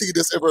never seen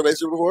this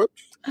information before.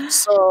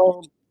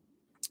 So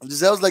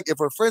Giselle's like, if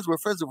we're friends, we're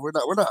friends. If we're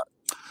not, we're not.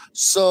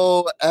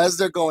 So as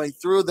they're going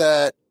through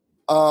that,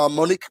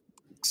 Monique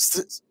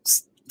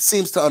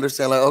seems to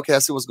understand, like, okay, I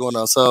see what's going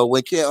on. So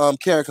when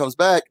Karen comes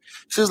back,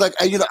 she was like,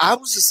 I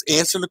was just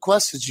answering the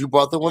questions. You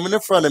brought the woman in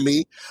front of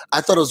me.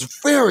 I thought it was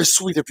very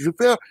sweet of you,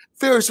 very,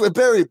 very sweet,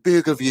 very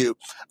big of you.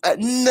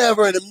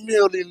 Never in a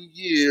million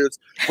years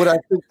would I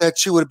think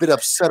that you would have been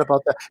upset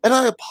about that. And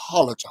I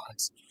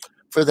apologize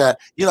for that.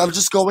 I'm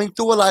just going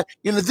through a lot.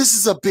 This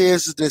is a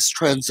business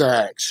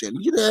transaction,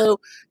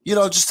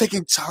 just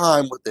taking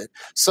time with it.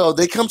 So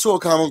they come to a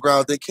common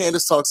ground. Then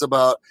Candace talks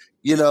about,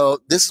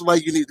 this is why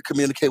you need to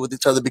communicate with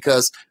each other,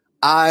 because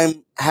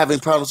I'm having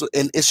problems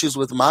and issues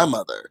with my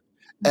mother.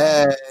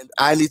 And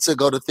I need to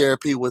go to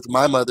therapy with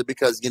my mother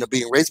because,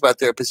 being raised by a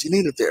therapist, you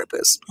need a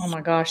therapist. Oh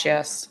my gosh,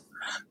 yes.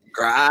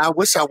 Girl, I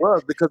wish I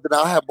was, because then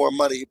I'll have more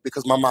money,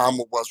 because my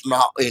mom was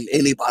not in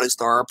anybody's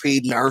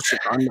therapy, nurse,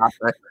 or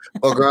nothing.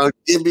 But girl,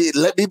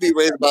 let me be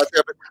raised by a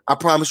therapist. I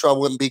promise you I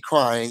wouldn't be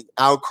crying.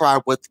 I'll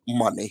cry with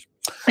money.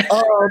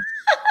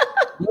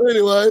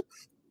 Anyway,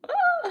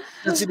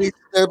 she needs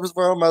a therapist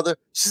for her mother.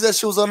 She said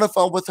she was on the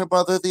phone with her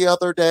mother the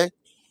other day.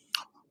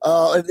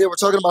 And they were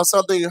talking about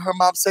something, and her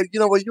mom said, you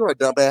know what, you're a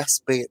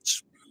dumbass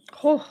bitch.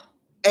 Oh.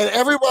 And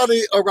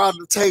everybody around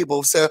the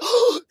table said,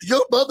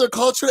 your mother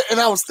called you? And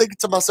I was thinking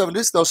to myself, and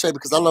this is no shame,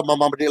 because I love my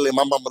mama dearly, and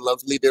my mama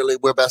loves me dearly.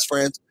 We're best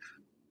friends.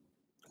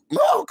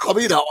 Mom call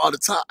me that all the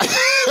time.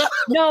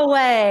 No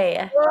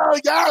way. Oh,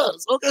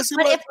 yes. Okay,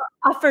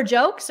 for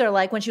jokes, or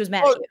like when she was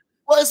mad at you?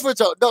 Well, it's for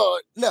jokes. No.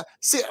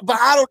 See, but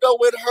I don't know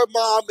where her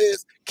mom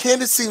is.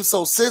 Candace seems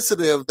so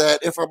sensitive that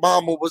if her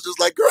mama was just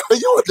like, girl,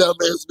 you a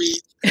dumbass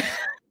bitch,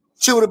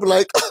 she would have been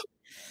like,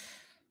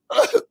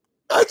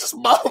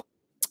 Mom,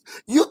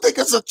 you think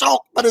it's a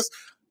joke, but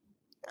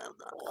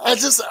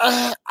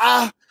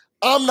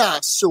I'm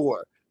not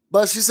sure.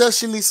 But she says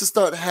she needs to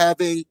start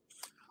having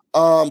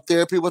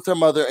therapy with her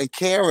mother. And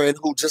Karen,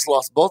 who just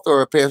lost both of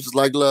her parents, was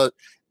like, look,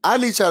 I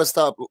need y'all to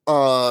stop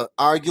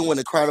arguing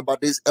and crying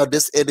about this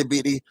itty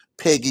bitty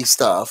piggy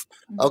stuff,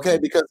 okay?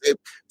 Because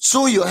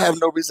soon you'll have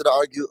no reason to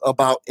argue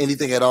about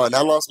anything at all. And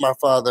I lost my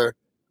father,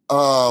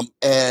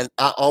 and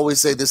I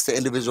always say this to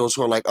individuals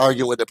who are like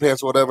arguing with their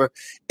parents or whatever.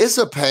 It's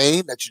a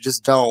pain that you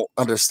just don't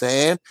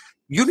understand.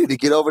 You need to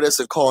get over this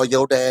and call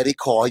your daddy,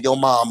 call your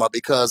mama,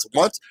 because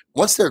once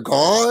they're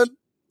gone,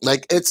 they're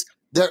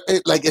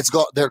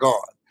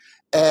gone.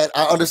 And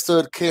I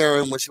understood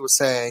Karen when she was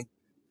saying,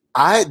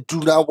 I do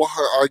not want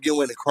her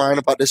arguing and crying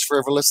about this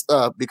frivolous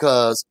stuff,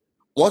 because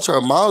once her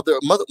mother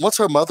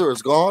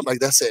is gone, like,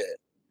 that's it.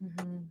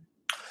 Mm-hmm.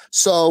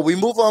 So we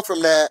move on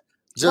from that.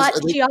 But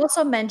she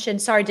also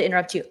mentioned, sorry to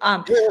interrupt you.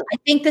 I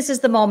think this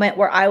is the moment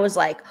where I was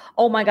like,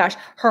 oh my gosh,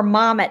 her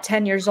mom at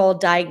 10 years old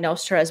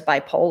diagnosed her as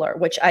bipolar,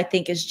 which I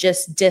think is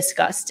just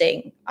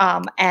disgusting.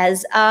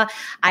 I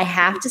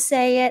have to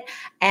say it,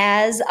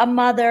 as a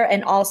mother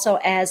and also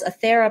as a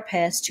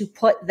therapist, to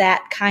put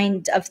that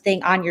kind of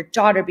thing on your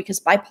daughter, because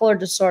bipolar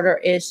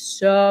disorder is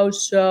so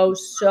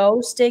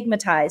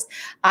stigmatized.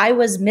 I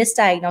was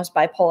misdiagnosed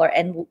bipolar,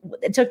 and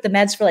it took the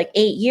meds for like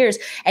 8 years.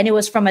 And it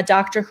was from a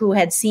doctor who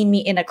had seen me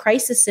in a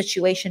crisis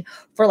situation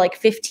for like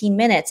 15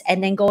 minutes.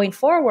 And then going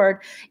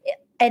forward,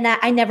 and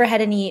I never had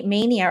any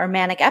mania or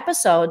manic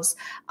episodes.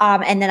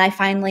 And then I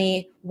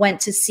finally went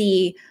to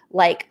see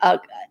like a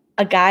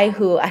guy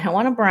who, I don't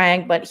want to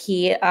brag, but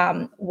he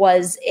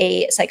was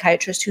a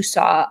psychiatrist who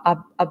saw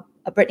a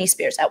Britney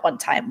Spears at one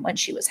time when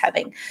she was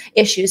having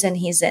issues, and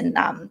he's in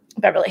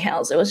Beverly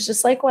Hills. It was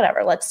just like,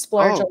 whatever, let's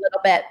splurge a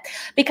little bit,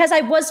 because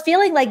I was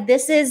feeling like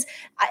this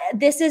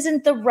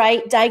isn't the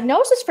right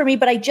diagnosis for me.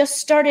 But I just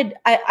started,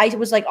 I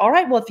was like, all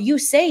right, well, if you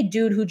say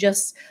dude who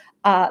just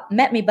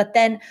met me. But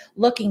then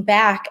looking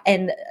back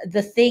and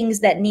the things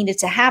that needed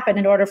to happen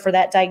in order for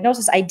that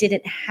diagnosis, I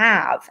didn't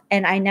have,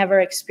 and I never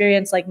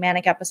experienced like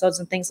manic episodes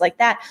and things like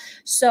that.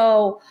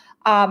 So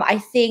I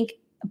think,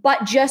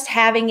 but just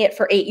having it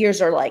for 8 years,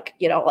 or like,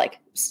 you know, like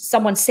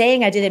someone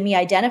saying I did it, me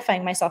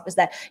identifying myself as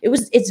that,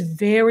 it's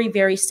very,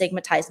 very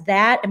stigmatized.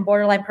 That and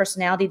borderline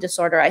personality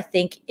disorder, I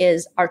think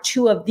are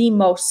two of the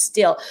most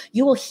still.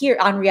 You will hear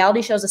on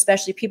reality shows,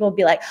 especially, people will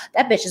be like,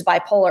 that bitch is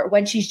bipolar,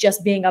 when she's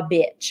just being a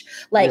bitch.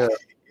 Like,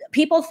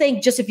 people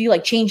think just if you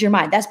like change your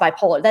mind, that's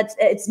bipolar.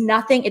 It's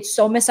nothing. It's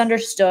so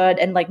misunderstood,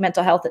 and like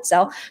mental health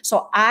itself.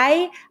 So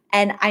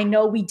and I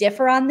know we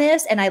differ on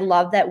this, and I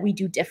love that we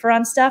do differ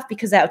on stuff,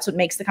 because that's what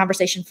makes the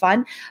conversation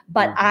fun.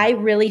 But I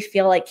really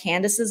feel like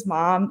Candace's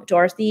mom,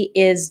 Dorothy,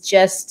 is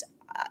just,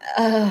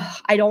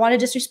 I don't want to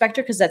disrespect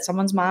her because that's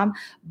someone's mom,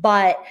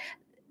 but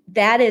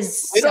that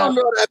is. We don't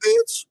know that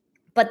bitch.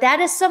 But that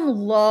is some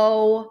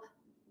low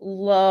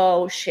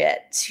shit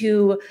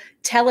to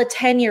tell a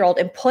 10-year-old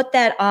and put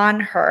that on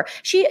her.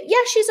 She's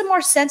a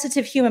more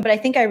sensitive human, but I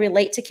think I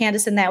relate to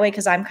Candace in that way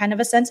because I'm kind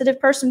of a sensitive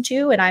person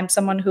too. And I'm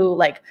someone who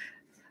like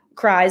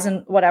cries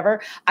and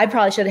whatever. I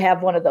probably should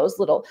have one of those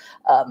little,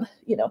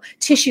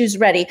 tissues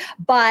ready.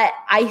 But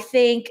I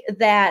think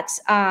that,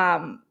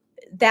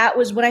 that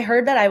was when I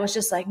heard that, I was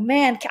just like,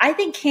 man, I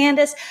think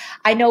Candace,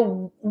 I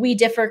know we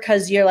differ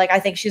because you're like, I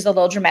think she's a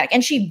little dramatic,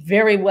 and she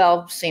very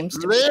well seems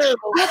to be.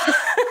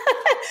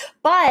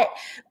 But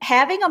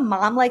having a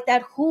mom like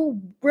that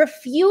who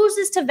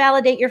refuses to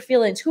validate your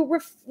feelings, who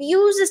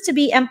refuses to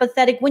be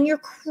empathetic when you're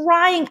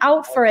crying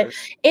out for it,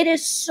 it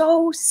is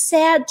so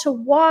sad to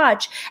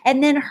watch.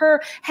 And then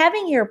her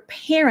having your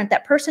parent,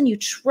 that person you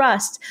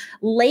trust,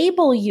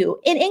 label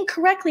you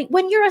incorrectly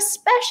when you're a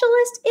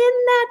specialist in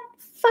that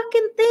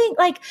fucking thing.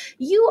 Like,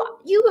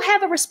 you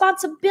have a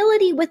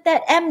responsibility with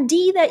that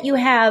MD that you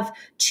have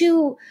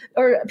to,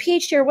 or a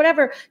PhD or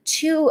whatever,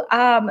 to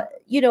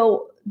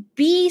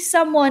be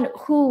someone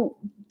who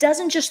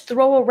doesn't just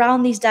throw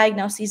around these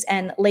diagnoses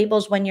and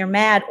labels when you're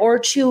mad, or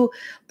to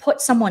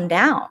put someone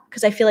down.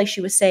 Because I feel like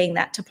she was saying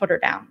that to put her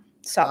down.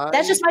 So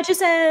that's just my 2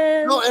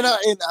 cents. No, and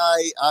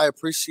I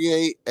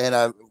appreciate, and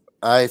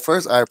I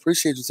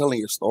appreciate you telling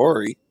your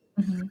story.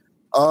 Mm-hmm.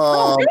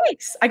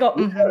 Thanks. I go,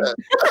 mm-hmm.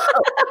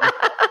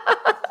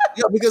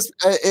 Yeah, because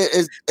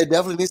it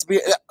definitely needs to be.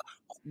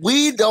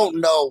 We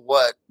don't know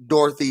what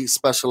Dorothy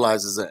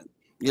specializes in.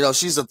 You know,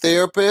 she's a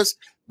therapist,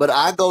 but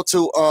I go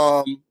to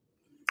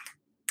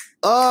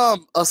a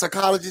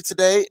Psychology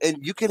Today, and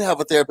you can have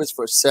a therapist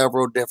for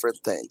several different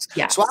things.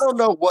 Yes. So I don't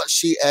know what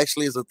she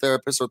actually is, a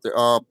therapist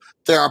or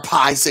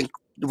therapizing.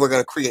 We're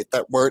gonna create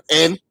that word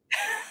in.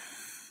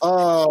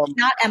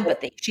 Not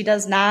empathy. She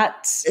does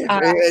not.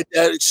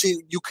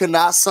 You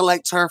cannot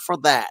select her for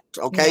that.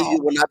 Okay, no.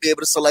 You will not be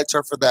able to select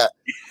her for that.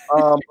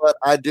 But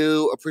I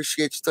do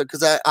appreciate you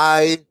because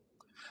I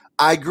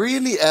agree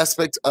in the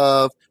aspect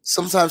of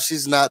sometimes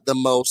she's not the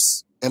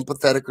most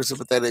empathetic or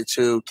sympathetic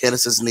to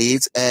Candace's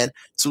needs, and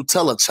to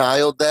tell a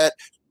child that,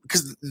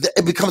 because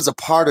it becomes a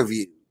part of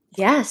you.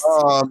 Yes.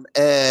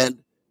 And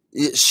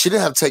she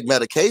didn't have to take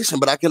medication,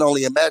 but I can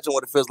only imagine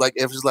what it feels like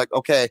if she's like,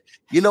 okay,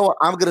 you know what,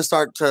 I'm going to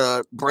start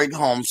to bring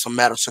home some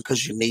medicine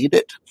because you need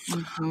it.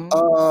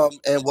 Mm-hmm.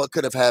 And what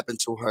could have happened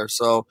to her.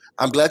 So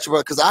I'm glad you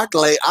brought, because I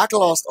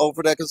glossed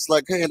over that because it's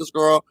like, hey, this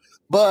girl.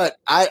 But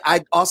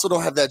I also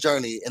don't have that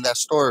journey and that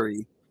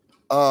story.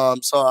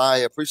 So I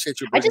appreciate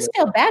you. I just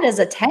feel bad as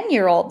a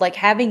 10-year-old, like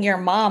having your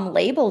mom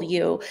label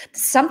you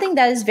something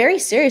that is very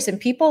serious, and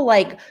people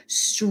like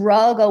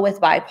struggle with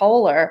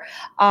bipolar,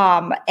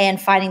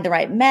 and finding the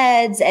right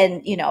meds,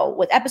 and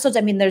with episodes.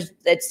 I mean,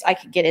 I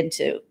could get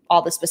into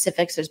all the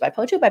specifics. There's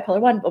bipolar 2, bipolar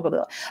 1, blah, blah,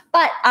 blah.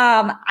 But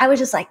I was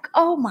just like,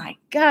 oh my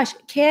gosh,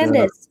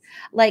 Candace.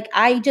 Like,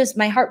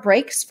 my heart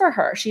breaks for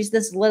her. She's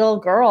this little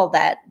girl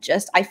that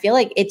I feel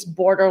like it's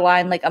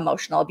borderline like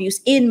emotional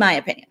abuse, in my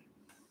opinion.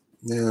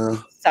 Yeah.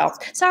 So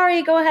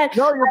sorry, go ahead.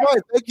 No, you're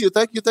right. Thank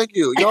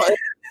you. Y'all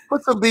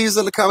put some B's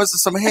in the comments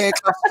and some hand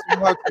claps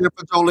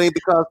for Jolene,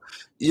 because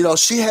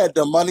she had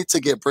the money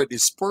to get Britney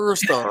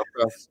Spears stuff.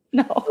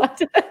 No.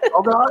 Okay.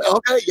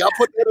 Y'all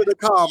put that in the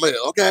comment.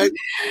 Okay.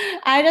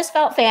 I just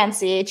felt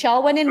fancy.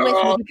 Y'all went in with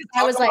me because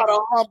I was like, a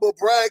humble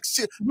brag.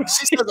 She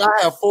says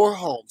I have 4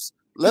 homes.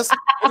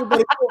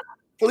 Everybody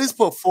please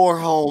put 4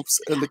 homes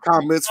in the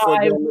comments for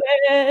Jolene.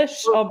 I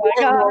wish. Oh my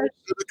gosh.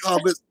 In the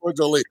comments for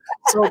Jolene.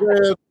 So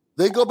then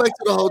they go back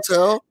to the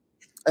hotel,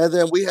 and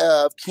then we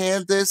have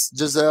Candace,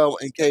 Giselle,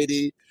 and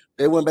Katie.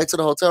 They went back to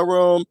the hotel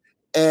room,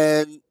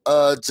 and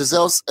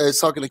Giselle is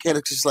talking to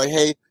Candace. She's like,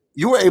 hey,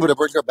 you were able to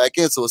bring her back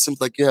in, so it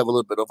seems like you have a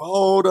little bit of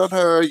hold on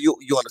her. You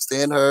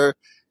understand her.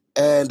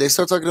 And they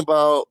start talking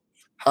about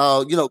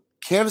how,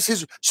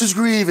 Candace, she's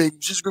grieving.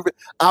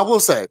 I will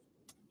say,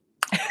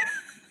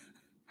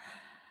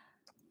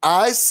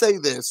 I say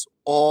this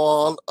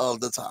all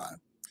of the time.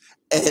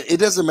 And it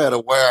doesn't matter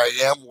where I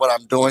am, what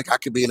I'm doing. I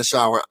could be in the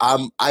shower.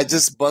 I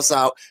just bust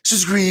out,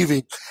 she's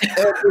grieving.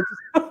 And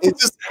it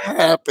just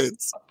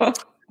happens.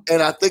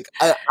 And I think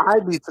I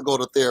need to go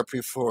to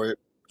therapy for it.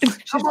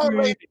 Come on,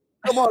 lady.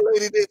 Come on,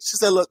 lady. She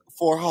said, look,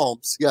 4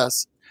 homes.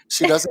 Yes.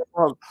 She doesn't.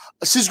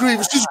 She's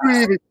grieving. She's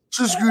grieving.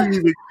 She's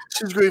grieving.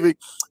 She's grieving.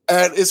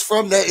 And it's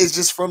from that. It's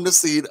just from the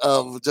scene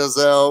of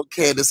Giselle,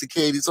 Candace, and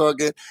Katie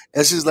talking.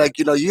 And she's like,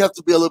 you have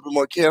to be a little bit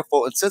more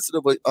careful and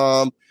sensitive with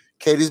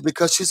Katie's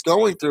because she's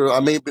going through. I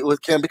mean,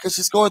 with Kim because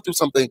she's going through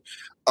something.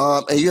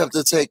 And you have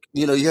to take.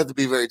 You have to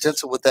be very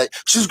gentle with that.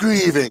 She's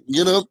grieving.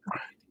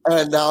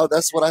 And now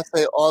that's what I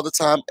say all the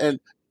time. And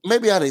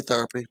maybe I need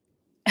therapy.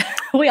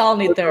 We all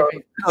need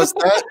therapy. Because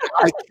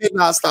I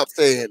cannot stop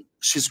saying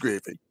she's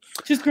grieving.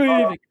 She's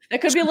grieving.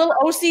 It could be a little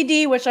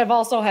OCD, which I've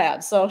also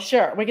had. So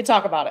sure, we can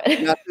talk about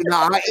it.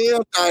 I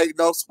am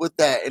diagnosed with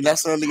that, and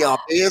that's none of y'all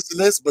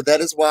business. But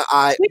that is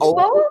why we both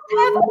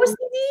have OCD.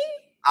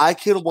 I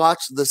can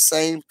watch the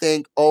same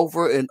thing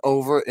over and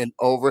over and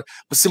over.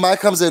 But see, mine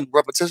comes in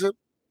repetition.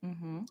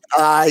 Mm-hmm.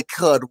 I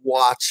could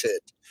watch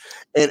it.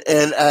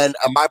 And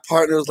my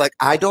partner was like,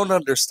 I don't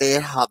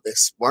understand how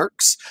this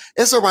works.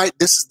 It's all right.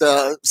 This is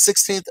the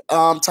 16th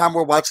time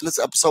we're watching this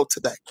episode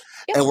today.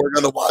 Yep. And we're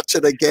going to watch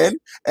it again.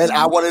 And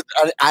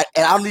mm-hmm. I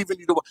don't even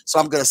need to watch. So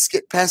I'm going to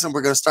skip past and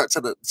we're going to start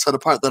to the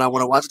part that I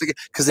want to watch it again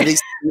because it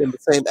needs to be in the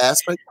same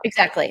aspect.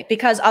 Exactly.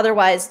 Because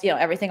otherwise,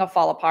 everything will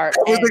fall apart.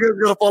 Everything is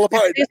going to fall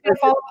apart. It's going to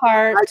fall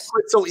apart.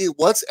 So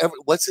once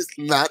it's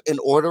not in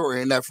order or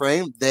in that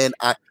frame, then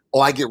I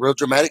get real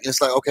dramatic. And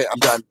it's like, okay, I'm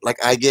done. Like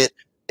I get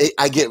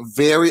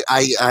very,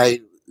 I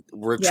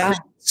retreat. Yeah.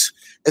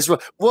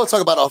 We'll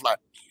talk about it offline.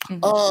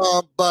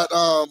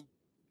 Mm-hmm.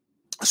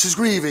 She's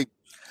grieving.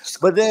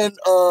 But then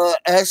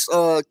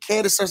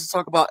Candace starts to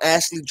talk about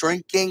Ashley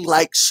drinking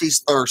like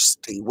she's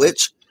thirsty,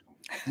 which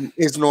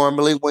is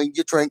normally when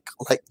you drink,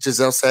 like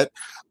Giselle said.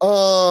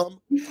 But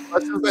she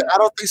was like, I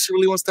don't think she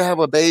really wants to have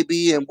a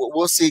baby, and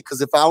we'll see. Because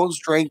if I was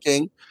trying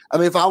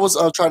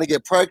to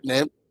get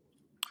pregnant,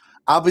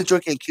 I'll be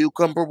drinking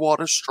cucumber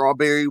water,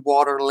 strawberry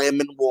water,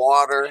 lemon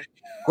water,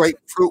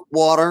 grapefruit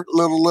water,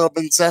 little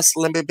lemon zest,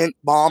 lemon mint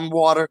balm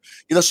water.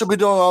 She'll be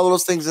doing all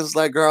those things. And it's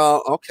like,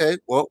 girl, okay,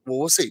 well,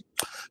 we'll see.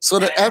 So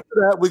then after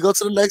that, we go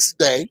to the next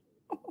day,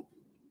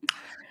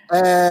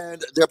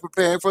 and they're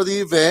preparing for the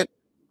event.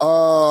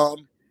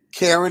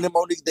 Karen and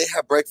Monique, they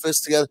have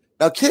breakfast together.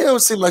 Now, Karen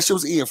seemed like she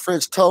was eating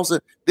French toast.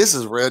 And this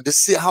is real. Just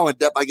see how in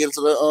depth I get into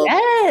the.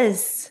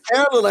 Yes.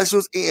 Karen looked like she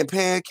was eating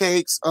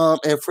pancakes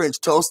and French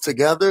toast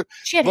together.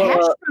 She had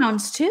hash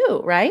browns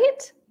too,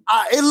 right?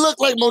 It looked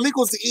like Monique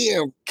was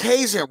eating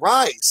Cajun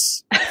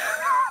rice.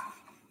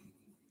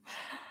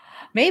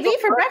 Maybe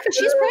for breakfast.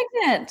 She's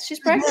pregnant.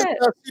 She's pregnant.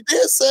 She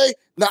did say.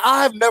 Now,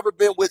 I have never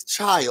been with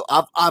child.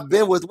 I've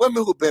been with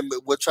women who've been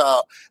with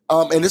child.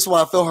 And this is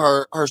why I feel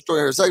her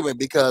story, her segment,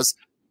 because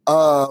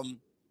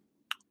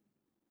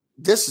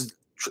this is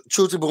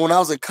truthfully, but when I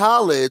was in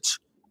college,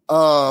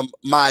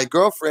 my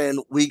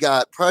girlfriend, we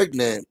got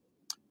pregnant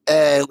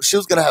and she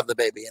was going to have the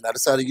baby. And I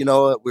decided, you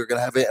know what, we were going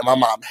to have it. And my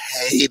mom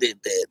hated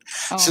it.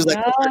 She's like,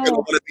 you're going to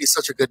want to be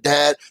such a good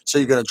dad. So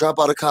you're going to drop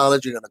out of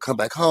college. You're going to come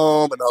back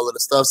home and all of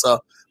this stuff. So,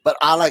 but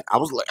I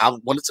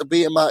wanted to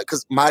be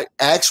because my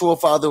actual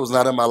father was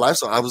not in my life.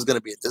 So I was going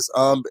to be in this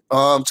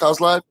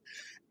child's life.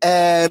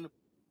 And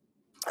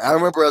I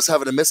remember us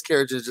having a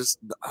miscarriage and just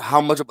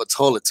how much of a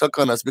toll it took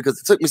on us because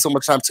it took me so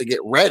much time to get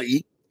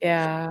ready.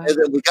 Yeah. And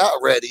then we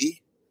got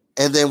ready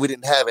and then we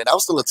didn't have it. I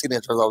was still a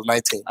teenager when I was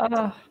 19.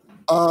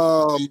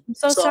 I'm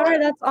so sorry.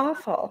 That's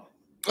awful.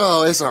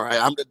 Oh, it's all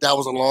right. That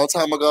was a long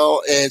time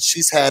ago, and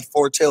she's had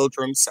 4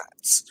 children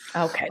since.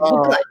 Okay.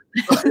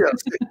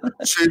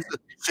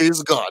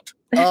 She's good.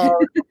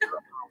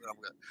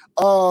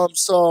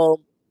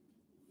 So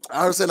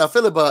I understand I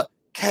feel it, but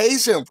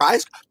Cajun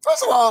rice.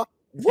 First of all,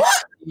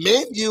 what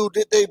menu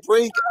did they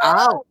bring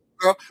out?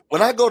 Girl?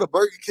 When I go to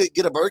Burger King,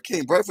 get a Burger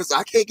King breakfast,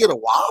 I can't get a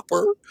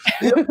Whopper.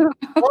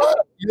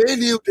 What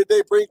menu did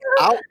they bring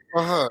out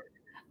for her?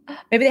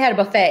 Maybe they had a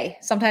buffet.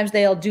 Sometimes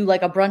they'll do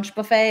like a brunch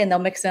buffet and they'll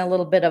mix in a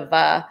little bit of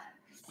I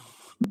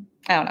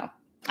don't know.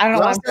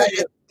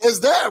 Is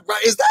that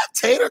right? Is that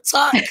tater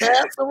tot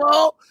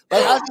casserole?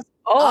 I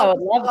would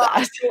love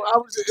that.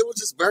 It was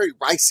just very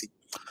ricey.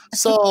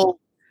 So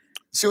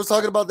she was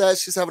talking about that.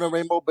 She's having a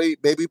rainbow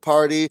baby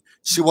party.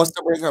 She wants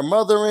to bring her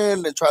mother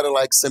in and try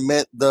to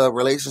cement the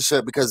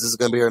relationship because this is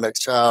going to be her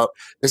next child.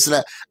 This and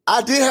that.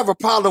 I did have a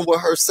problem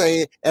with her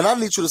saying, and I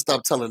need you to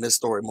stop telling this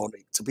story,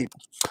 Monique, to people.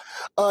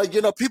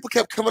 People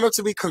kept coming up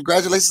to me,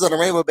 congratulations on a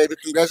rainbow baby,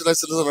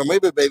 congratulations on a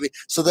rainbow baby.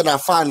 So then I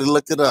finally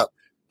looked it up.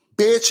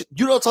 Bitch,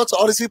 you don't talk to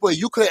all these people and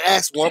you couldn't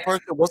ask one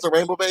person what's a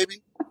rainbow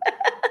baby?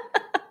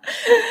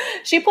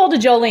 She pulled a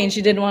Jolene.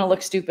 She didn't want to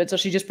look stupid, so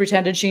she just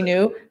pretended she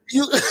knew.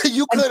 You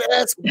could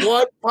ask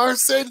one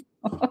person?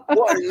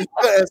 What? You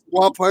could ask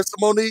one person,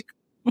 Monique?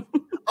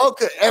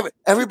 Okay,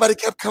 everybody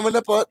kept coming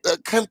up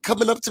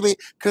to me.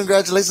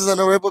 Congratulations on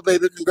the rainbow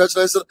baby.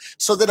 Congratulations.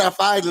 So then I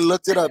finally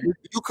looked it up.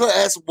 You could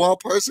ask one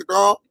person,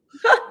 girl.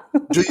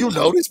 Do you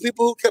know these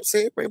people who kept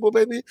saying rainbow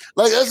baby?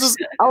 I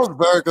was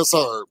very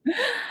concerned.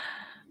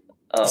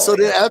 Oh, so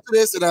then after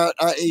this, and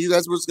you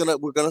guys we're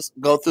gonna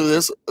go through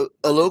this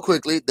a little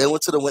quickly. They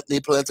went to the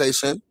Whitney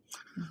Plantation.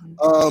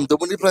 Mm-hmm. The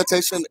Whitney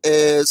Plantation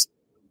is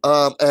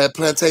at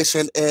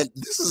Plantation, and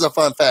this is a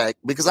fun fact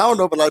because I don't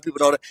know if a lot of people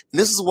know that. And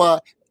this is why,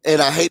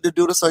 and I hate to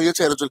do this on your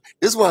channel,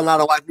 this is why a lot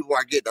of white people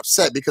are getting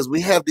upset because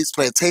we have these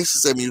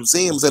plantations and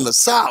museums in the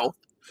South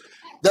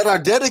that are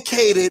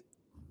dedicated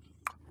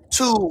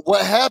to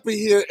what happened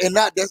here and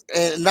not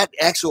the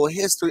actual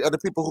history of the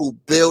people who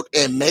built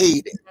and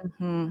made it.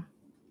 Mm-hmm.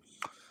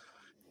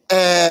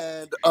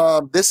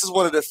 And this is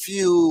one of the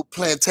few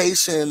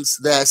plantations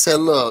that said,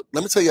 look,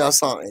 let me tell y'all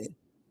something.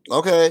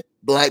 Okay,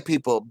 Black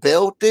people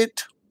built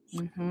it.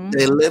 Mm-hmm.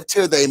 They lived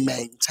here, they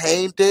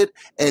maintained it,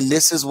 and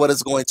this is what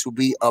it's going to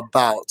be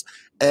about.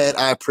 And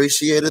I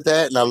appreciated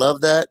that, and I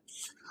love that.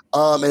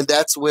 And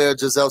that's where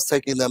Gizelle's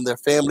taking them. Their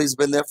family's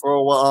been there for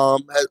a while.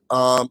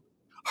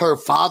 Her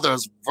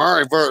father's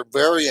very, very,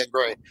 very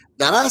ingrained.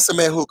 Now, that's a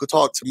man who could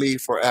talk to me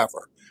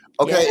forever.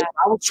 Okay, yeah.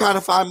 I was trying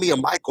to find me a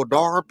Michael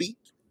Darby.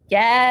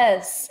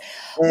 Yes.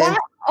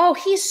 Oh,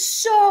 he's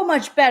so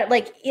much better.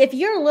 Like, if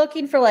you're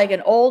looking for like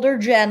an older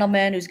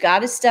gentleman who's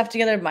got his stuff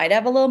together, might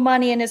have a little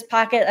money in his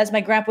pocket, as my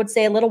grandpa would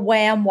say, a little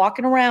wham,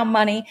 walking around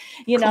money,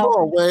 you know.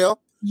 Come on, Wham.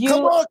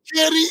 Come on,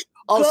 Kitty.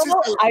 Oh,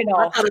 said, I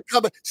know.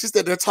 She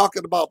said they're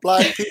talking about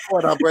Black people,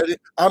 and I'm ready.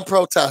 I'm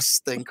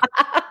protesting.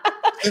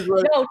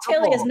 No,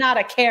 Tilly is not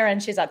a Karen.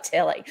 She's a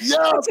Tilly. Yes,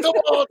 come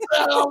on,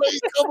 Tilly.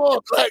 Come on,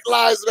 Black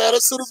Lives Matter.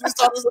 As soon as we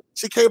started,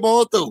 she came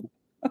on through.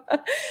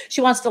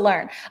 She wants to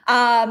learn.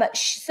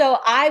 So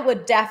I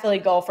would definitely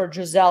go for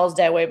Gizelle's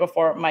Day way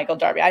before Michael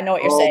Darby. I know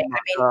what you're saying. I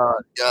mean,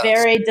 God, yes.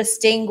 Very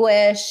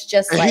distinguished.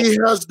 Just like he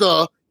has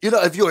the,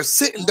 if you are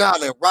sitting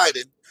down and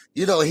writing,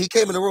 he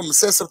came in the room and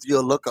said something,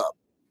 you'll look up.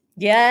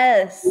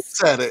 Yes. Who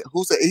said it?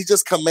 He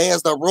just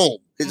commands the room.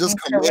 He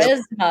just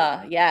commands.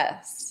 Charisma.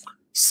 Yes.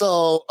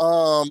 So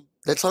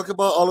they talk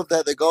about all of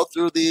that. They go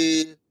through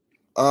the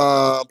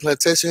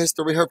plantation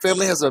history. Her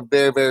family has a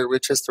very, very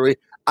rich history.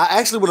 I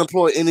actually would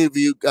employ any of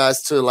you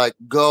guys to like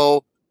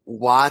go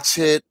watch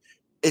it.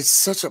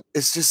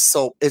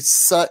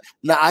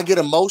 Now I get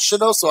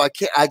emotional, so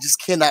I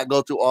just cannot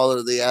go through all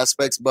of the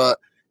aspects, but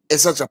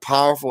it's such a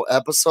powerful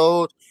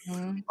episode.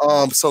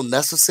 Mm-hmm. So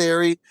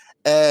necessary.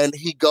 And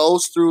he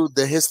goes through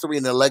the history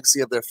and the legacy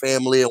of their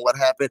family and what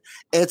happened.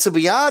 And to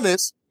be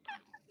honest,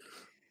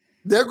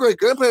 their great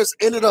grandparents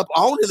ended up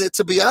owning it.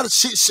 To be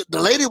honest,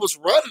 the lady was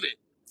running it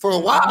for a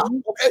while.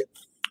 Okay.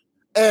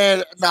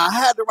 And now I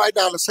had to write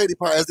down the shady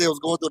part as they was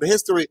going through the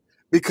history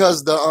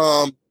because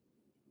the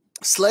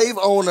slave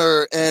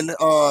owner and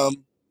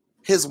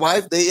his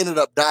wife, they ended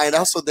up dying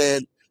out. So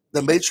then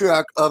the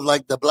matriarch of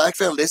like the Black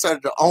family, they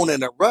started to own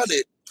it and run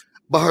it,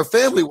 but her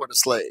family were the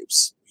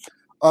slaves.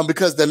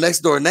 Because the next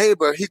door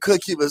neighbor, he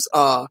couldn't keep his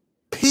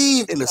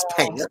peen in his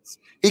pants.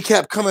 He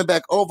kept coming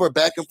back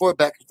and forth.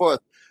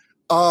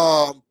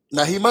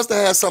 Now he must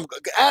have had some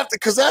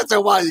because after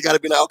a while you got to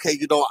be like, okay,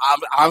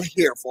 I'm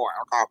here for it.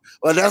 Okay?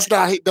 But that's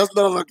not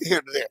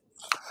here to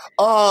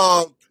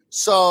there.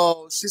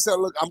 So she said,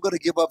 look, I'm going to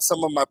give up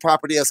some of my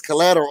property as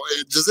collateral.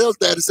 And Gizelle's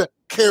daddy said,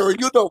 Karen,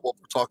 you know what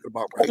we're talking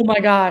about, right? Oh my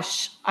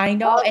gosh, I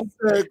know.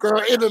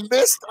 Girl, in the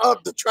midst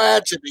of the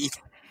tragedy.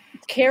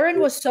 Karen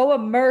was so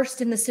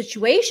immersed in the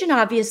situation,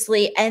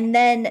 obviously, and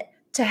then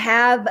to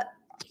have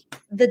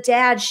the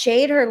dad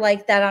shade her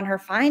like that on her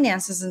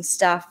finances and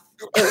stuff,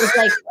 it was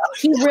like,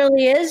 he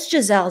really is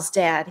Gizelle's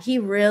dad. He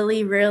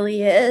really,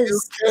 really is.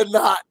 You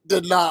cannot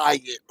deny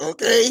it,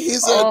 okay? He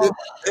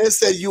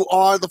said, you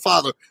are the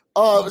father.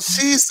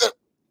 She said,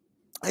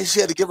 and she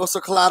had to give us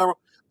a collateral.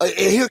 And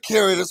here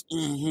Karen is,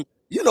 we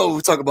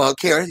talk about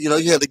Karen. You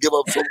had to give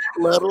up some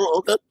collateral,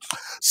 okay?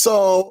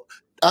 So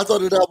I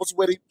thought that was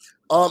witty.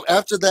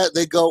 After that,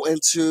 they go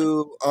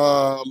into,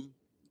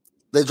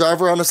 they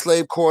drive around the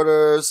slave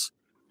quarters,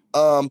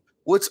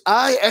 which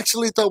I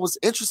actually thought was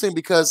interesting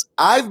because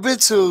I've been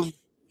to,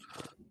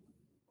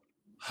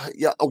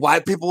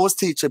 white people was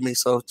teaching me,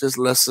 so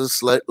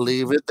let's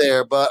leave it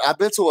there. But I've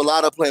been to a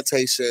lot of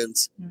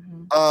plantations,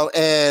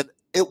 and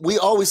we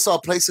always saw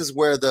places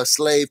where the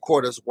slave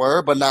quarters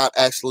were, but not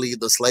actually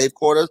the slave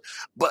quarters.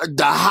 But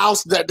the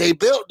house that they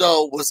built,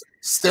 though, was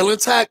still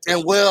intact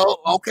and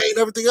and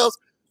everything else.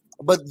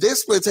 But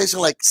this plantation,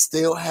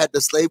 still had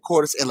the slave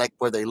quarters and,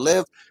 where they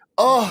lived.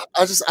 Oh,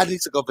 I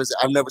need to go visit.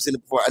 I've never seen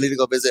it before. I need to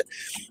go visit.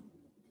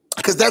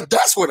 Because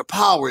that's where the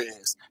power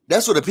is.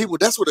 That's where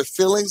the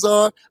feelings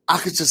are. I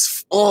could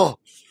just,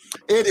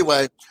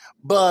 Anyway,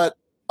 but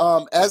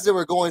as they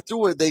were going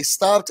through it, they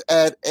stopped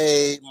at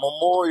a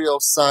memorial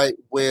site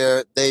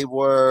where the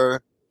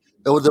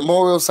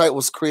memorial site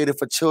was created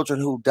for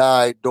children who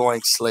died during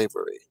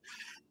slavery.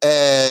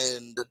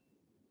 And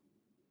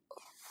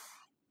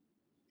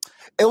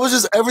it was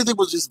just, everything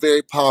was just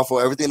very powerful.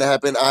 Everything that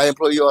happened, I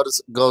implore you all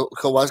to go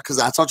watch because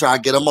I told you I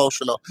get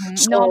emotional.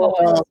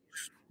 So,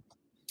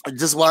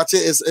 just watch it.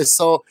 It's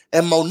so,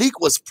 and Monique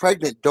was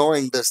pregnant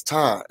during this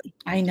time.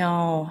 I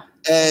know.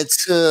 And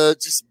to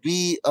just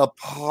be a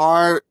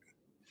part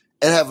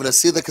and having to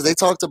see that, because they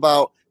talked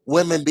about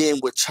women being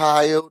with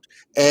child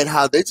and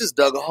how they just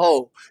dug a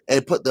hole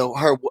and put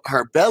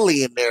her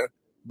belly in there,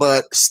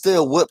 but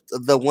still whipped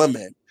the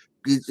women.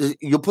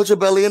 You put your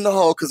belly in the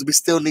hole because we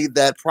still need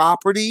that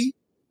property.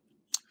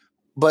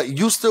 but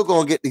you still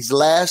gonna get these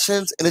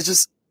lashings, and it's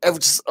just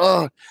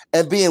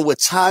and being with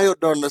child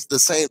during the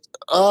same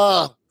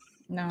no,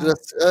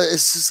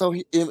 it's just so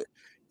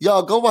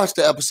y'all go watch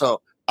the episode.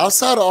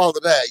 Outside of all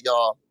of that,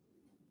 y'all,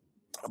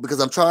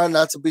 because I'm trying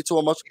not to be too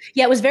emotional.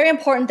 Yeah, it was very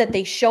important that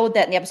they showed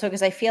that in the episode,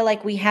 because I feel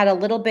like we had a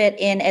little bit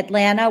in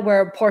Atlanta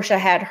where Portia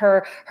had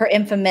her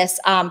infamous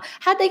how'd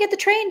they get the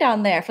train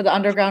down there for the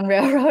Underground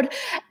Railroad,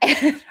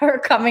 and her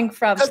coming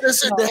from there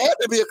had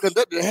to be a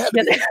conductor.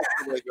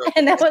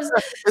 And that was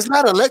it's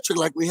not electric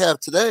like we have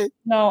today.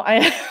 No,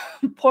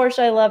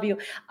 Portia, I love you.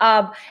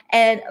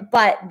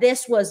 But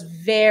this was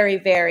very,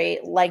 very,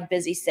 like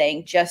Busy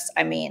saying, just,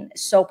 I mean,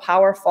 so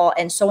powerful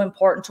and so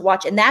important to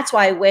watch. And that's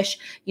why I wish,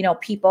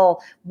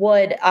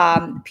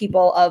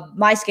 people of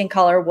my skin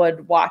color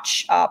would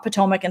watch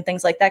Potomac and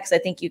things like that. Cause I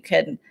think you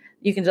can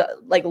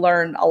like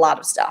learn a lot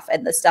of stuff,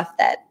 and the stuff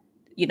that,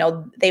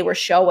 they were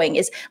showing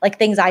is like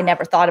things I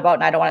never thought about.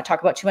 And I don't want to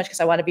talk about too much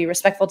because I want to be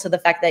respectful to the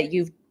fact that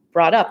you've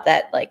brought up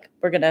that, like,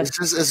 we're going to,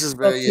 this is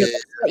very,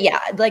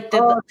 like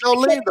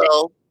Jolene,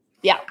 though.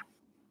 Yeah.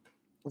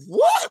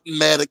 What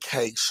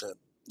medication?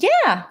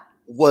 Yeah.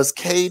 Was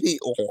Katie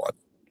on?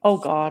 Oh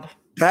God.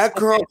 That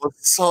girl was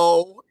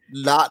so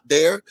not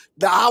there.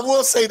 Now I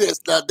will say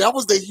this. Now that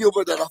was the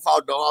humor that I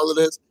found in all of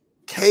this.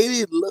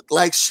 Katie looked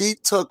like she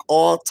took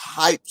all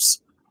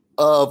types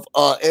of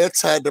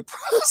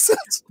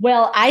antidepressants.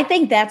 Well, I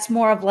think that's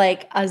more of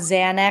like a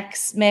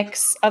Xanax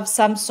mix of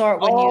some sort.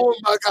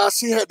 My gosh,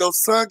 she had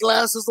those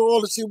sunglasses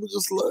on, and she was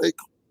just like,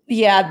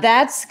 yeah,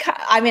 this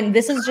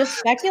is just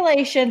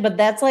speculation, but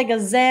that's like a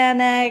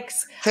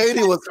Xanax.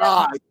 Katie was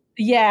high.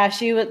 Yeah,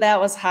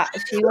 that was hot.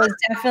 She was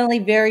definitely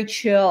very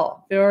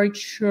chill, very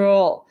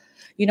chill.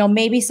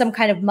 Maybe some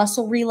kind of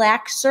muscle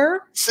relaxer.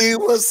 She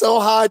was so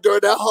high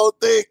during that whole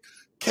thing.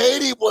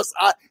 Katie was,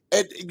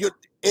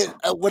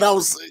 when I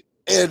was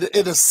in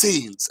the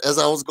scenes, as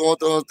I was going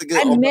through,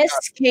 I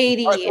missed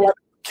Katie.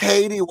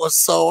 Katie was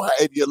so high,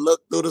 and you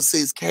look through the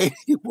scenes, Katie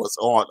was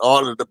on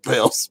all of the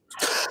pills.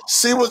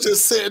 She was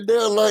just sitting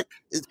there like,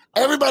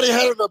 everybody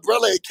had an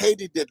umbrella, and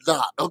Katie did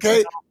not,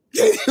 okay?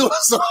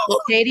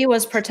 Katie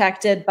was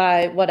protected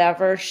by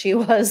whatever world she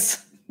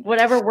was in.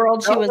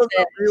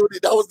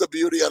 That was the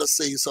beauty of the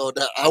scene. So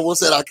that I will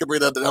say I can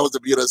bring that was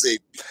the beauty of the scene.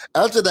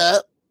 After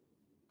that,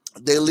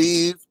 they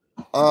leave.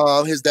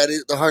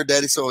 Her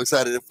daddy's so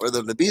excited for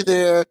them to be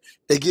there.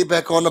 They get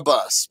back on the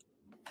bus.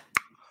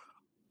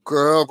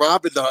 Girl,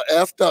 Robin done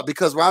effed up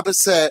because Robin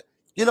said,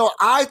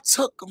 I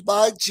took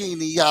my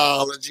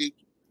genealogy.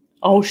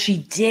 Oh, she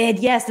did.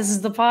 Yes, this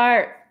is the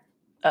part.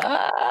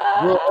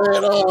 And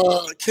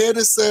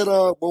Candace said,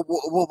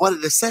 what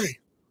did it say?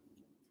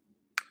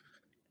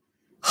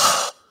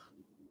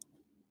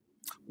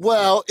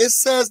 Well, it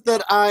says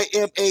that I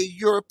am a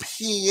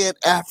European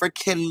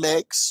African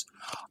mix.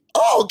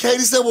 Oh,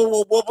 Katie said,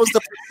 well, what was the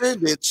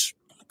percentage?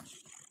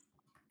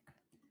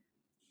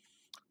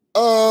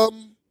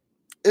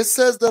 It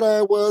says that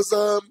I was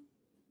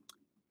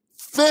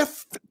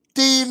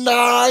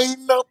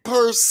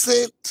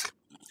 59%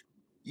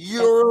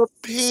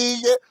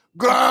 European.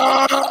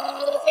 Girl!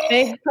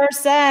 Big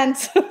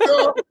percent.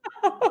 Girl,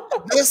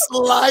 this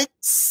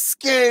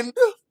light-skinned,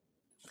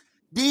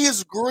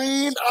 these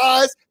green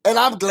eyes, and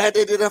I'm glad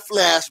they did a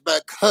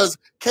flashback because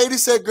Katie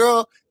said,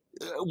 girl,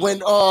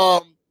 when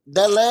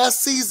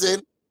first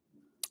season,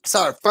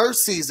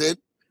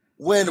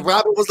 when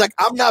Robin was like,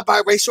 I'm not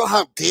biracial,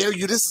 how dare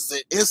you? This is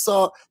an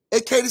insult.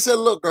 And Katie said,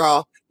 look,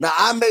 girl, now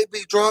I may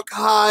be drunk,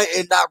 high,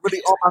 and not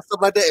really on my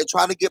stuff like that and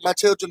trying to get my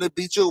children to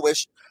be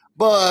Jewish,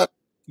 but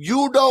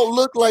you don't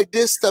look like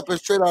this stepping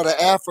straight out of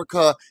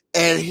Africa.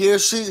 And here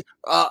she,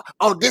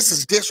 this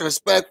is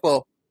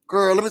disrespectful.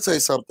 Girl, let me tell you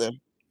something.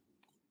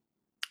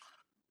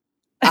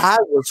 I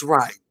was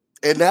right.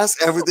 And that's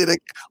everything that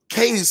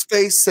Katie's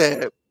face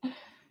said.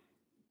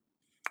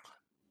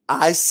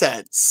 I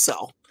said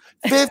so.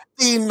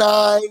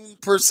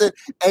 59%.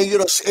 And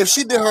if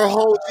she did her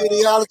whole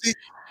genealogy,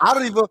 I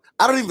don't even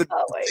think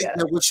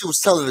that when she was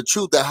telling the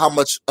truth that how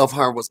much of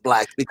her was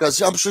black,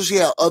 because I'm sure she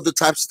had other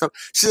types of stuff.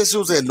 She said she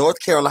was in North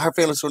Carolina. Her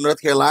family's from North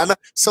Carolina.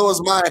 So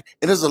is mine.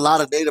 And there's a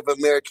lot of Native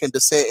American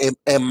descent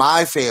in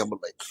my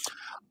family.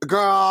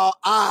 Girl,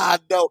 I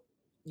know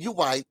you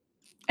white.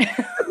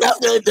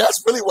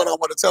 That's really what I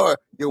want to tell her.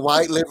 You're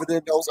white, living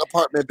in those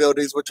apartment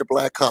buildings with your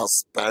black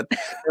husband.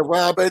 And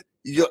Robin,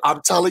 I'm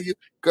telling you,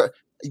 girl,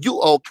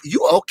 you owe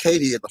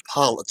Katie an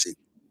apology.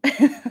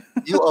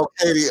 You owe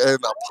Katie an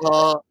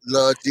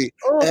apology.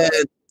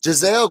 And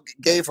Giselle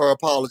gave her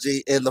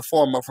apology in the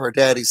form of her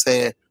daddy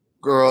saying,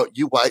 girl,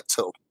 you white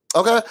too.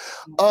 Okay?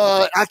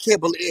 I can't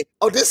believe it.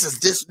 Oh, this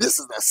is a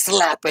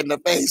slap in the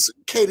face.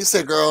 Katie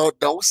said, girl,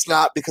 don't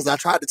snap because I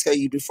tried to tell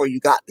you before you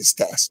got this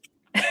test.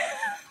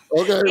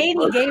 Okay.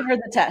 Katie gave her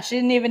the test. She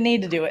didn't even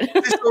need to do it.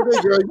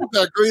 Girl, you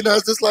got green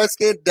eyes, this light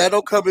skin. That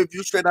don't come if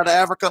you straight out of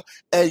Africa.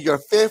 And you're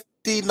 59%,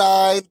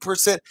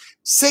 60%.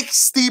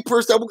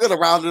 We're going to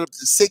round it up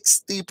to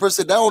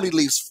 60%. That only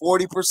leaves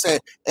 40%.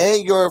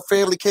 And your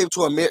family came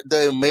to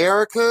the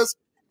Americas.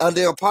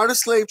 They are part of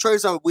slave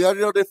trade. So we already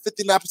know they're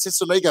 59%,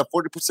 so they got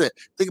 40%.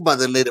 Think about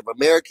the Native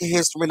American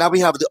history. Now we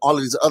have all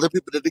of these other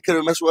people that they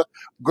couldn't mess with.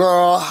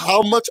 Girl,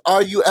 how much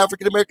are you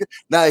African American?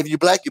 Now, if you're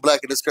black in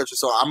this country,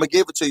 so I'm going to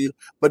give it to you.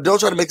 But don't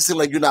try to make it seem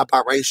like you're not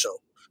biracial,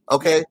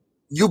 okay?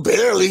 You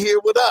barely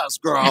here with us,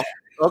 girl,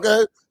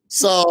 okay?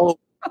 So,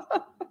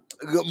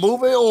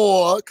 moving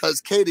on, because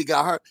Katie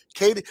got her.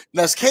 Katie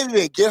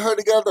didn't get her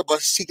together,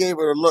 but she gave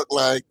her a look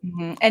like.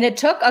 Mm-hmm. And it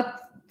took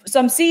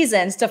some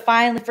seasons to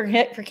finally for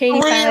Katie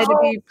finally to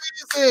be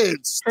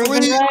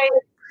proven right.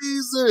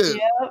 Seasons.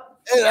 Yep.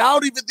 And I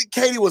don't even think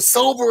Katie was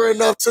sober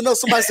enough to know.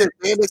 Somebody said,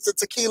 man, it's a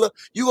tequila.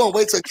 You gonna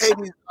wait till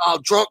Katie's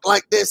drunk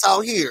like this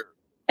out here?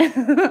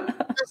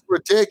 It's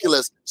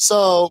ridiculous.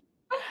 So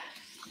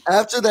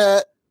after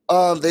that,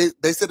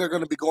 they said they're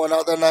gonna be going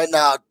out that night.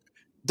 Now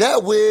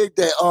that wig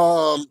that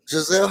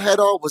Giselle had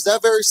on, was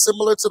that very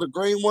similar to the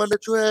green one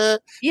that you had?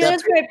 Yeah,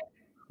 it's great.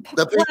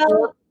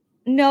 Well,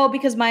 no,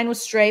 because mine was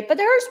straight, but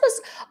hers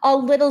was a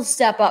little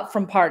step up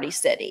from Party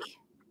City.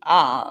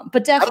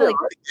 But definitely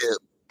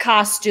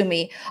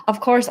costumey. Of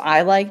course,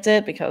 I liked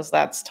it because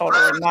that's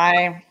totally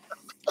my.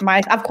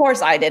 Of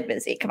course, I did,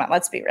 Busy. Come on,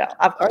 let's be real.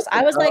 Of course,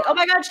 I was like, oh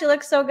my god, she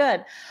looks so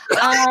good.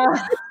 I'm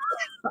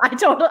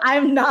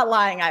not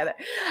lying either.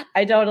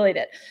 I totally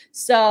did.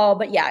 So,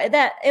 but yeah,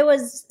 that it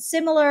was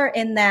similar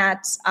in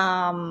that.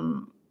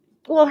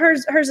 Well,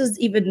 hers is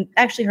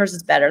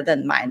better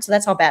than mine. So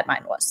that's how bad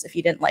mine was. If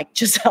you didn't like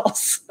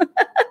Giselle's.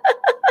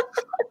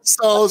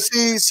 So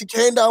she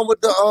came down with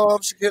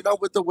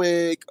the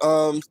wig.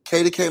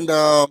 Katie came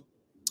down,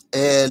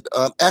 and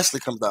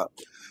Ashley comes down.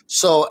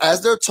 So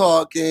as they're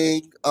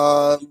talking,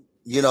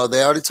 they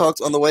already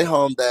talked on the way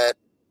home that,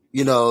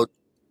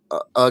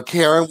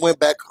 Karen went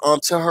back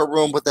to her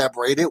room with that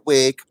braided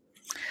wig.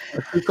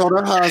 She told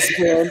her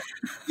husband,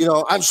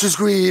 I'm just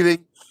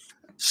grieving.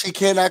 She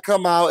cannot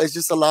come out. It's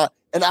just a lot.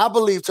 And I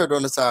believed her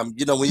during the time.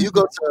 When you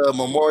go to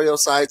memorial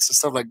sites and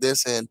stuff like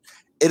this, and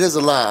it is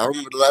a lot. I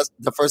remember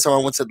the first time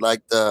I went to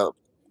like the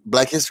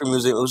Black History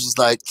Museum, it was just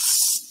like,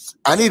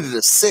 I needed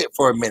to sit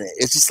for a minute.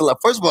 It's just a lot.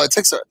 First of all, it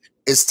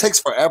takes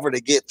forever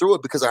to get through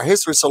it because our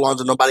history is so long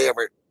that nobody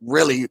ever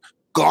really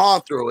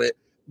gone through it.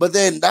 But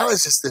then now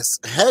it's just this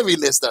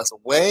heaviness that's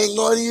weighing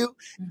on you.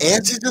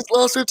 And she just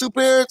lost her two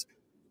parents.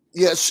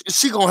 Yeah,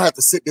 she gonna have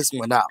to sit this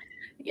one out.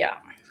 Yeah.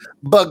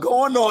 But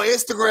going on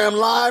Instagram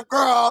Live,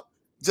 girl,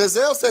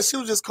 Giselle said she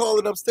was just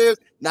calling upstairs.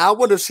 Now, I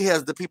wonder if she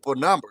has the people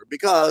number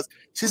because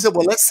she said,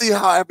 well, let's see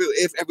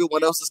if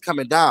everyone else is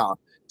coming down.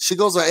 She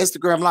goes on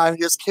Instagram Live.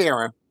 Here's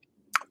Karen.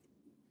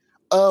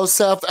 Oh,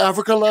 South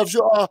Africa loves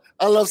you all.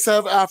 I love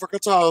South Africa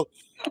too.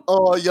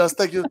 Oh, yes,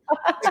 thank you.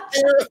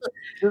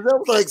 Giselle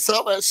was like,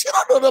 she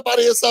don't know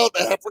nobody in South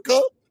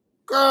Africa.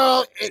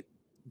 Girl,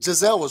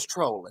 Giselle was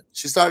trolling.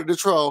 She started to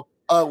troll.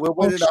 We're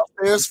waiting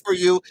upstairs for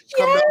you.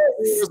 Come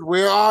downstairs.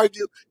 Where are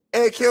you?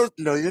 And Karen,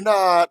 no, you're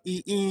not.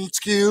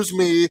 Excuse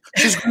me.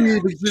 She's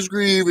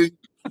grieving.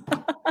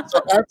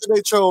 So after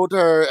they trolled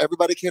her,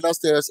 everybody came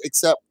downstairs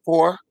except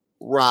for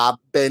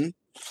Robin.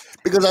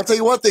 Because I'll tell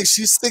you one thing,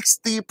 she's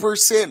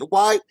 60%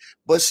 white,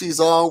 but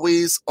she's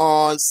always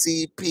on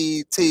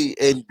CPT.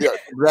 And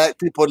black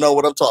people know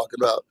what I'm talking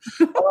about.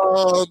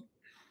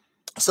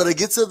 So they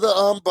get to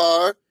the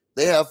bar.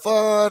 They have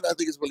fun. I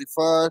think it's really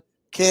fun.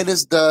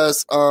 Candace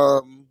does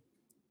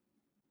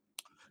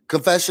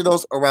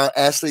confessionals around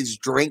Ashley's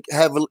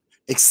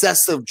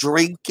excessive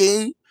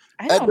drinking.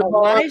 I don't know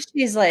why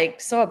she's like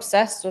so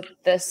obsessed with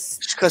this.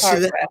 Because she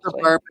didn't have the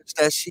verbiage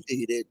that she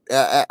needed.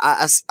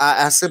 I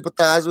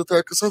sympathize with her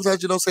because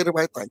sometimes you don't say the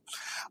right thing.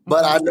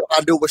 But I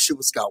knew where she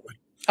was going.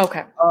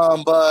 Okay.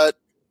 But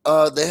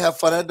they have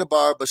fun at the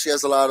bar, but she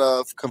has a lot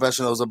of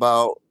confessionals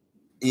about,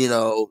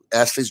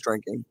 Ashley's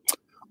drinking.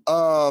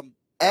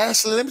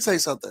 Ashley, let me tell you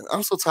something.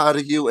 I'm so tired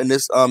of you in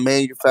this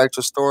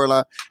manufacturer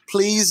storyline.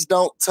 Please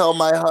don't tell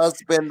my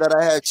husband that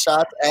I had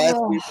shots as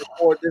we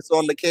record this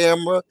on the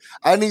camera.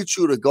 I need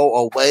you to go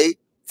away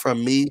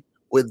from me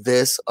with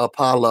this,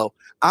 Apollo.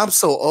 I'm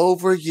so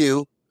over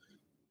you.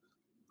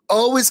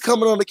 Always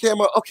coming on the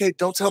camera. Okay,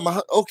 don't tell my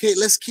husband. Okay,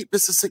 let's keep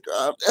this a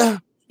secret.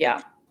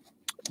 Yeah.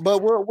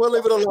 But we'll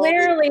leave it alone.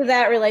 Clearly,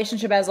 that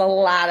relationship has a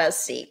lot of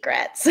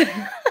secrets.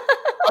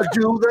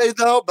 Do they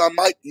though?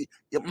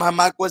 My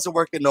mic wasn't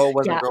working. No, it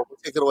wasn't. Girl, we'll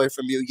take it away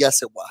from you.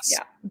 Yes, it was.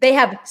 Yeah, they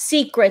have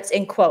secrets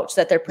in quotes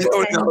that they're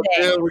pretending.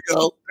 There we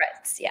go.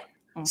 Secrets. Yeah.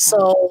 Mm-hmm.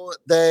 So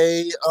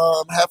they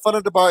have fun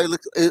at the bar.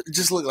 It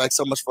just looked like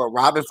so much fun.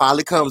 Robin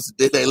finally comes.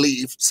 Then they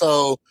leave.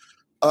 So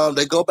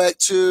they go back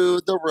to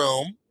the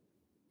room.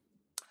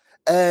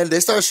 And they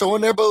start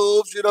showing their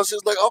boobs.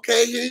 She's like,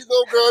 okay, here you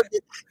go, girl.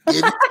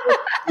 Give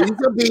me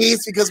some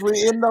beads because we're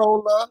in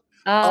NOLA.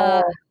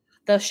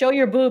 The show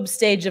your boobs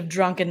stage of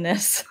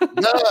drunkenness.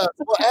 Yeah.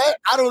 Well,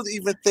 I don't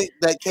even think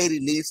that Katie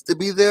needs to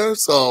be there.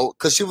 So,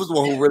 because she was the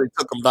one who really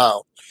took them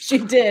down. She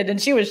did. And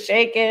she was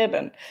shaking.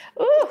 And,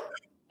 ooh.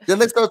 Then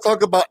they start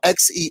talking about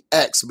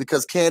XEX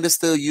because Candace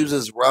still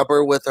uses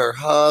rubber with her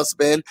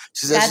husband.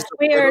 She says that's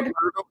weird.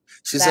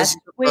 She says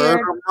she's a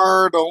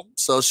myrtle,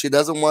 so she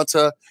doesn't want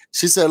to.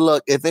 She said,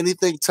 "Look, if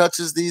anything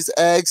touches these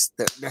eggs,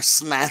 they're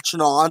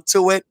snatching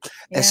onto it,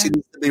 and she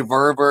needs to be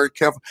very, very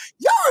careful."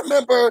 Y'all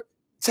remember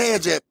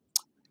tangent?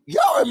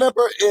 Y'all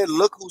remember in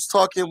Look Who's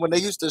Talking when they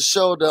used to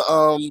show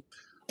the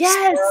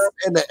yes,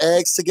 and the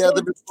eggs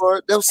together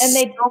before? That was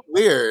so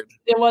weird.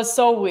 It was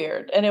so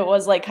weird, and it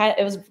was like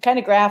it was kind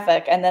of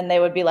graphic. And then they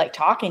would be like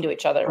talking to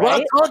each other,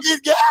 right? Talking,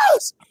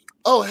 yes.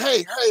 Oh,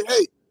 hey!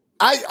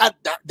 I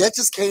that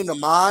just came to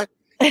mind.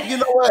 You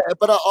know what?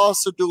 But I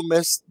also do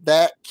miss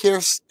that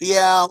Kirstie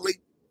Alley.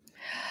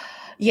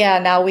 Yeah,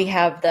 now we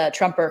have the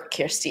Trumper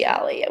Kirstie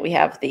Alley. We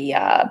have the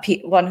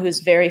one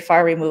who's very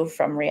far removed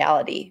from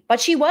reality.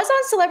 But she was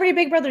on Celebrity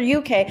Big Brother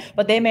UK,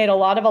 but they made a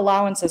lot of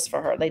allowances for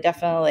her. They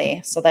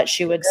definitely, so that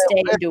she would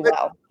stay and do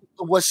well.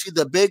 Was she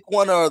the big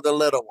one or the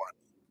little one?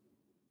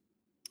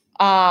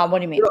 What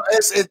do you mean?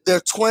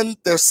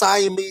 They're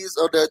Siamese,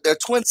 or they're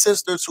twin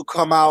sisters who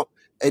come out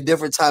at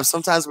different times.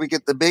 Sometimes we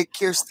get the big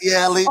Kirstie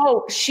Alley.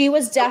 Oh, she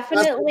was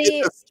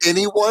definitely the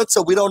skinny one,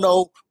 so we don't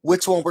know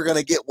which one we're going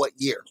to get what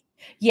year.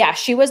 Yeah,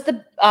 she was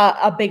the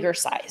a bigger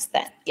size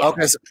then. Yeah.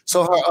 Okay,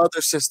 so her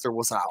other sister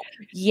was out.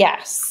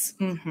 Yes.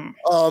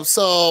 Mm-hmm.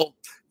 So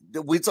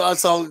we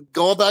talked. So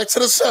going back to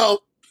the show,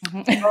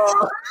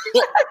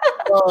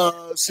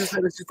 she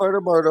said that she fired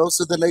her murder.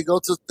 So then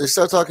they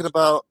start talking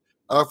about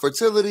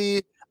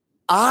fertility.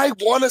 I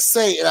want to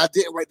say, and I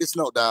didn't write this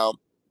note down.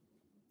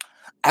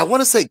 I want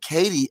to say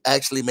Katie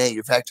actually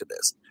manufactured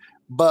this,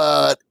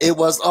 but it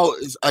was. Oh,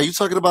 are you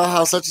talking about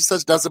how such and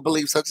such doesn't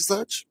believe such and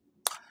such?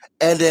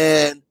 And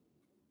then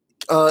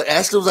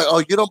Ashley was like,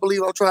 "Oh, you don't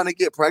believe I'm trying to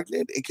get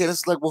pregnant?" And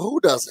Candace was like, "Well, who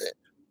doesn't?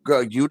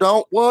 Girl, you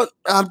don't want.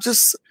 I'm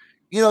just,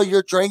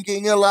 you're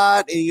drinking a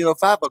lot, and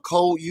if I have a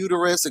cold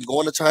uterus and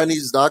going to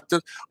Chinese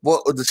doctor,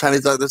 well, the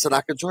Chinese doctor said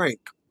I can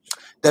drink.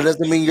 That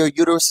doesn't mean your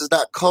uterus is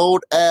not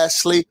cold,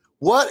 Ashley.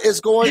 What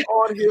is going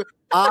on here?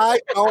 I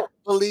don't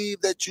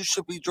believe that you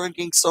should be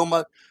drinking so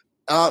much.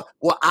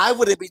 Well, I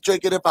wouldn't be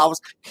drinking if I was.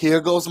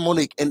 Here goes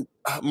Monique, and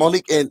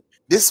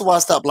this is why I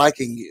stopped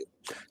liking you,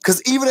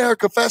 because even in her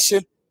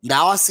confession."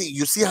 Now I see.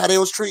 You see how they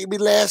was treating me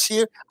last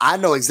year? I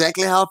know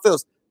exactly how it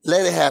feels.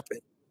 Let it happen.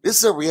 This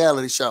is a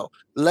reality show.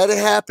 Let it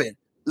happen.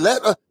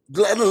 Let us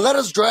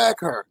drag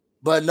her.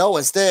 But no,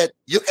 instead,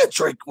 you can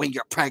drink when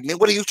you're pregnant.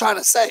 What are you trying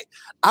to say?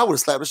 I would have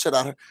slapped the shit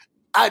out of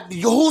her.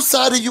 Whose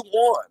side are you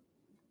on?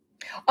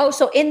 Oh,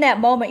 so in that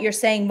moment, you're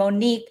saying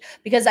Monique,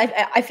 because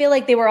I feel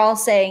like they were all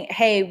saying,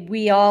 hey,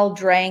 we all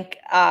drank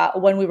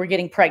when we were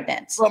getting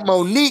pregnant. But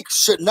Monique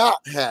should not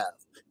have.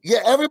 Yeah,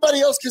 everybody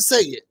else can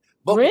say it.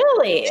 But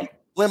really?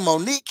 When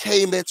Monique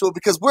came into it,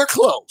 because we're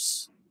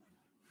close.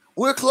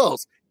 We're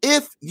close.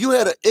 If you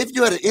had an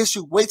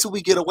issue, wait till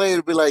we get away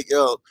and be like,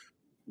 yo,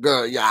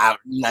 girl,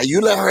 now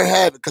you let her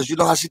have it because you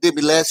know how she did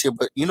me last year,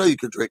 but you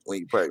can drink when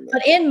you're pregnant.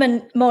 But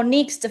in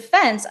Monique's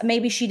defense,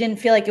 maybe she didn't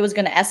feel like it was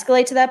going to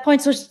escalate to that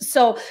point.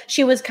 So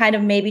she was kind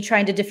of maybe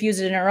trying to diffuse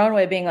it in her own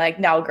way, being like,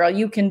 no, girl,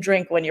 you can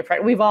drink when you're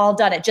pregnant. We've all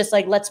done it. Just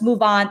like, let's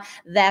move on.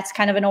 That's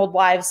kind of an old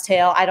wives'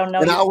 tale. I don't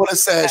know. And I would have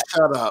said,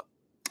 shut up.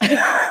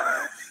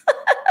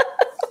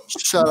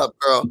 Shut up,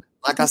 girl.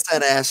 Like I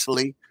said,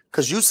 Ashley,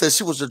 because you said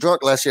she was a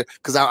drunk last year.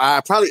 Because I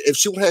probably, if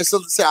she had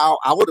something to say,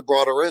 I would have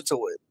brought her into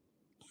it.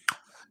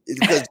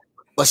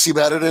 But she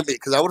better than me.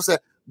 Because I would have said,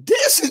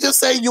 didn't she just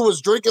say you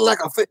was drinking like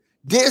a fit?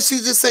 Didn't she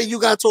just say you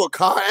got into a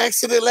car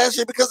accident last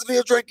year because of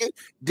your drinking?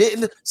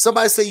 Didn't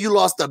somebody say you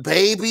lost a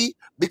baby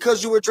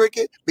because you were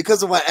drinking?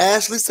 Because of what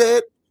Ashley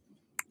said?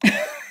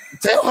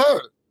 Tell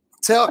her.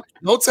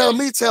 Don't tell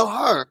me, tell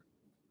her.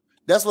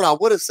 That's what I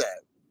would have said.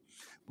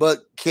 But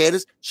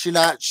Candace,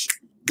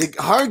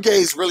 her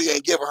gaze really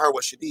ain't giving her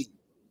what she needs.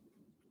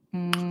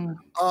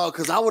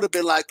 Because I would have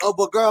been like, oh,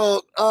 but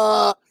girl,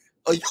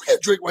 you can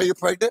drink while you're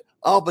pregnant.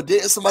 Oh, but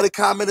didn't somebody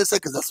comment and say,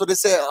 because that's what they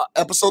said,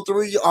 episode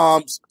 3,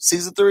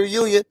 season 3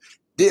 reunion,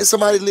 didn't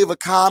somebody leave a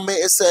comment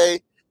and say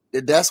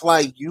that that's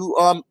why you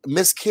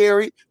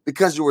miscarried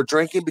because you were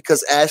drinking,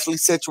 because Ashley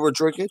said you were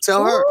drinking?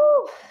 Tell her.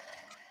 Ooh.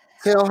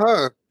 Tell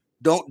her.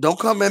 Don't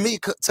come at me.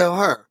 Tell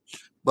her.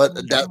 But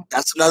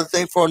that's another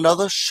thing for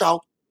another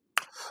show.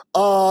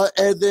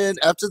 And then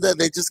after that,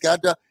 they just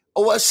got done.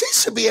 Oh, well, she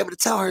should be able to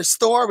tell her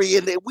story,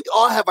 and then we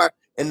all have our.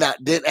 And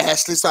then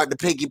Ashley started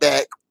to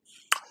piggyback.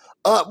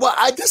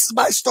 This is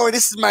my story.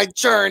 This is my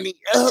journey.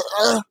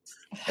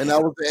 And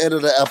that was the end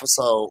of the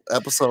episode.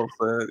 Episode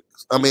 6.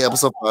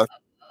 Episode 5.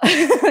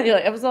 You're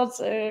like, episode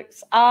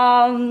 6.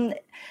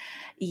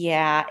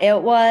 Yeah,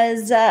 it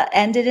was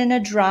ended in a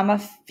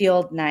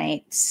drama-filled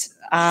night.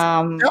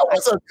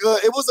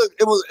 It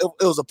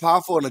was a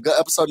powerful and a good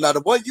episode. Now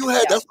the one you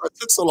had, that's why it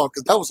took so long,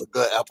 because that was a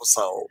good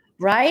episode.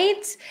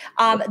 Right?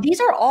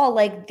 These are all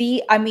like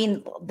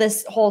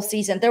this whole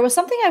season. There was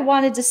something I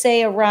wanted to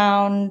say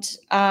around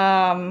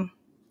and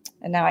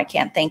now I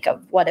can't think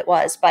of what it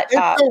was, but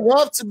it's so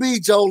rough to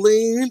be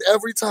Jolene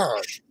every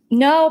time.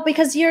 No,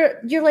 because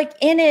you're like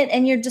in it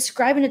and you're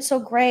describing it so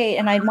great,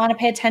 and I want to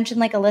pay attention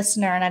like a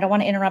listener, and I don't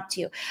want to interrupt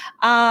you.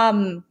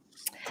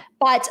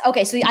 But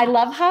okay, so I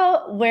love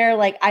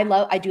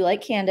I do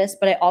like Candace,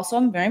 but I also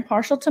am very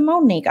partial to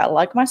Monique. I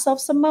like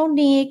myself some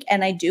Monique,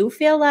 and I do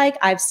feel like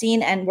I've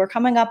seen, and we're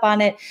coming up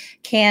on it,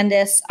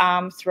 Candace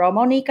throw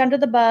Monique under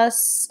the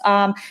bus.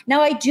 Now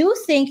I do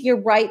think you're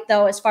right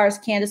though, as far as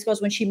Candace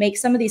goes, when she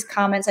makes some of these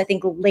comments. I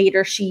think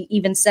later she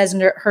even says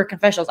in her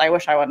confessionals, "I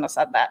wish I wouldn't have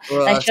said that.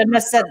 Well, I shouldn't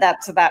have said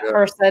that to that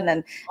person."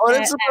 And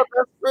that's my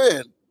best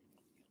friend.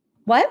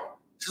 What?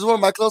 She's one of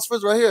my close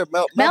friends right here,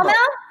 Mel.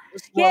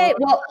 Yeah,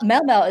 well,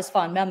 Mel is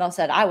fun. Mel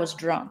said, I was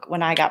drunk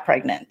when I got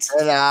pregnant.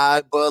 And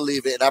I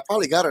believe it. And I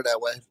probably got her that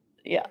way.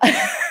 Yeah.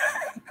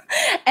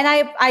 And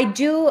I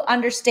do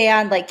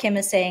understand, like Kim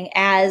is saying,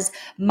 as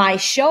my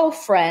show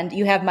friend,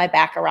 you have my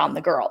back around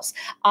the girls.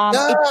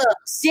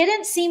 Yes. It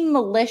didn't seem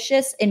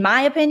malicious, in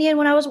my opinion,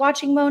 when I was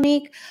watching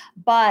Monique,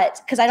 but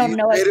because I don't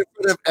know it. In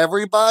front of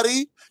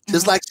everybody,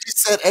 just like she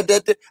said at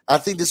that, I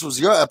think this was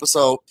your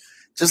episode,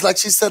 just like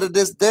she said at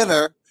this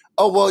dinner,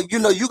 oh, well, you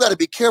got to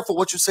be careful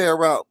what you say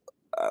around.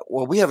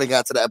 Well, we haven't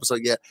got to the episode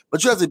yet,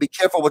 but you have to be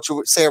careful what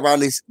you say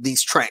around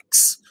these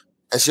tranks,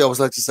 as she always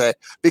likes to say,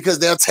 because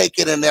they'll take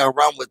it and they'll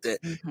run with it.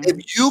 Mm-hmm.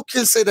 If you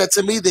can say that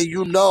to me, then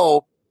you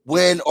know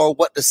when or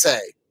what to say.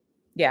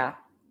 Yeah.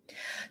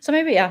 So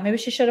maybe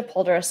she should have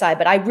pulled her aside,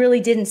 but I really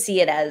didn't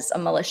see it as a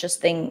malicious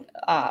thing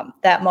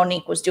that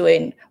Monique was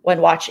doing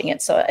when watching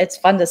it. So it's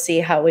fun to see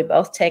how we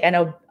both take. I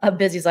know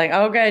Busy's like,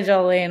 okay,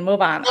 Jolene,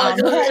 move on.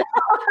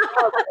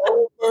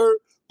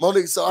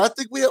 Monique, so I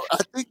think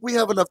we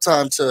have enough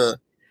time to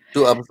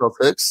do episode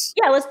 6.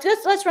 Yeah,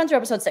 let's run through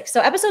episode 6. So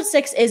episode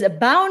 6 is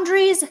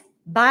boundaries,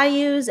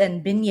 bayous,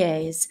 and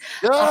beignets.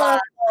 The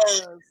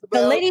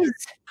ladies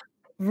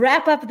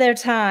wrap up their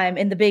time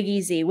in the Big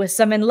Easy with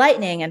some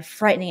enlightening and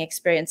frightening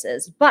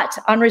experiences, but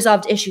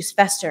unresolved issues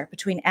fester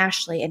between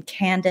Ashley and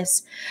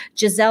Candace.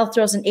 Giselle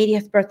throws an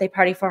 80th birthday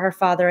party for her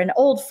father, and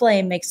old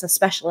flame makes a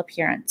special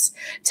appearance.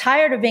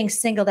 Tired of being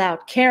singled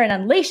out, Karen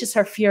unleashes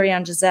her fury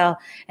on Giselle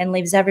and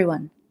leaves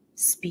everyone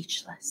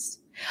speechless.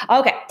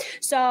 Okay,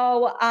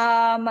 so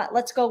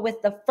let's go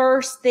with the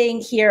first thing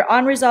here.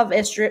 Unresolved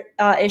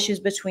issues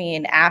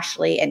between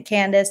Ashley and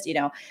Candace.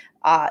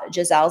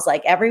 Giselle's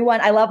like,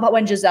 everyone. I love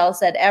when Giselle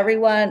said,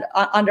 everyone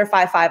under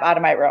 5'5" out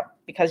of my room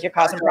because you're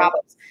causing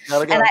problems.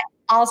 And I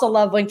also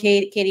love when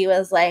Katie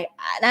was like,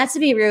 not to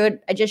be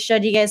rude, I just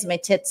showed you guys my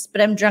tits,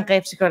 but I'm drunk. I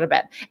have to go to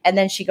bed. And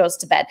then she goes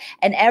to bed.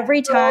 And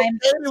every time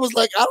Katie was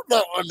like, I'm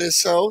not on this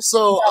show,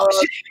 so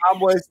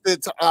I'm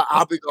wasted.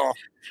 I'll be gone.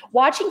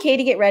 Watching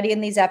Katie get ready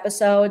in these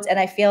episodes, and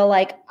I feel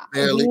like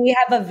we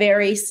have a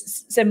very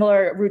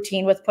similar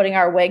routine with putting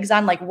our wigs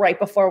on, like right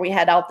before we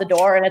head out the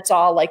door, and it's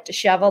all like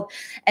disheveled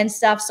and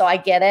stuff. So I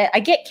get it. I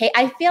get Kate.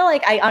 I feel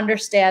like I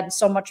understand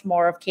so much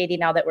more of Katie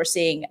now that we're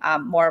seeing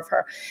more of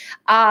her.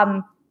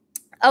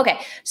 Okay,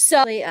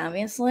 so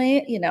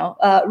obviously,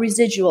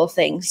 residual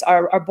things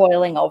are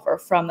boiling over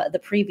from the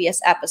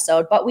previous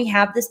episode, but we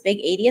have this big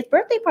 80th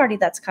birthday party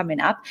that's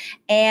coming up,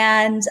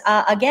 and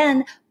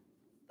again,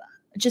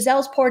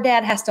 Giselle's poor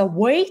dad has to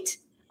wait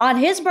on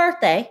his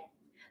birthday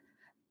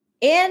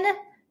in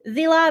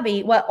the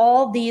lobby while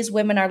all these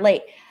women are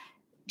late.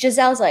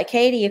 Giselle's like,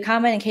 Katie, you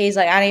coming? And Katie's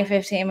like, I need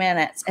 15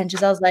 minutes. And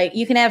Giselle's like,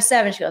 you can have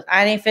 7. She goes,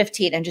 I need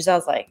 15. And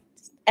Giselle's like,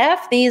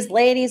 F these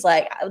ladies,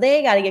 like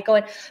they got to get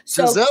going.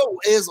 So Giselle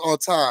is on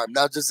time.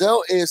 Now,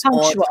 Giselle is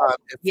punctual. On time.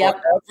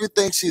 Yep. For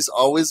everything, she's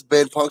always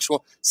been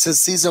punctual since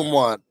season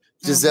 1.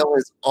 Giselle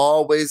has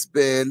always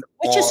been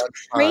Which is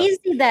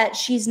crazy that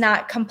she's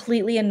not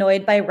completely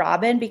annoyed by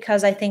Robin,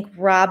 because I think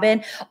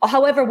Robin,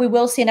 however, we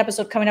will see an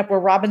episode coming up where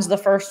Robin's the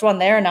first one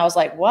there. And I was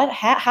like, what?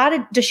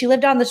 Does she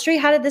live down the street?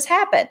 How did this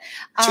happen?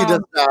 She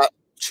does not.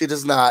 She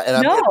does not. And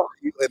I'm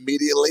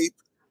immediately,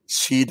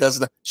 she does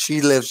not. She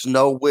lives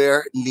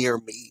nowhere near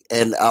me.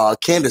 And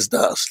Candace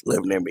does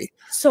live near me.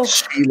 So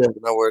she lives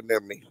nowhere near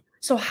me.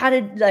 So how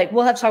did,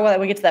 we'll have to talk about that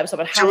when we get to that episode,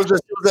 but how she was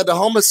at the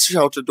homeless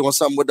shelter doing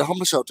something with the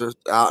homeless shelter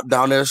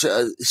down there.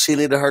 She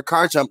needed her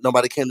car jumped.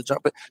 Nobody came to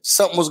jump it.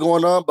 Something was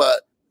going on,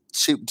 but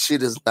she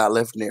does not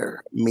live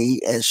near me,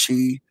 and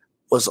she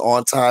was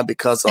on time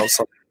because of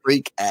some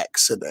freak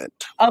accident.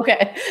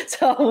 Okay.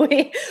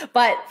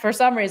 But for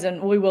some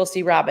reason, we will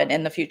see Robin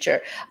in the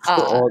future.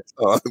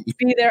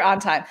 Be there on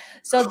time.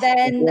 So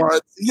then.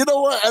 You know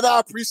what? And I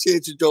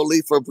appreciate you,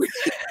 Jolie, for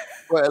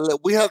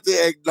we have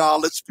to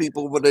acknowledge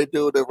people when they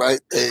do the right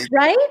thing.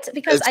 Right?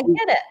 Because I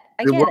get it.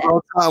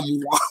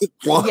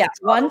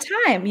 One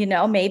time,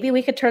 maybe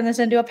we could turn this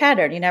into a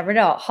pattern. You never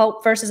know.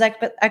 Hope versus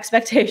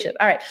expectation.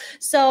 All right.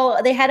 So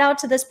they head out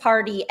to this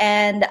party,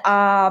 and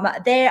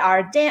they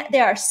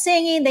are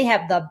singing. They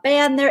have the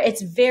band there.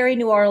 It's very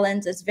New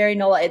Orleans. It's very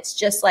NOLA. It's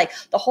just like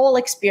the whole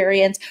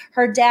experience.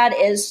 Her dad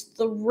is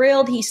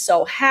thrilled. He's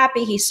so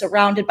happy. He's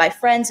surrounded by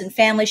friends and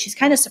family. She's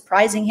kind of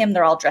surprising him.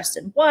 They're all dressed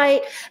in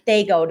white.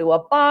 They go to a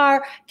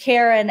bar.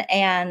 Karen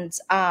and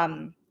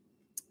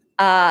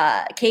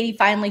Katie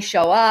finally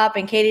show up,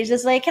 and Katie's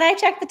just like, can I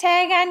check the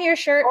tag on your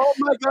shirt? Oh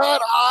my God.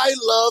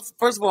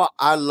 First of all,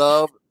 I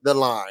love the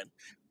line.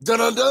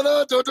 Yes.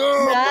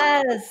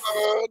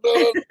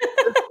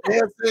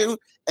 Dancing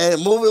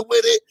and moving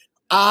with it.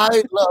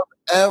 I love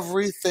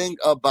everything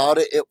about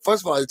it.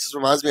 First of all, it just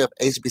reminds me of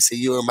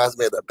HBCU. It reminds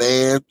me of the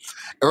band.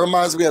 It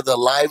reminds me of the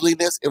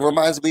liveliness. It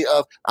reminds me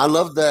of, I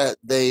love that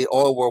they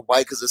all were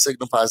white because it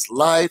signifies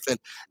life. And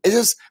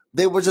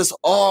they were just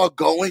all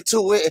going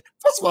to it.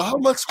 First of all, how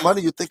much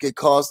money do you think it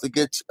costs to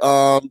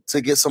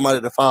get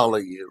somebody to follow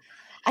you?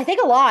 I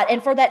think a lot.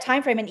 And for that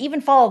time frame, and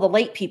even follow the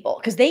late people,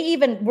 because they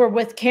even were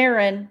with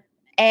Karen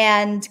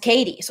and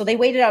Katie. So they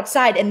waited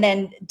outside and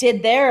then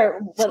did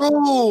their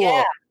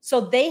yeah. So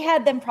they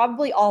had them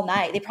probably all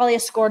night. They probably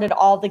escorted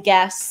all the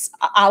guests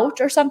out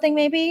or something,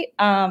 maybe.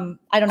 I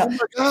don't know. Oh my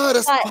God,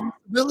 that's a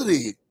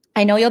possibility.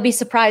 I know you'll be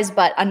surprised,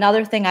 but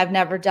another thing I've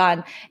never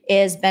done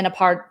is been a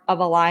part of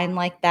a line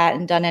like that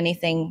and done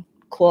anything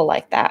cool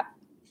like that.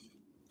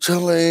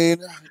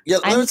 Jolene, yeah,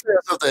 let me tell you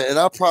something, and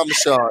I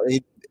promise y'all,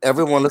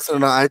 everyone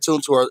listening on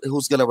iTunes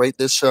who's going to rate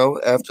this show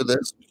after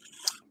this,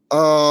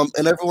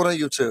 and everyone on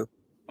YouTube,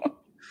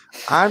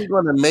 I'm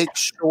going to make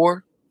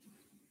sure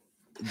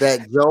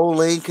that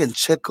Jolene can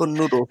chicken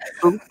noodle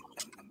soup.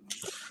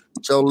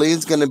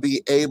 Jolene's going to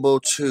be able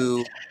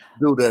to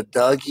do the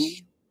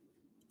Dougie.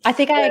 I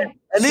think and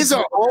these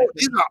are old.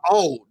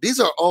 What's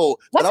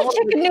a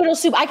chicken noodle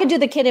soup? I can do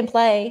the Kid and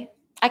Play.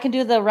 I can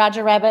do the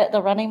Roger Rabbit,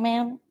 the Running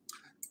Man.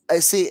 I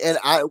see, and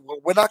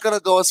we're not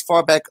gonna go as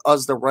far back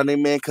as the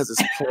Running Man because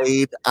it's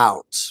played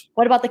out.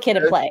 What about the Kid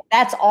and Play?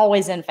 That's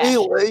always in fashion.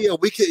 Yeah,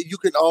 you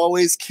can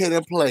always Kid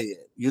and Play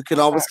it. You can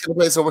always Kid and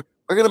Play. So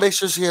we're gonna make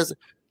sure she has.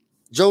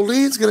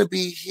 Jolene's gonna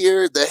be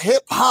here. The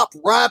hip hop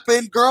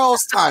rapping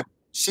girls time.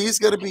 She's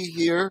gonna be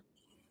here,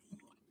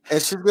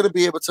 and she's gonna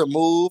be able to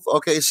move.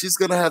 Okay, she's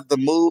gonna have the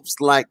moves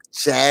like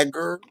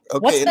Jagger. Okay,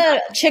 what's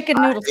the chicken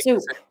noodle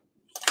soup?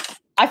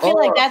 I feel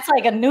like that's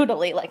like a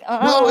noodly, like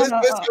no,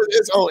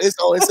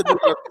 it's a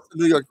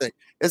New York thing.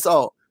 It's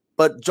all.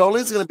 But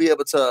Jolene's gonna be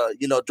able to,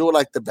 do it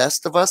like the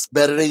best of us,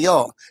 better than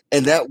y'all.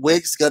 And that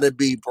wig's gonna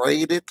be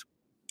braided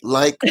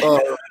like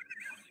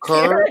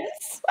curls.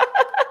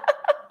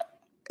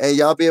 And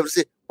y'all be able to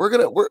see. We're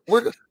gonna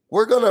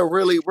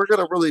really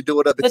do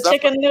it up. The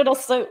chicken noodle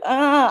soup.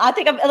 I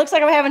think it looks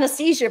like I'm having a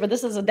seizure, but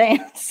this is a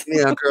dance.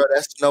 Yeah, girl,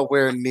 that's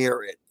nowhere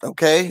near it.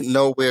 Okay,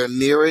 nowhere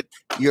near it.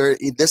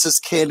 This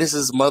is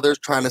Candace's mother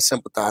trying to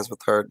sympathize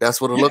with her.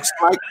 That's what it looks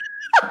like.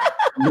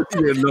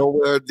 You're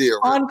nowhere near it.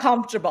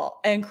 Uncomfortable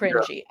and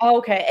cringy. Yeah.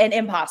 Okay, and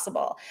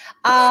impossible.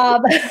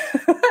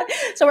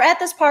 So we're at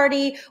this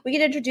party. We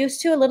get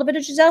introduced to a little bit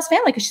of Giselle's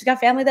family because she's got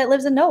family that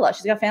lives in NOLA.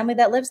 She's got family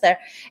that lives there.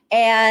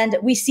 And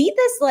we see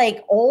this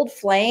like old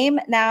flame.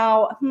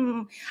 Now,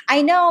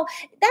 I know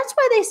that's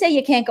why they say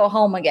you can't go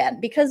home again,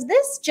 because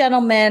this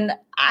gentleman,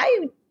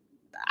 I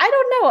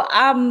don't know.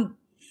 I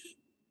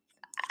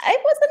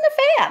wasn't a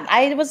fan.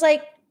 I was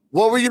like,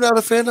 what were you not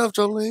a fan of,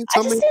 Jolene?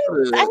 I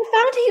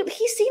found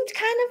he seemed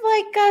kind of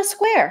like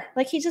square.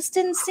 Like he just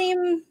didn't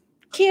seem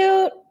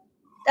cute,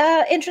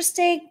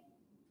 interesting,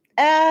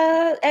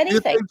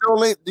 anything.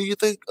 Do you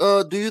think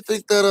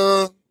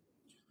that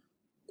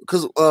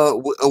because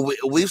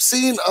we've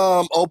seen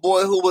old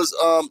boy who was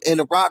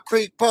in Rock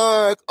Creek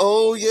Park.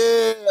 Oh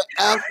yeah,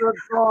 after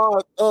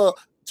dark,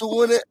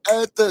 doing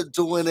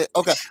it.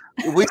 Okay,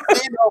 we've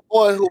seen old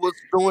boy who was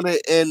doing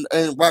it in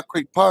Rock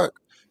Creek Park.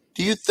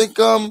 Do you think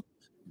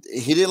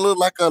he didn't look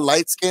like a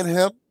light-skinned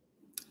him?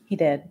 He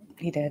did.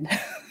 You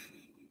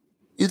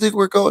think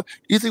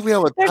you think we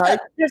have a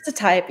type? There's a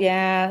type,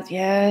 yeah.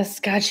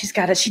 Yes. God, she's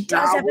got it. She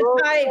does have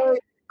a type.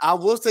 I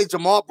will say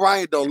Jamal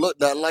Bryant don't look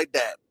nothing like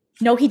that.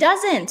 No, he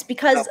doesn't,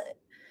 because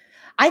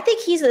I think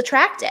he's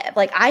attractive.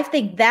 Like, I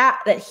think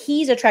that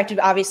he's attractive,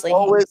 obviously.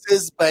 So is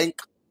his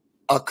bank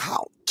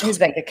account. His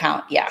bank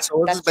account, yeah.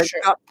 So that's true.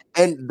 Account.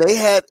 And they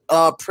had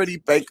pretty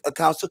bank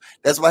accounts too.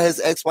 That's why his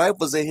ex-wife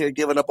was in here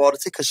giving up all the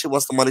tea because she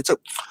wants the money too.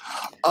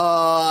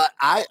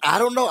 I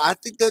don't know. I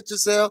think that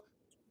Giselle.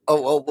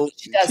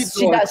 She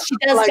does. She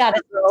does like got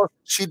Giselle, it.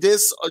 She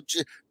did.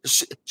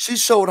 She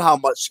showed how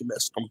much she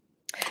missed him.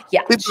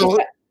 Yeah,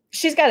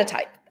 she's got a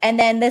type. And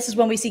then this is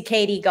when we see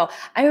Katie go,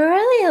 I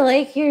really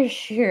like your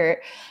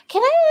shirt.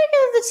 Can I look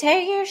at the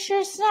tag of your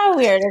shirt? It's not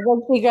weird. And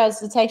then she goes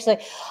to the tag, she's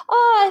like,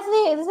 I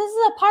think this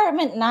is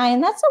apartment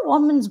 9. That's a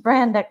woman's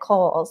brand at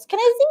Kohl's. Can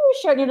I see your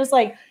shirt? And you're just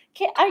like,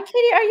 Katie,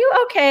 are you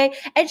okay?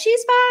 And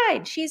she's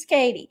fine. She's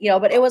Katie.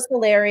 But it was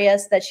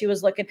hilarious that she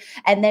was looking.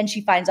 And then she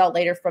finds out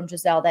later from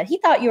Giselle that he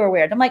thought you were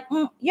weird. I'm like,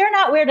 you're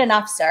not weird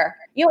enough, sir.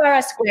 You are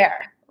a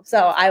square.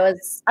 So I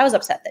was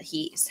upset that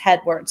he's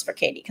had words for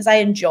Katie, because I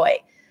enjoy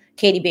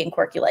Katie being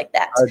quirky like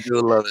that. I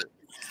do love it.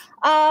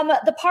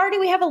 The party,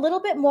 we have a little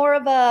bit more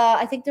of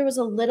I think there was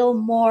a little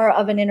more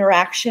of an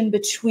interaction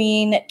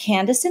between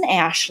Candace and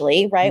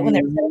Ashley, right? When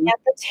they're sitting at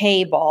the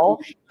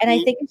table. And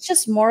I think it's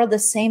just more of the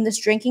same, this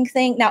drinking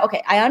thing. Now,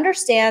 okay, I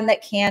understand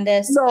that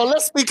Candace. No,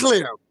 let's be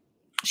clear.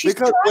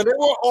 Because when they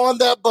were on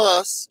that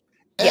bus,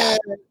 and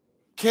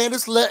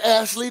Candace let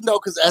Ashley know,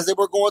 because as they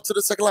were going to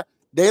the second line,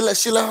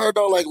 she let her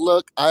know, like,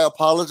 look, I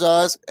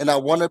apologize, and I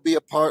want to be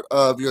a part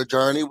of your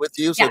journey with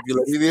you. So if you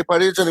let me be a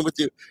part of your journey with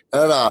you,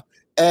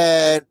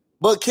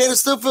 But Candace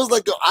still feels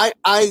like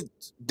I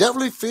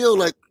definitely feel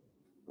like,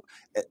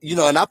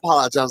 and I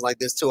apologize like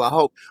this too. I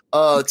hope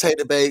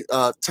Taylor Bay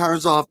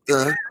turns off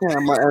the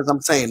camera as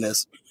I'm saying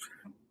this.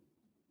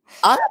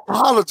 I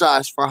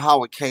apologize for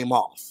how it came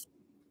off,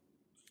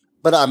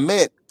 but I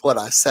meant what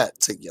I said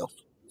to you.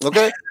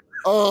 Okay?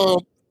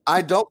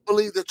 I don't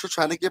believe that you're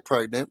trying to get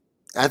pregnant.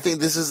 I think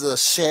this is a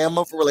sham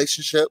of a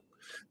relationship.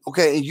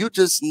 Okay, and you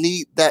just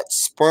need that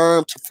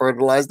sperm to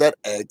fertilize that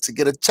egg to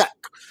get a check.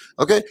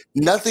 Okay,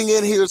 nothing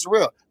in here is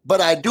real.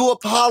 But I do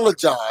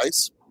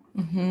apologize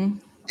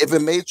if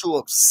it made you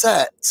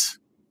upset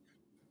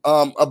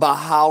about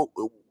how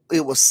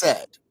it was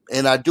said.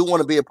 And I do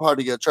want to be a part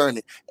of your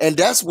journey. And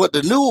that's what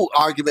the new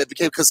argument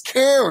became, because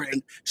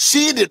Karen,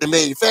 she did the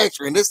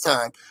manufacturing this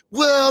time.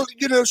 Well,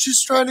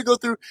 she's trying to go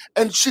through,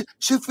 and she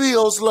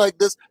feels like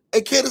this.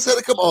 And Candace had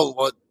to come,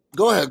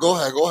 go ahead.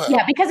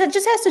 Yeah, because it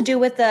just has to do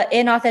with the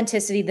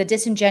inauthenticity, the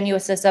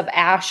disingenuousness of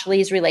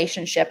Ashley's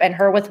relationship and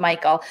her with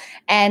Michael.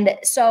 And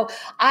so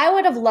I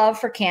would have loved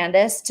for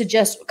Candace to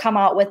just come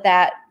out with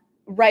that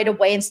right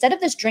away instead of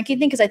this drinking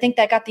thing, because I think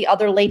that got the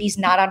other ladies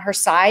not on her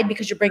side,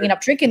 because you're bringing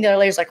up drinking. The other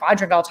ladies like, I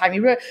drink all the time.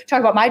 You talk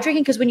about my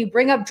drinking, because when you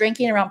bring up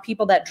drinking around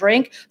people that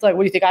drink, they're like,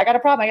 what do you think? I got a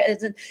problem?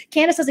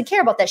 Candace doesn't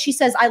care about that. She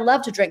says, I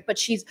love to drink, but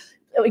she's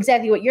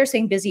exactly what you're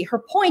saying, Busy. Her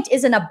point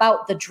isn't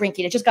about the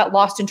drinking. It just got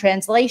lost in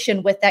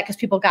translation with that because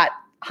people got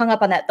hung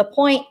up on that. The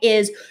point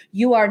is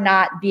you are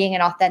not being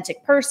an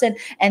authentic person.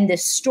 And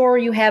this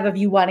story you have of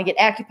you want to get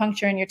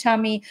acupuncture in your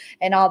tummy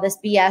and all this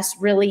BS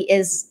really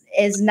is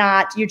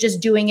not, you're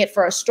just doing it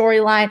for a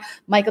storyline.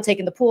 Michael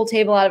taking the pool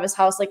table out of his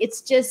house. Like, it's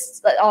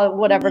just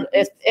whatever,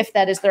 if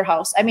that is their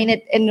house. I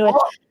mean, and with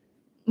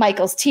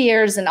Michael's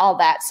tears and all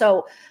that.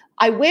 So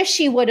I wish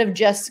she would have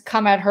just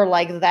come at her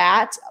like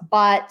that,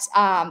 but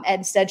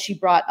instead she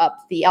brought up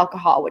the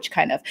alcohol, which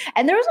kind of,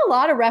 and there was a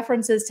lot of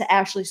references to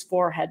Ashley's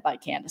forehead by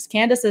Candace.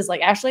 Candace is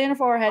like, Ashley and her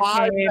forehead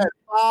came.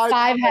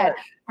 Five head.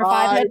 Her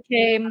five head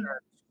came.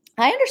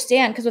 I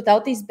understand, because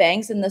without these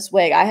bangs in this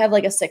wig, I have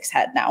like a 6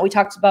 head now. We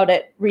talked about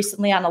it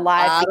recently on a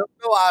live. I don't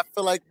know. I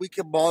feel like we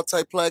can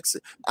multiplex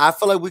it. Ashley's. I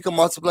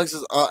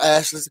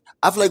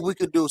feel like we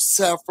could do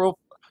several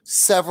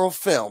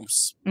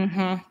films.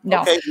 No.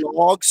 Okay,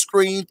 long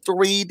screen,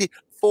 3D,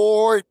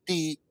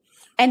 4D.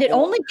 And it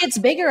only gets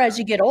bigger as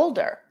you get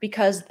older,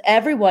 because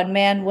everyone,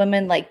 man,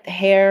 women, like the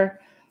hair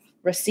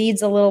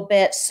recedes a little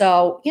bit.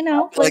 So,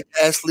 like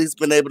Ashley's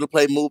been able to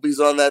play movies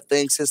on that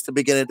thing since the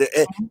beginning.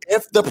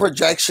 If the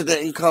projection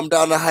didn't come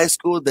down to high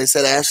school, they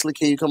said, Ashley,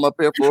 can you come up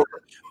here for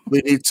we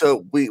need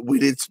to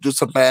do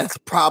some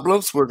math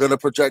problems. We're gonna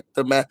project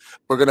the math.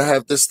 We're gonna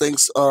have this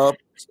thing's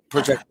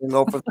projecting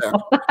over there.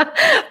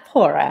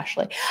 Poor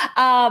Ashley.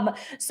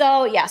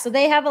 So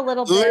they have a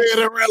little bit.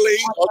 Literally,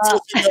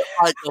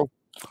 Michael.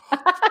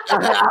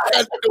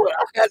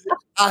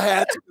 I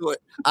had to do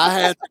it.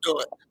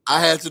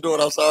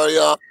 I'm sorry,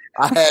 y'all.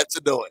 I had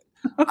to do it.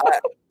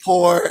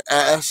 Poor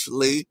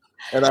Ashley,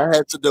 and I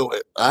had to do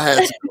it.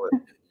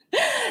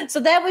 So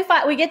then we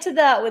get to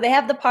they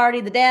have the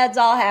party. The dad's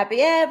all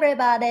happy.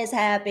 Everybody's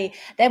happy.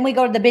 Then we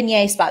go to the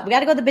beignet spot. We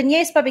got to go to the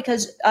beignet spot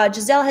because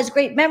Giselle has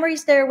great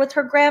memories there with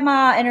her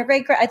grandma and her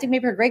I think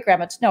maybe her great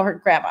grandma. No, her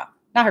grandma.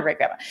 Not her great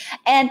grandma.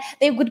 And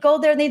they would go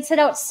there and they'd sit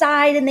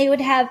outside and they would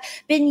have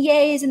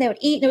beignets and they would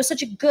eat. And it was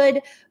such a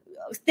good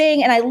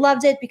thing. And I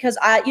loved it because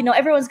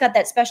everyone's got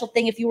that special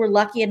thing. If you were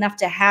lucky enough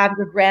to have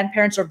your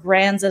grandparents, or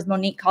grands as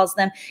Monique calls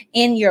them,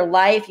 in your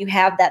life, you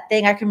have that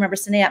thing. I can remember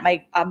sitting at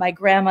my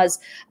grandma's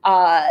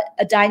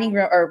a dining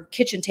room or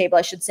kitchen table,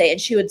 I should say, and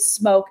she would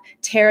smoke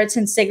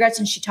Tareyton cigarettes,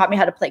 and she taught me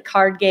how to play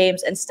card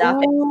games and stuff.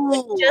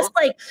 And just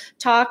like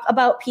talk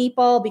about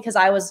people, because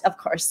I was, of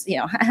course,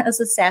 I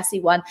was a sassy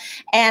one,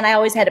 and I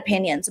always had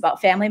opinions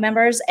about family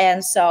members.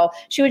 And so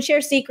she would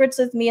share secrets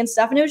with me and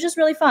stuff, and it was just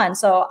really fun.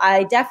 So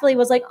I definitely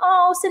was like,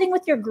 sitting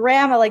with your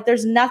grandma, like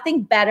there's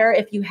nothing better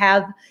if you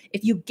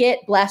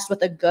get blessed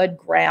with a good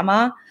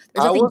grandma.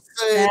 I would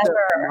say that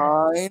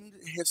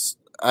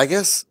I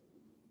guess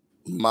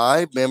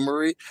my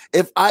memory,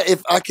 if I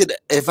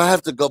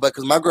have to go back,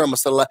 because my grandma's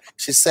still alive,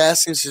 she's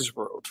sassy and she's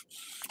rude.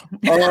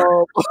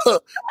 But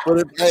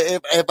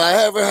if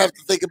I ever have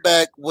to think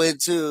back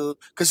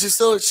because she's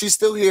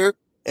still here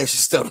and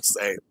she's still the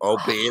same. Oh,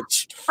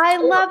 bitch! I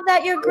love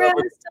that your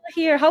grandma's still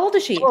here. How old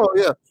is she? Oh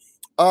yeah.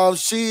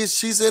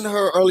 She's in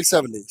her early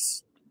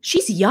 70s.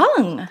 She's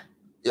young.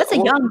 That's a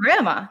young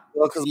grandma.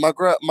 Well, because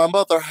my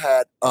mother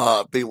had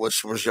me when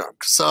she was young.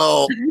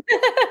 So,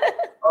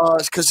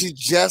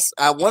 because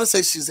I want to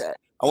say she's at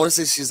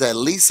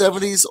least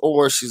 70s,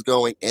 or she's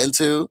going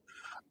into.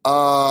 Your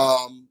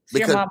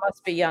mom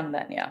must be young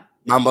then, yeah.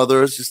 My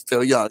mother is just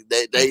still young.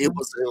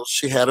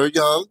 She had her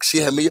young. She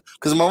had me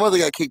because my mother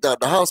got kicked out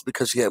of the house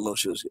because she had me when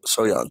she was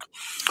so young.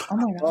 Oh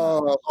my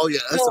god. Oh yeah.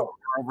 So,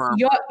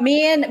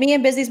 me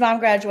and Busy's mom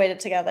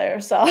graduated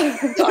together, so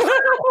it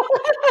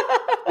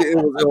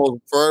was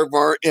very,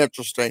 very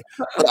interesting.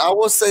 But I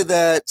will say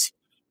that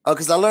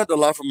because I learned a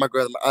lot from my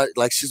grandma.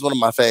 She's one of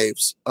my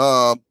faves.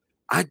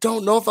 I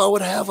don't know if I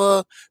would have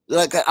I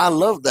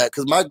love that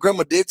because my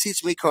grandma did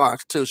teach me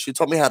cards too. She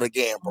taught me how to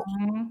gamble.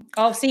 Mm-hmm.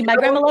 Oh, see, my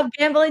grandma loved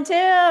gambling too.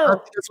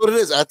 That's what it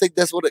is. I think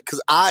that's what it,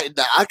 because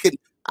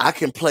I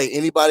can play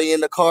anybody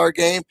in the card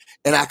game,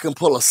 and I can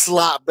pull a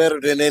slot better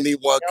than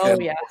anyone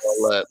can. Yes.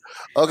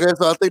 Okay,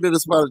 so I think that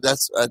it's part of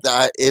that's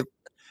if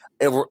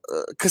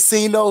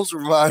casinos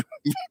remind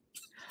me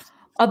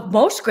of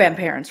most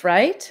grandparents,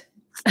 right?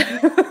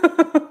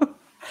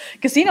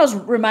 Casinos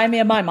remind me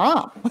of my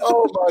mom.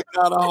 Oh my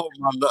God!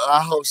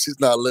 I hope she's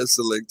not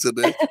listening to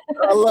this.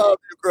 I love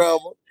you,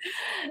 Grandma.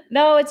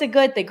 No, it's a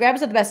good thing.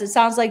 Grandmas are the best. It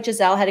sounds like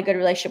Giselle had a good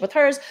relationship with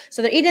hers.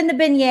 So they're eating the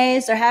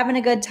beignets, they're having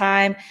a good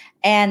time.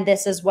 And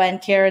this is when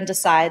Karen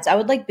decides, I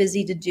would like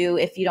Busy to do,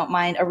 if you don't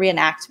mind, a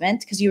reenactment,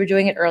 because you were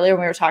doing it earlier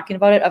when we were talking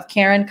about it, of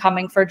Karen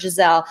coming for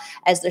Giselle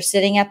as they're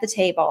sitting at the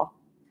table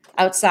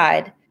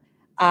outside.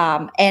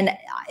 And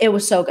it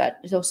was so good.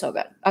 It was so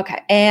good.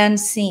 Okay. And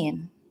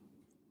scene.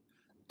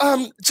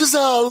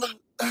 Giselle,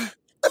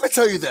 let me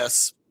tell you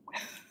this.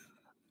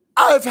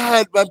 I've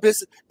had my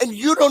business, and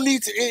you don't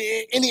need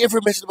any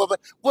information about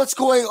what's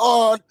going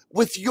on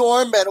with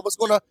your man. What's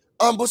going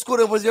on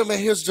with your man?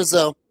 Here's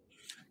Giselle.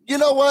 You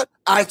know what?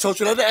 I told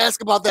you not to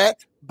ask about that.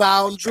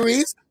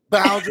 Boundaries.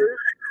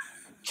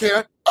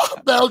 Care.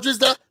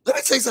 Boundaries. Now, let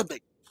me say something.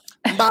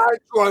 Mind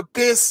your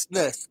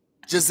business,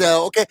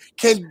 Giselle. Okay?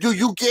 Do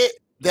you get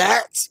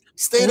that?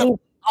 Stay on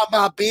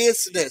my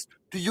business.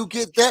 Do you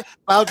get that?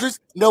 Boundaries?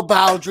 No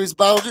boundaries.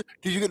 Boundaries?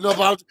 Do you get no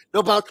boundaries?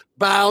 No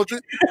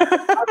boundaries?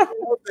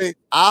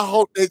 I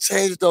hope they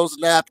change those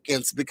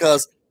napkins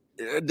because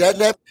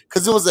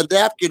because it was a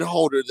napkin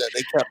holder that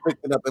they kept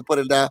picking up and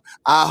putting down.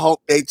 I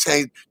hope they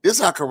change. This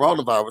is how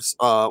coronavirus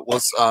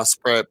was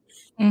spread.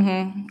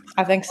 Mm-hmm.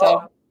 I think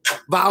so.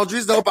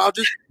 Boundaries, no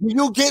boundaries.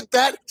 You get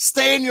that?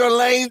 Stay in your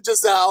lane,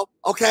 Giselle.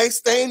 Okay,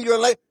 stay in your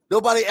lane.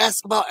 Nobody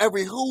asks about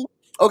every who.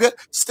 Okay,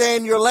 stay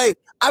in your lane.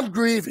 I'm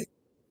grieving.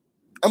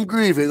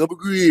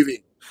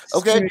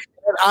 Okay, and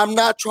I'm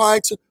not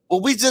trying to.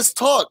 Well, we just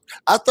talked.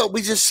 I thought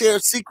we just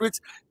shared secrets.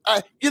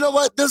 You know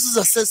what? This is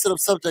a sensitive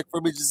subject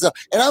for me, Giselle,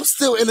 and I'm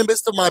still in the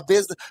midst of my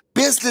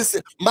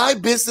business. My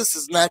business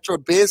is not your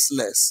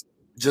business,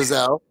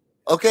 Giselle.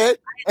 Okay,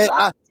 and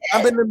I'm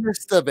in the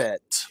midst of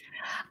it.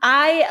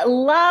 I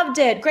loved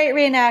it. Great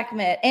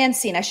reenactment and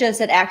scene. I should have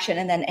said action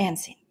and then and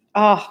scene.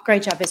 Oh,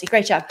 great job, Busy.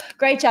 Great job.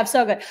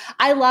 So good.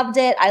 I loved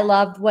it. I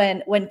loved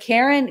when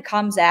Karen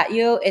comes at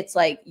you, it's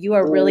like you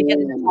are really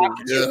getting to talk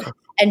to you.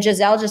 And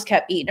Giselle just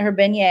kept eating her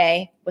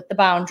beignet with the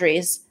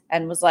boundaries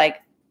and was like,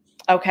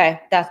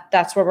 okay,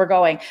 that's where we're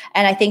going.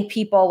 And I think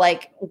people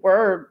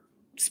were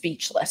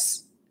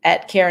speechless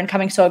at Karen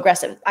coming so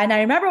aggressive. And I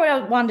remember what I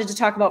wanted to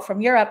talk about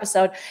from your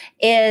episode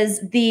is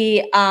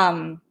the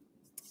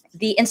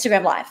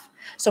Instagram Live.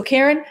 So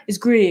Karen is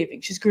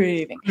grieving. She's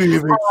grieving.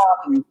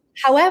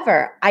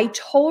 However, I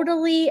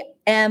totally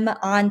am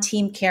on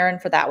Team Karen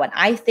for that one.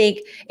 I think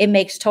it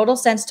makes total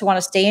sense to want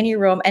to stay in your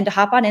room and to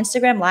hop on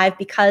Instagram Live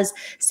because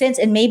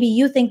and maybe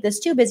you think this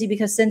too, Busy,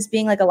 because since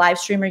being like a live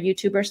streamer,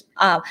 YouTuber,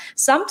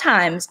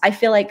 sometimes I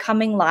feel like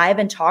coming live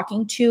and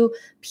talking to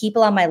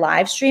people on my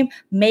live stream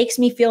makes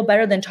me feel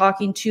better than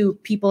talking to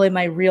people in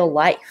my real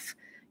life.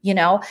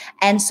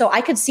 And so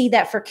I could see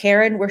that for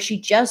Karen, where she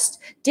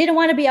just didn't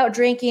want to be out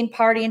drinking,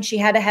 partying. She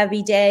had a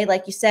heavy day,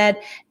 like you said,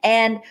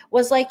 and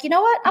was like, you know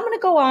what? I'm going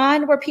to go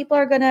on where people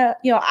are going to,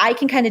 I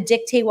can kind of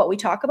dictate what we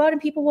talk about and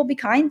people will be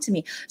kind to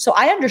me. So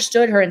I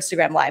understood her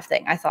Instagram Live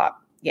thing. I thought,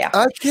 yeah.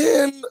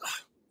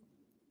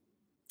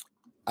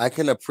 I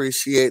can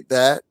appreciate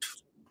that.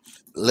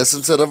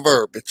 Listen to the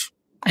verbiage.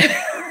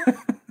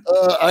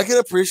 I can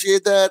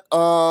appreciate that.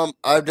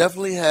 I've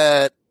definitely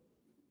had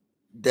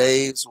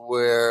days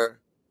where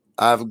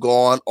I've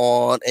gone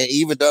on and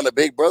even done a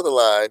Big Brother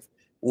Live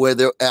where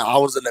I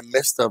was in the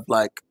midst of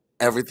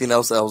everything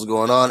else that was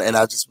going on, and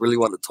I just really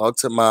wanted to talk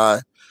to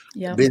my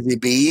busy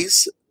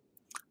bees.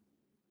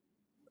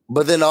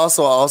 But then I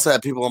also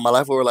had people in my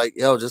life who were like,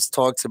 "Yo, just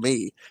talk to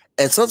me."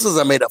 And sometimes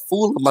I made a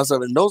fool of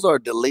myself, and those are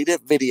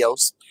deleted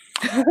videos.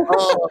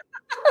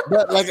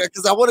 But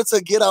because I wanted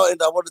to get out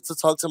and I wanted to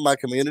talk to my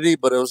community,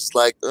 but it was just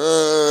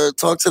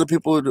talk to the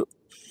people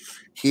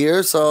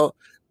here. So.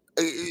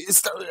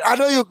 I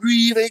know you're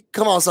grieving.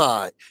 Come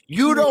outside.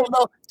 You don't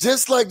know.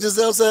 Just like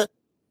Giselle said,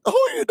 who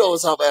you know in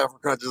South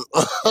Africa?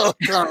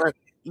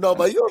 No,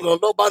 but you don't know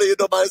nobody in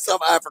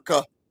South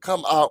Africa.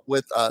 Come out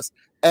with us.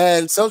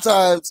 And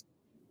sometimes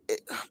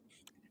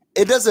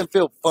it doesn't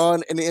feel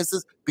fun in the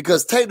instance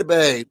because Take the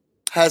Babe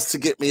has to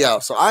get me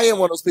out. So I am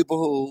one of those people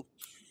who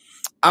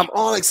I'm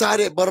all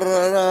excited,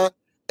 and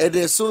then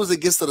as soon as it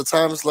gets to the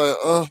time, it's like,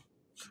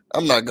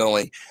 I'm not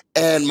going.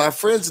 And my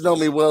friends know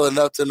me well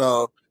enough to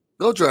know.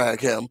 Go drag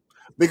him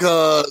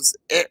because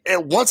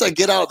once I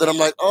get out, then I'm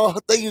like, oh,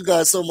 thank you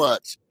guys so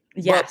much.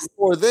 Yes. But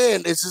before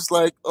then, it's just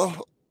like,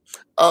 oh,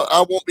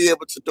 I won't be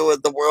able to do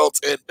it. The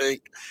world's ending.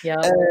 Yeah.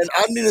 And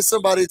I needed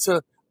somebody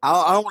to,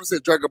 I don't want to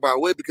say drag her by her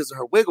wig because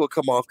her wig will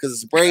come off because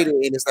it's braided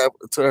and it's not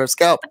to her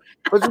scalp.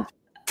 But just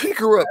pick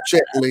her up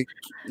gently.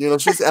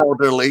 She's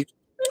elderly.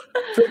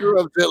 Pick her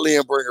up gently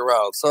and bring her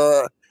out.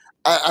 So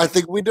I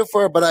think we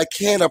differ, but I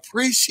can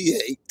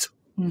appreciate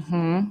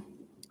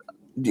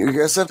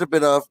your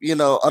sentiment of,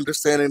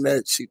 understanding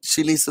that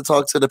she needs to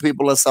talk to the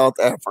people in South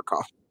Africa.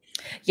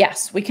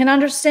 Yes, we can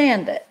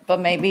understand it, but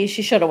maybe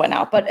she should have went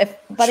out. But if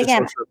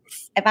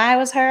I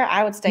was her,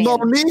 I would stay.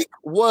 Monique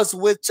was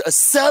with a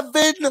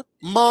 7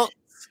 months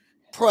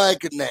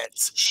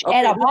pregnant.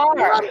 At a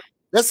bar.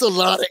 That's a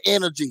lot of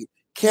energy.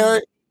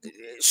 Karen,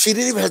 she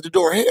didn't even have to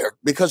do her hair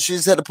because she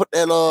just had to put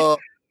that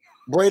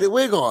braided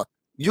wig on.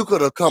 You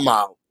could have come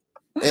out.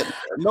 And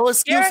no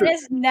excuses. Karen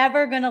is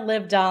never going to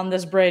live down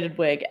this braided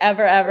wig.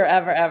 Ever, ever,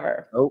 ever,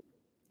 ever. Nope.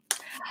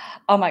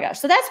 Oh my gosh.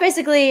 So that's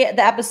basically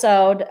the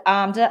episode.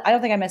 I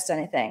don't think I missed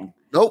anything.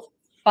 Nope.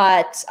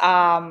 But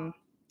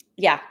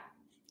yeah.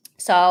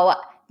 So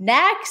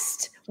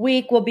next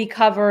week we'll be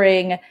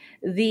covering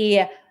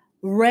the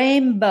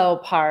Rainbow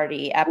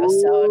Party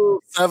episode. Ooh,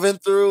 7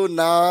 through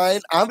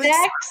 9. I'm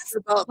excited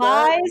about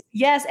that.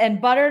 Yes, and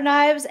Butter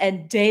Knives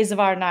and Days of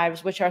Our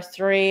Knives, which are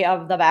 3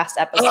 of the best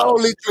episodes. I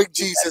only drink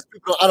Jesus.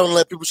 I don't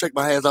let people shake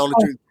my hands. I only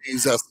drink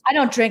Jesus. I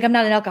don't drink. I'm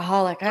not an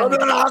alcoholic. I'm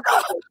not an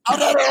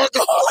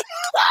alcoholic.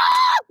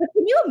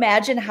 Can you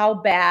imagine how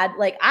bad?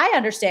 Like, I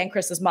understand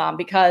Chris's mom,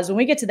 because when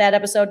we get to that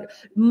episode,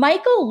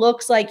 Michael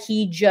looks like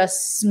he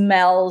just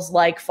smells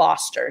like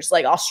Foster's,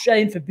 like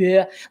Australian for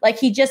beer. Like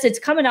it's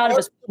coming out of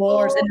his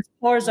pores, and his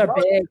pores are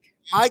big.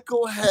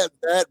 Michael had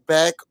that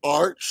back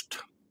arched.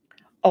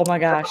 Oh my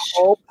gosh!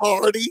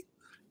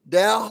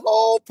 That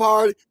whole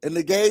party, and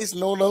the gays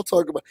no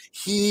talking about.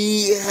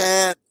 He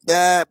had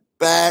that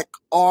back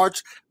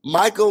arch.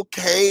 Michael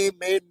came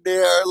in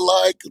there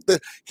like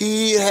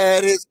he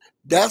had his.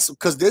 That's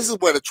because this is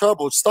where the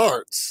trouble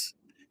starts.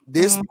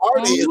 This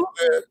party is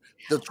where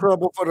the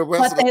trouble for the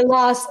rest. But they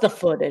lost the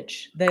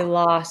footage. They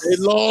lost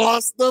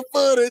the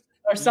footage.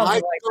 Or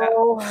something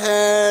Michael like that.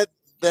 had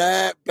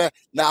that back.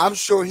 Now I'm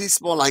sure he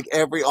smelled like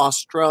every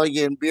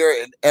Australian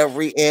beer and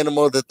every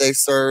animal that they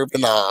serve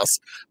in Oz.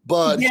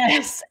 But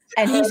yes,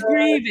 and he's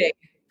grieving.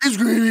 He's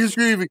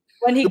grieving.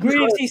 When he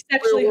grieves, he's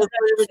sexually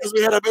because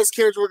we had a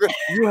miscarriage.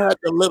 You had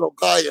the little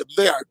guy in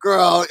there,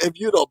 girl. If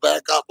you don't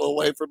back up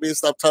away from me,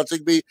 stop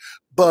touching me.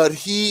 But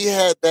he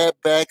had that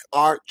back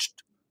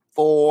arched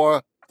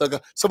for the guy.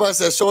 Somebody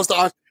said, "Show us the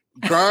arch,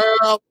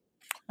 girl."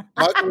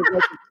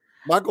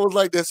 Michael was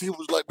like this. He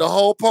was like the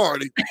whole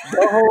party.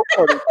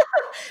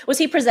 Was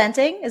he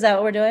presenting? Is that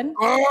what we're doing?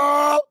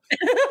 The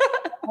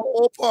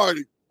whole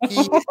party. He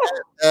had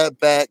that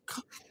back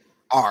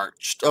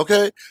arched.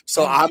 Okay,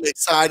 so I'm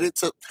excited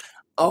to.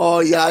 Oh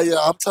yeah.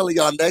 I'm telling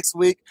y'all next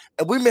week,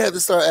 and we may have to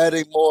start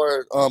adding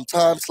more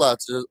time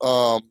slots. I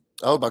was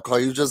about to call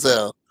you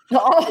Giselle.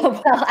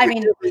 Oh well, I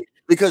mean,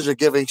 because you're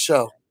giving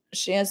show.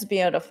 She is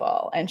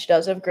beautiful, and she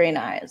does have green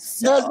eyes.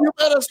 So. Yes, you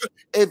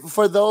better.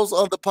 For those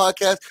on the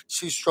podcast,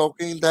 she's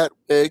stroking that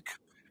wig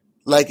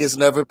like it's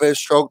never been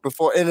stroked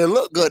before, and it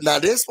looked good. Now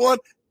this one,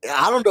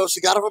 I don't know if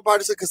she got it from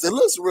Party City because it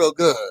looks real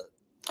good.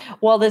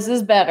 Well, this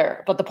is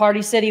better, but the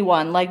Party City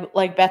one, like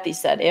Bethy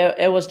said,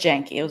 it was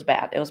janky. It was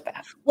bad.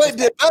 Wait,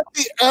 did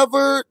Bethy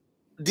ever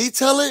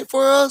detail it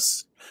for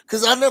us?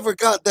 Because I never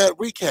got that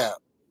recap.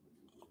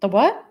 The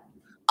what?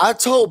 I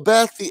told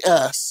Bethy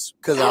S.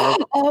 because I.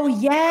 Oh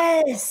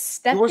yes,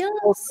 that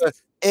feels.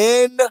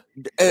 And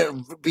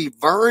be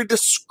very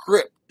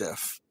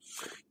descriptive.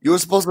 You were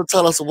supposed to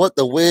tell us what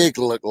the wig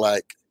looked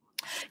like.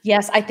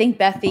 Yes, I think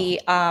Bethy.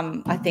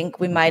 I think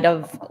we might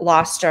have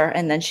lost her,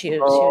 and then she.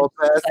 Oh,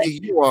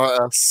 Bethy, you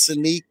are a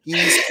sneaky.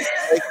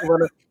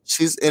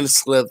 She's in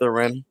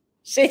Slytherin.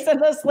 She's in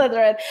the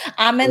Slytherin.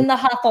 I'm in the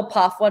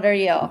Hufflepuff. What are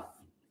you?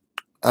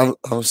 I'm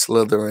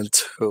Slytherin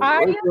too.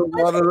 Are you?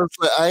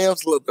 I am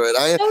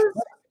Slytherin.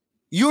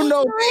 You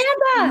know me,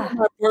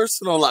 my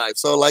personal life,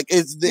 so like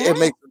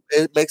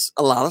it makes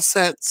a lot of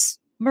sense.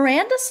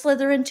 Miranda's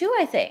Slytherin too,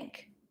 I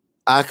think.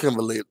 I can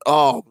believe.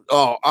 Oh,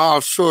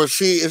 I'm sure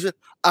she is.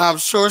 I'm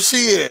sure she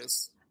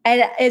is.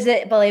 And is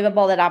it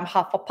believable that I'm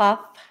Hufflepuff?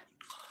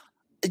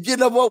 You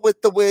know what?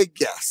 With the wig,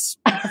 yes.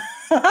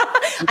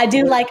 I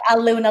do like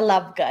Aluna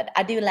Lovegood.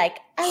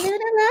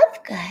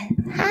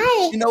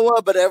 Hi. You know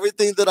what? But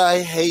everything that I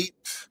hate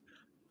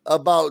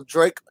about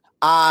Drake,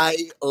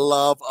 I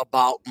love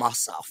about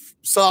myself.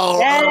 So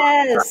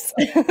yes,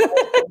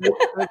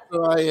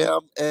 I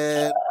am,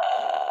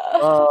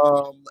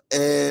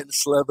 and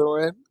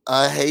Slytherin.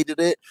 I hated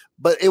it,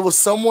 but it was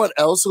someone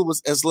else who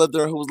was in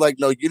Slytherin who was like,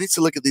 "No, you need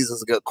to look at these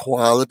as good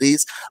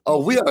qualities." Oh,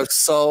 we are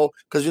so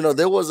because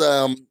there was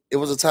it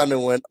was a time that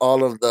when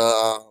all of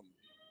the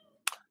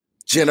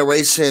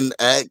Generation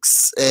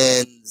X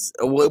and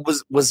what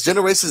was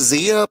Generation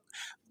Z up,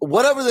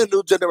 whatever the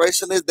new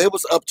generation is, they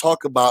was up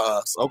talking about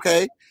us,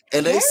 okay?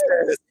 And they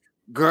said,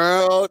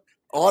 "Girl,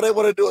 all they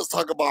want to do is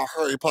talk about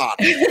Harry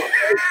Potter."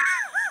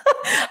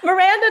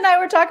 Miranda and I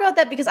were talking about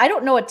that because I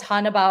don't know a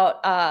ton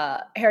about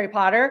Harry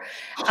Potter,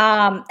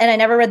 and I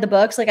never read the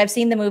books. Like I've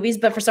seen the movies,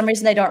 but for some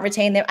reason I don't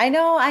retain them. I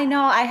know.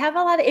 I have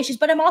a lot of issues,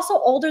 but I'm also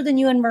older than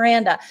you and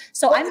Miranda,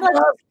 so I'm like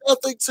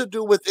nothing to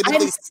do with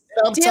anything.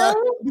 Let me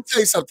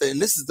tell you something.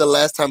 And this is the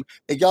last time,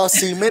 and y'all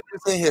see minutes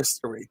in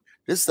history.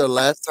 This is the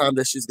last time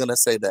that she's gonna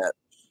say that.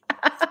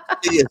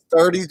 She is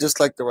 30, just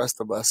like the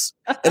rest of us,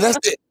 and that's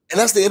it. And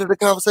that's the end of the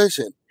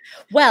conversation.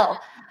 Well,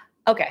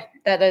 okay,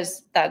 that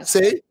is.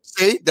 See,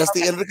 that's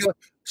the end of the conversation.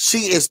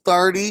 She is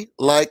 30,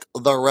 like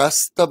the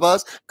rest of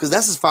us, because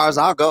that's as far as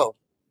I'll go.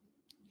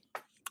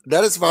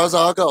 That is as far as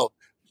I'll go.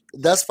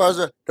 That's far as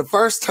the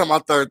first time I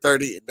turned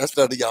 30. That's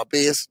none of y'all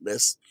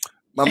business.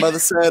 My mother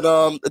said,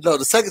 no,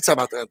 the second time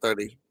I turned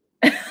 30.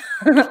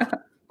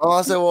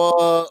 I said,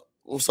 well,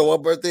 so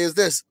what birthday is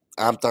this?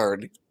 I'm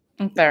 30.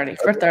 I'm 30.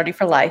 We're 30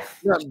 for life.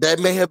 Yeah, that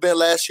may have been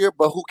last year,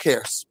 but who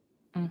cares?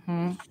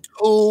 Mm-hmm.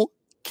 Who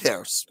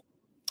cares?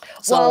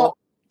 Well,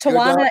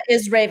 Tawana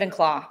is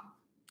Ravenclaw.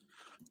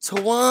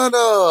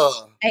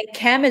 Tawana. And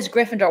Kem is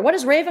Gryffindor. What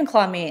does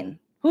Ravenclaw mean?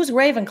 Who's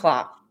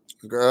Ravenclaw?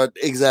 Girl,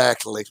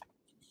 exactly.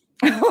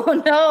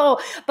 Oh no!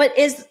 But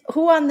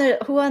who on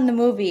the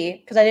movie?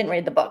 Because I didn't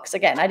read the books.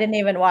 Again, I didn't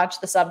even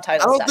watch the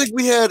subtitles. I don't think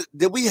we had.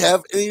 Did we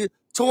have any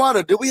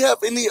Tawana? Did we have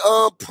any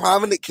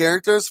prominent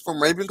characters from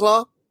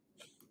Ravenclaw?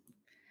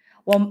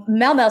 Well,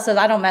 Mel says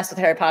I don't mess with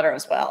Harry Potter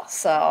as well.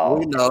 So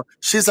we know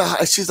she's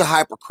a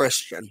hyper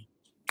Christian.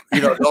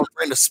 Don't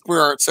bring the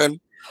spirits in.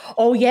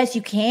 Oh yes,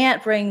 you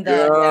can't bring the.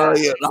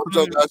 Yeah. I'm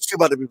joking. She's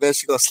about to be bad.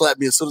 She's gonna slap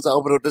me as soon as I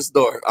open up this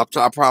door.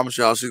 I promise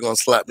y'all, she's gonna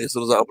slap me as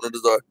soon as I open up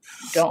this door.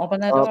 Don't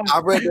open that door. I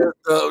read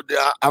I'm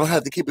gonna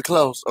have to keep it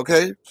close,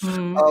 okay?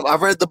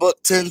 I've read the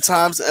book 10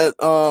 times at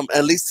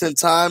least 10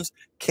 times.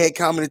 Can't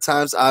count how many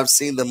times I've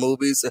seen the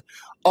movies.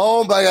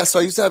 Oh my God! So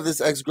I used to have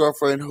this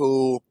ex-girlfriend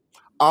who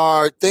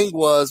our thing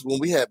was when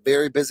we had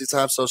very busy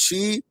times. So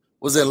she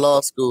was in law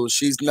school.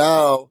 She's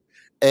now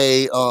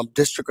a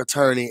district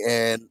attorney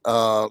in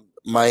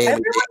Miami.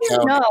 Everyone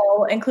you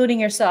know, including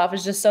yourself,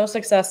 is just so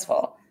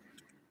successful.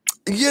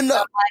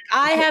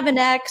 I have an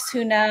ex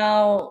who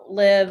now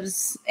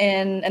lives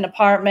in an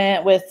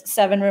apartment with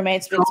 7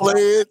 roommates.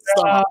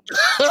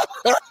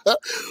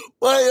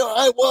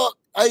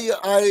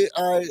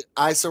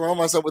 I surround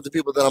myself with the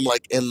people that I'm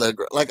like in the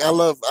like. I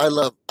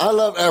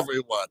love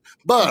everyone,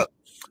 but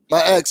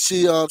my ex,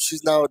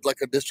 she's now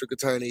like a district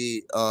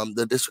attorney,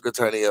 the district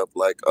attorney of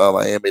like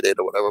Miami-Dade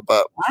or whatever.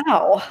 But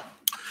wow,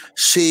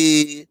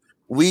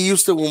 we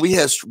used to, when we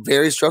had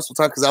very stressful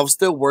time, because I was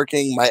still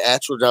working my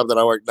actual job that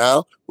I work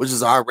now, which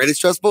is already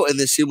stressful, and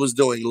then she was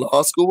doing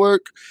law school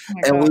work,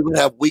 and we would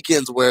have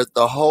weekends where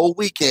the whole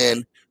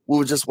weekend we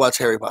would just watch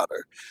Harry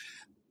Potter.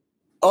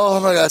 Oh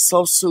my God,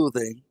 so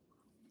soothing.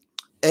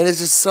 And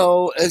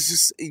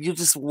you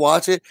just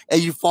watch it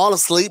and you fall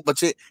asleep, but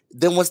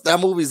then once that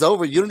movie's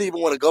over, you don't even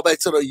want to go back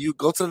you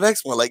go to the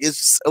next one. Like it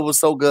was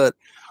so good.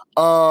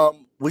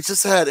 We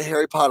just had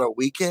Harry Potter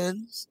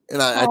weekends,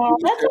 and I that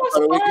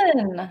was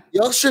fun.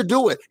 Y'all should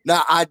do it.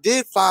 Now I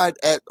did find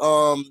at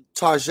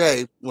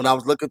Target when I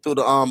was looking through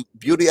the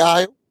beauty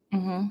aisle,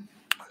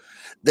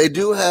 they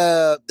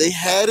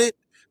had it,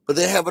 but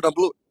they have it on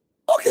blue.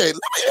 Okay, let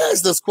me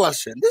ask this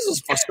question. This is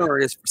for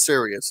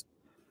serious.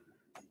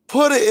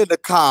 Put it in the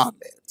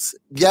comments,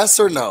 yes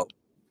or no.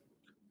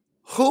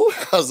 Who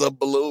has a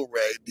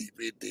Blu-ray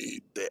DVD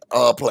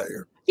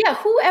player? Yeah,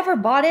 whoever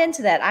bought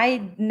into that?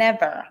 I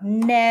never.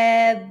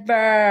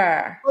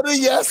 Put a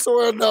yes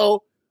or a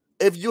no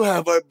if you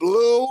have a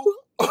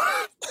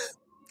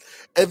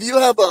if you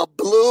have a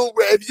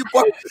Blu-ray.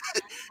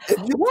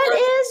 What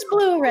is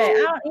Blu-ray?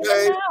 I don't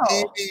even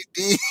know.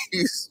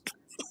 DVDs.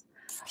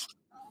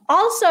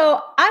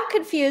 Also, I'm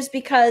confused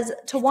because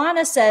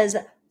Tawana says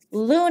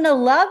Luna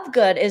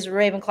Lovegood is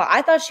Ravenclaw.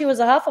 I thought she was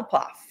a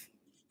Hufflepuff.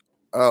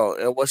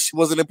 Oh, well, she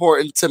wasn't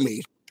important to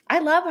me. I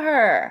love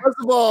her. First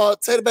of all,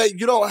 Tater Bay,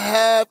 you don't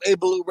have a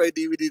Blu-ray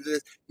DVD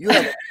disc. You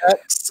have an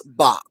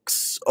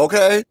Xbox,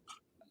 okay?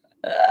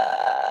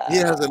 He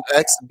has an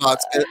Xbox,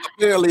 and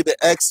apparently the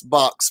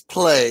Xbox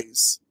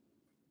plays.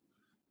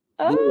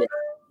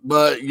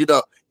 But,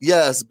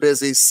 yes,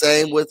 Busy,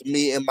 same with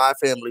me and my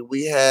family.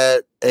 We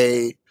had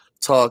a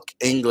Talk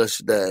English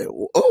Day.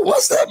 Oh,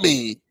 what's that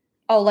mean?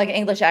 Oh, like an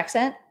English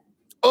accent?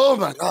 Oh,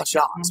 my gosh,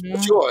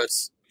 what's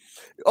yours?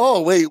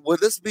 Oh, wait, would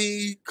this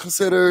be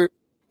considered...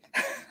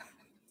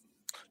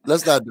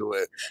 Let's not do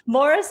it.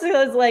 Morris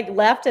was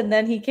left, and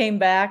then he came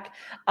back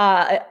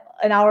an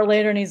hour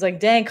later, and he's like,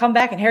 "Dang, come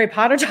back and Harry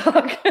Potter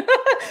talk."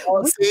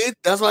 Oh, see,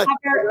 that's why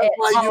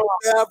you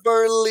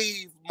never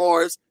leave,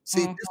 Morris.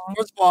 See,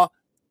 first of all,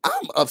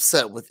 I'm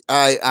upset with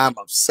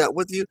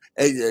you.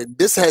 And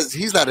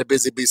he's not a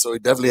busy bee, so he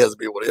definitely has to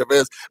be whatever it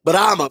is. But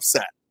I'm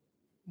upset.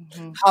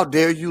 How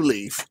dare you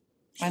leave?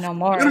 I know,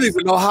 Morris. You don't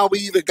even know how we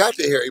even got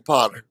to Harry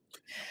Potter.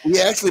 We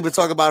actually been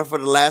talking about it for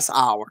the last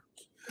hour.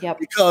 Yep.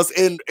 Because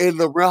in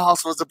the Real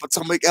Housewives of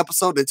Potomac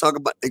episode, they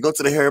go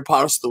to the Harry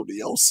Potter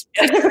studios.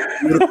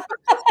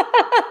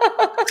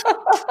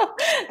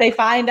 They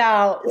find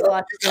out.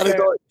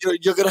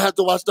 You're gonna have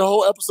to watch the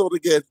whole episode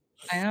again.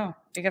 I know.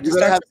 You have to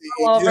start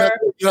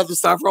you have to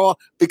start from all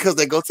because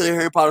they go to the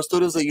Harry Potter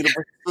studios at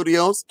Universal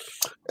Studios,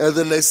 and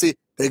then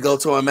they go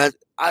to a match.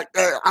 I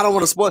don't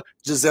want to spoil.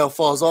 Giselle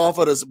falls off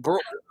of this. You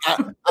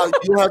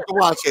have to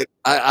watch it.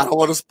 I don't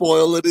want to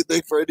spoil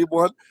anything for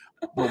anyone.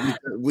 But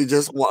we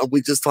just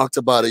talked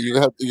about it. You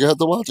have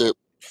to watch it.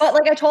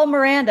 But I told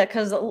Miranda,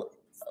 because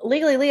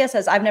Legally Leah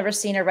says, I've never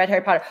seen or read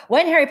Harry Potter.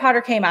 When Harry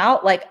Potter came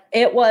out, like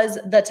it was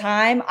the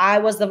time I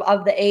was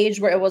of the age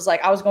where it was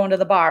like I was going to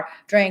the bar,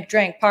 drink,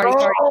 party.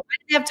 I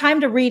didn't have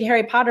time to read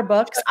Harry Potter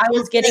books. I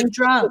was getting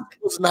drunk. She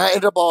was not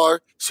in the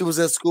bar. She was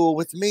at school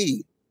with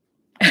me.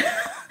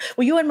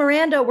 Well, you and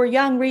Miranda were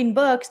young reading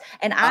books,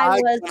 and I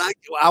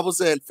was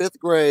in 5th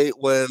grade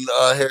when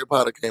Harry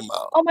Potter came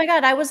out. Oh my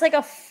God, I was like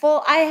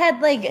I had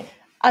like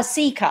a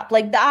C cup.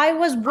 Like I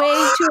was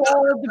way too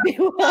old to be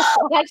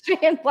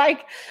watching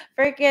like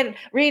freaking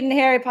reading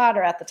Harry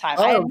Potter at the time.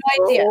 I had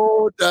no idea.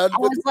 I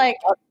was like,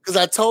 because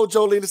I told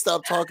Jolene to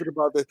stop talking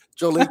about this.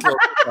 Jolene,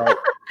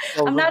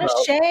 I'm not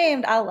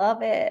ashamed. I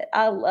love it.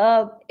 I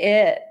love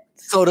it.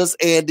 So does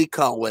Andy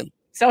Cohen.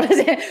 So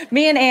does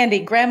me and Andy,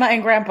 Grandma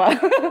and Grandpa.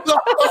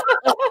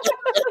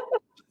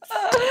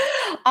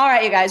 All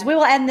right, you guys, we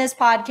will end this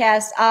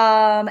podcast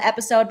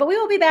episode, but we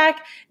will be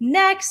back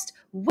next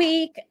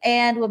week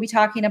and we'll be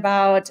talking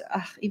about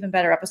even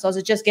better episodes.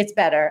 It just gets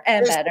better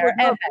and better and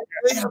better.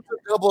 They have to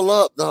double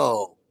up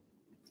though.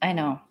 I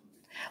know.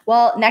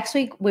 Well, next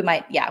week we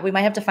might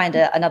have to find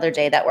another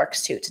day that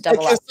works too to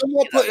double up. Can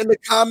someone put in the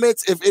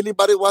comments if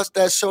anybody watched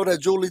that show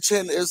that Julie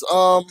Chen is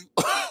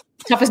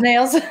tough as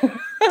nails?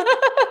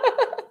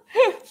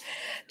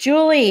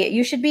 Julie,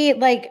 you should be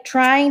like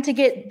trying to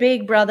get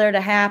Big Brother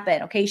to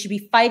happen. Okay, you should be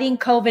fighting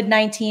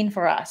COVID-19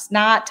 for us.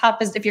 Not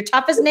if you're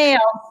tough as nails,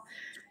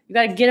 you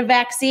got to get a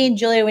vaccine,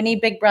 Julia. We need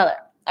Big Brother.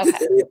 Okay.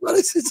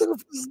 Anybody see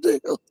tough as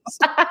nails?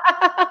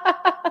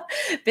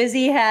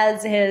 Busy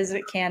has his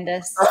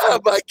Candace.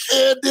 My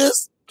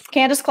Candace.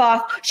 Candace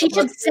cloth. She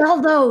should sell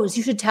those.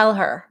 You should tell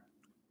her.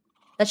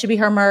 That should be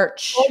her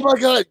merch. Oh my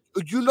God!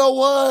 You know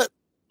what?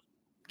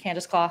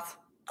 Candace cloth.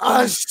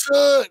 I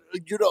should.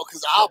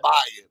 Because I'll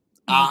buy it.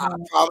 I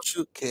promise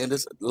you,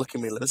 Candace, look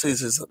at me. Let me see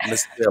this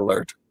mystery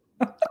alert.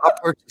 I'll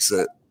purchase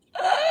it.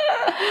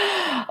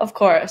 Of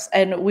course.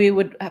 And we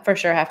would for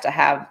sure you'd have to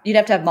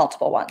have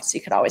multiple ones.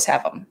 You could always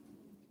have them.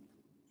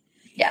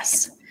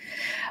 Yes.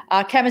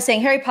 Kem is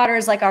saying Harry Potter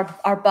is like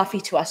our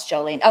Buffy to us,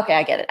 Jolene. Okay,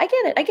 I get it.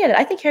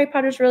 I think Harry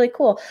Potter is really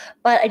cool,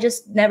 but I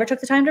just never took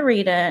the time to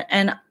read it.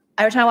 And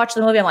every time I watch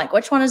the movie, I'm like,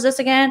 which one is this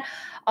again?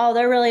 Oh,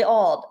 they're really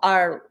old.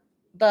 Are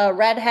the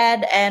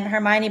redhead and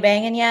Hermione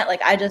banging yet?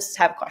 Like, I just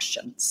have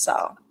questions.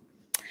 So,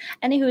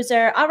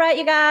 anywho's-er. All right,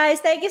 you guys.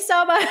 Thank you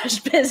so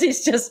much.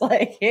 Busy's just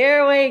like,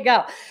 here we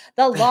go.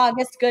 The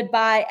longest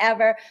goodbye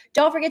ever.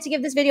 Don't forget to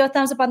give this video a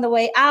thumbs up on the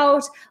way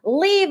out.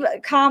 Leave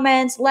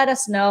comments. Let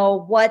us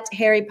know what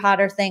Harry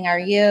Potter thing are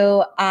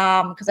you?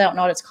 Because I don't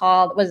know what it's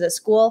called. What is it,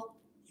 school?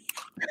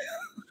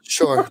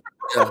 Sure.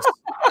 Yes.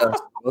 I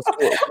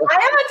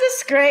am a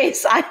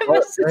disgrace.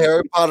 What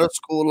Harry Potter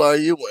school are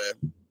you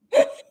in?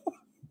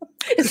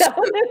 Is that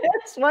what it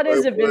is? What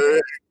is it?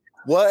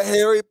 What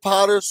Harry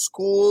Potter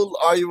school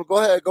are you? Go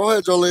ahead,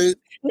 Jolene.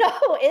 No,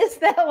 is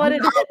that what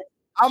it is?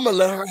 I'm gonna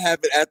let her have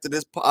it after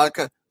this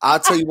podcast. I'll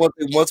tell you one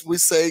thing. Once we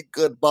say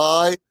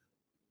goodbye,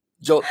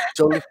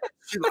 Jolene,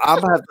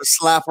 I'm gonna have to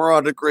slap her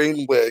on the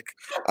green wig.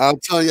 I'll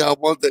tell you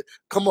one thing.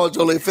 Come on,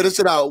 Jolene, finish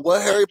it out.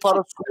 What Harry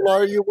Potter school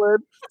are you in?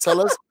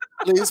 Tell us,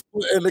 please,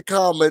 put in the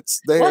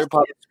comments. The Harry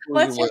Potter school.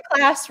 What's your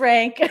class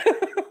rank?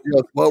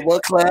 Yes,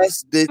 what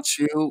class did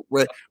you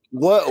rank?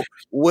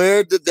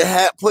 Where did the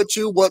hat put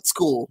you? What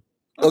school?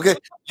 Okay,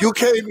 you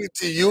came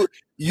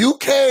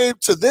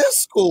to this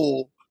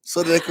school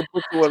so they could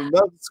put you in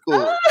another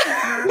school.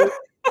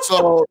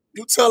 So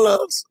you tell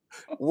us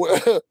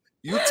where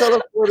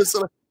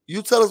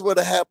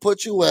the hat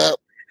put you at.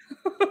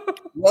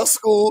 What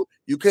school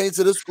you came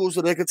to this school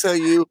so they can tell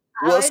you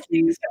what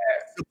school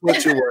to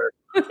put you in.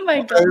 Oh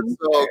my God.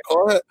 So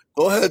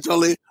go ahead,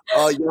 Jolie.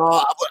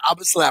 Y'all, I'm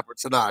a slapper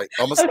tonight.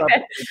 I'm a slapper.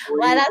 Okay.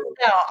 Let us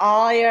know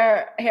all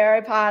your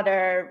Harry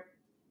Potter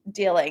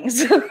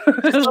dealings. What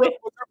you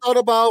thought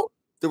about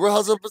the Real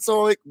Housewives of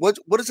Potomac? What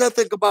did you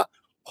think about?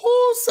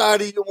 Whose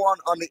side are you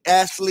on the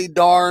Ashley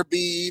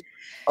Darby,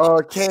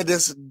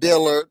 Candace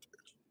Dillard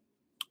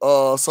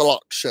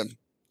selection?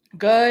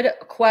 Good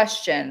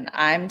question.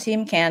 I'm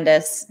Team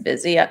Candace.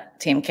 Busy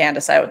Team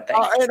Candace, I would think.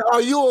 And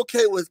are you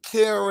okay with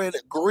Karen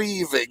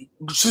grieving?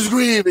 She's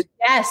grieving.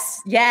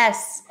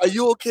 Yes. Are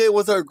you okay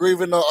with her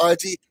grieving on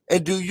IG?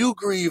 And do you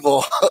grieve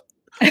on?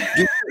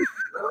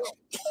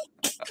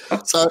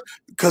 So,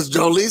 because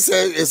Jolie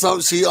said it's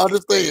something she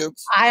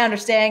understands. I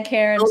understand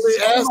Karen.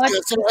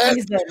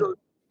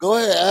 Go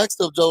ahead, ask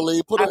them,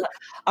 Jolie.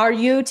 Are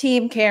you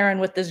Team Karen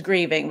with this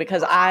grieving?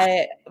 Because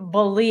I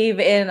believe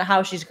in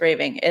how she's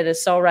grieving. It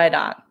is so right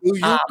on. Do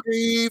you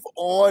grieve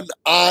on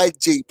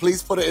IG?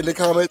 Please put it in the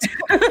comments.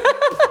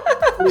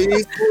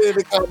 Please put it in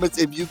the comments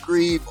if you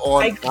grieve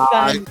on IG.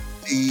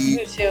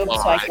 YouTube,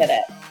 so I get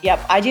it.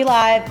 Yep, IG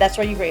Live. That's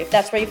where you grieve.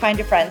 That's where you find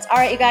your friends. All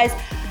right, you guys.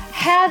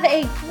 Have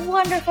a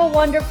wonderful,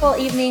 wonderful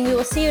evening. We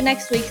will see you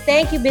next week.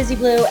 Thank you, Busy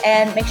Blue.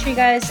 And make sure you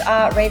guys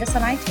rate us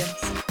on iTunes.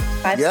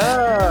 5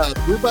 stars.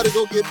 Everybody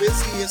go get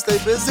busy and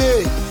stay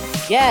busy.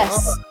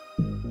 Yes.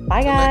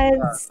 Bye,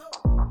 guys.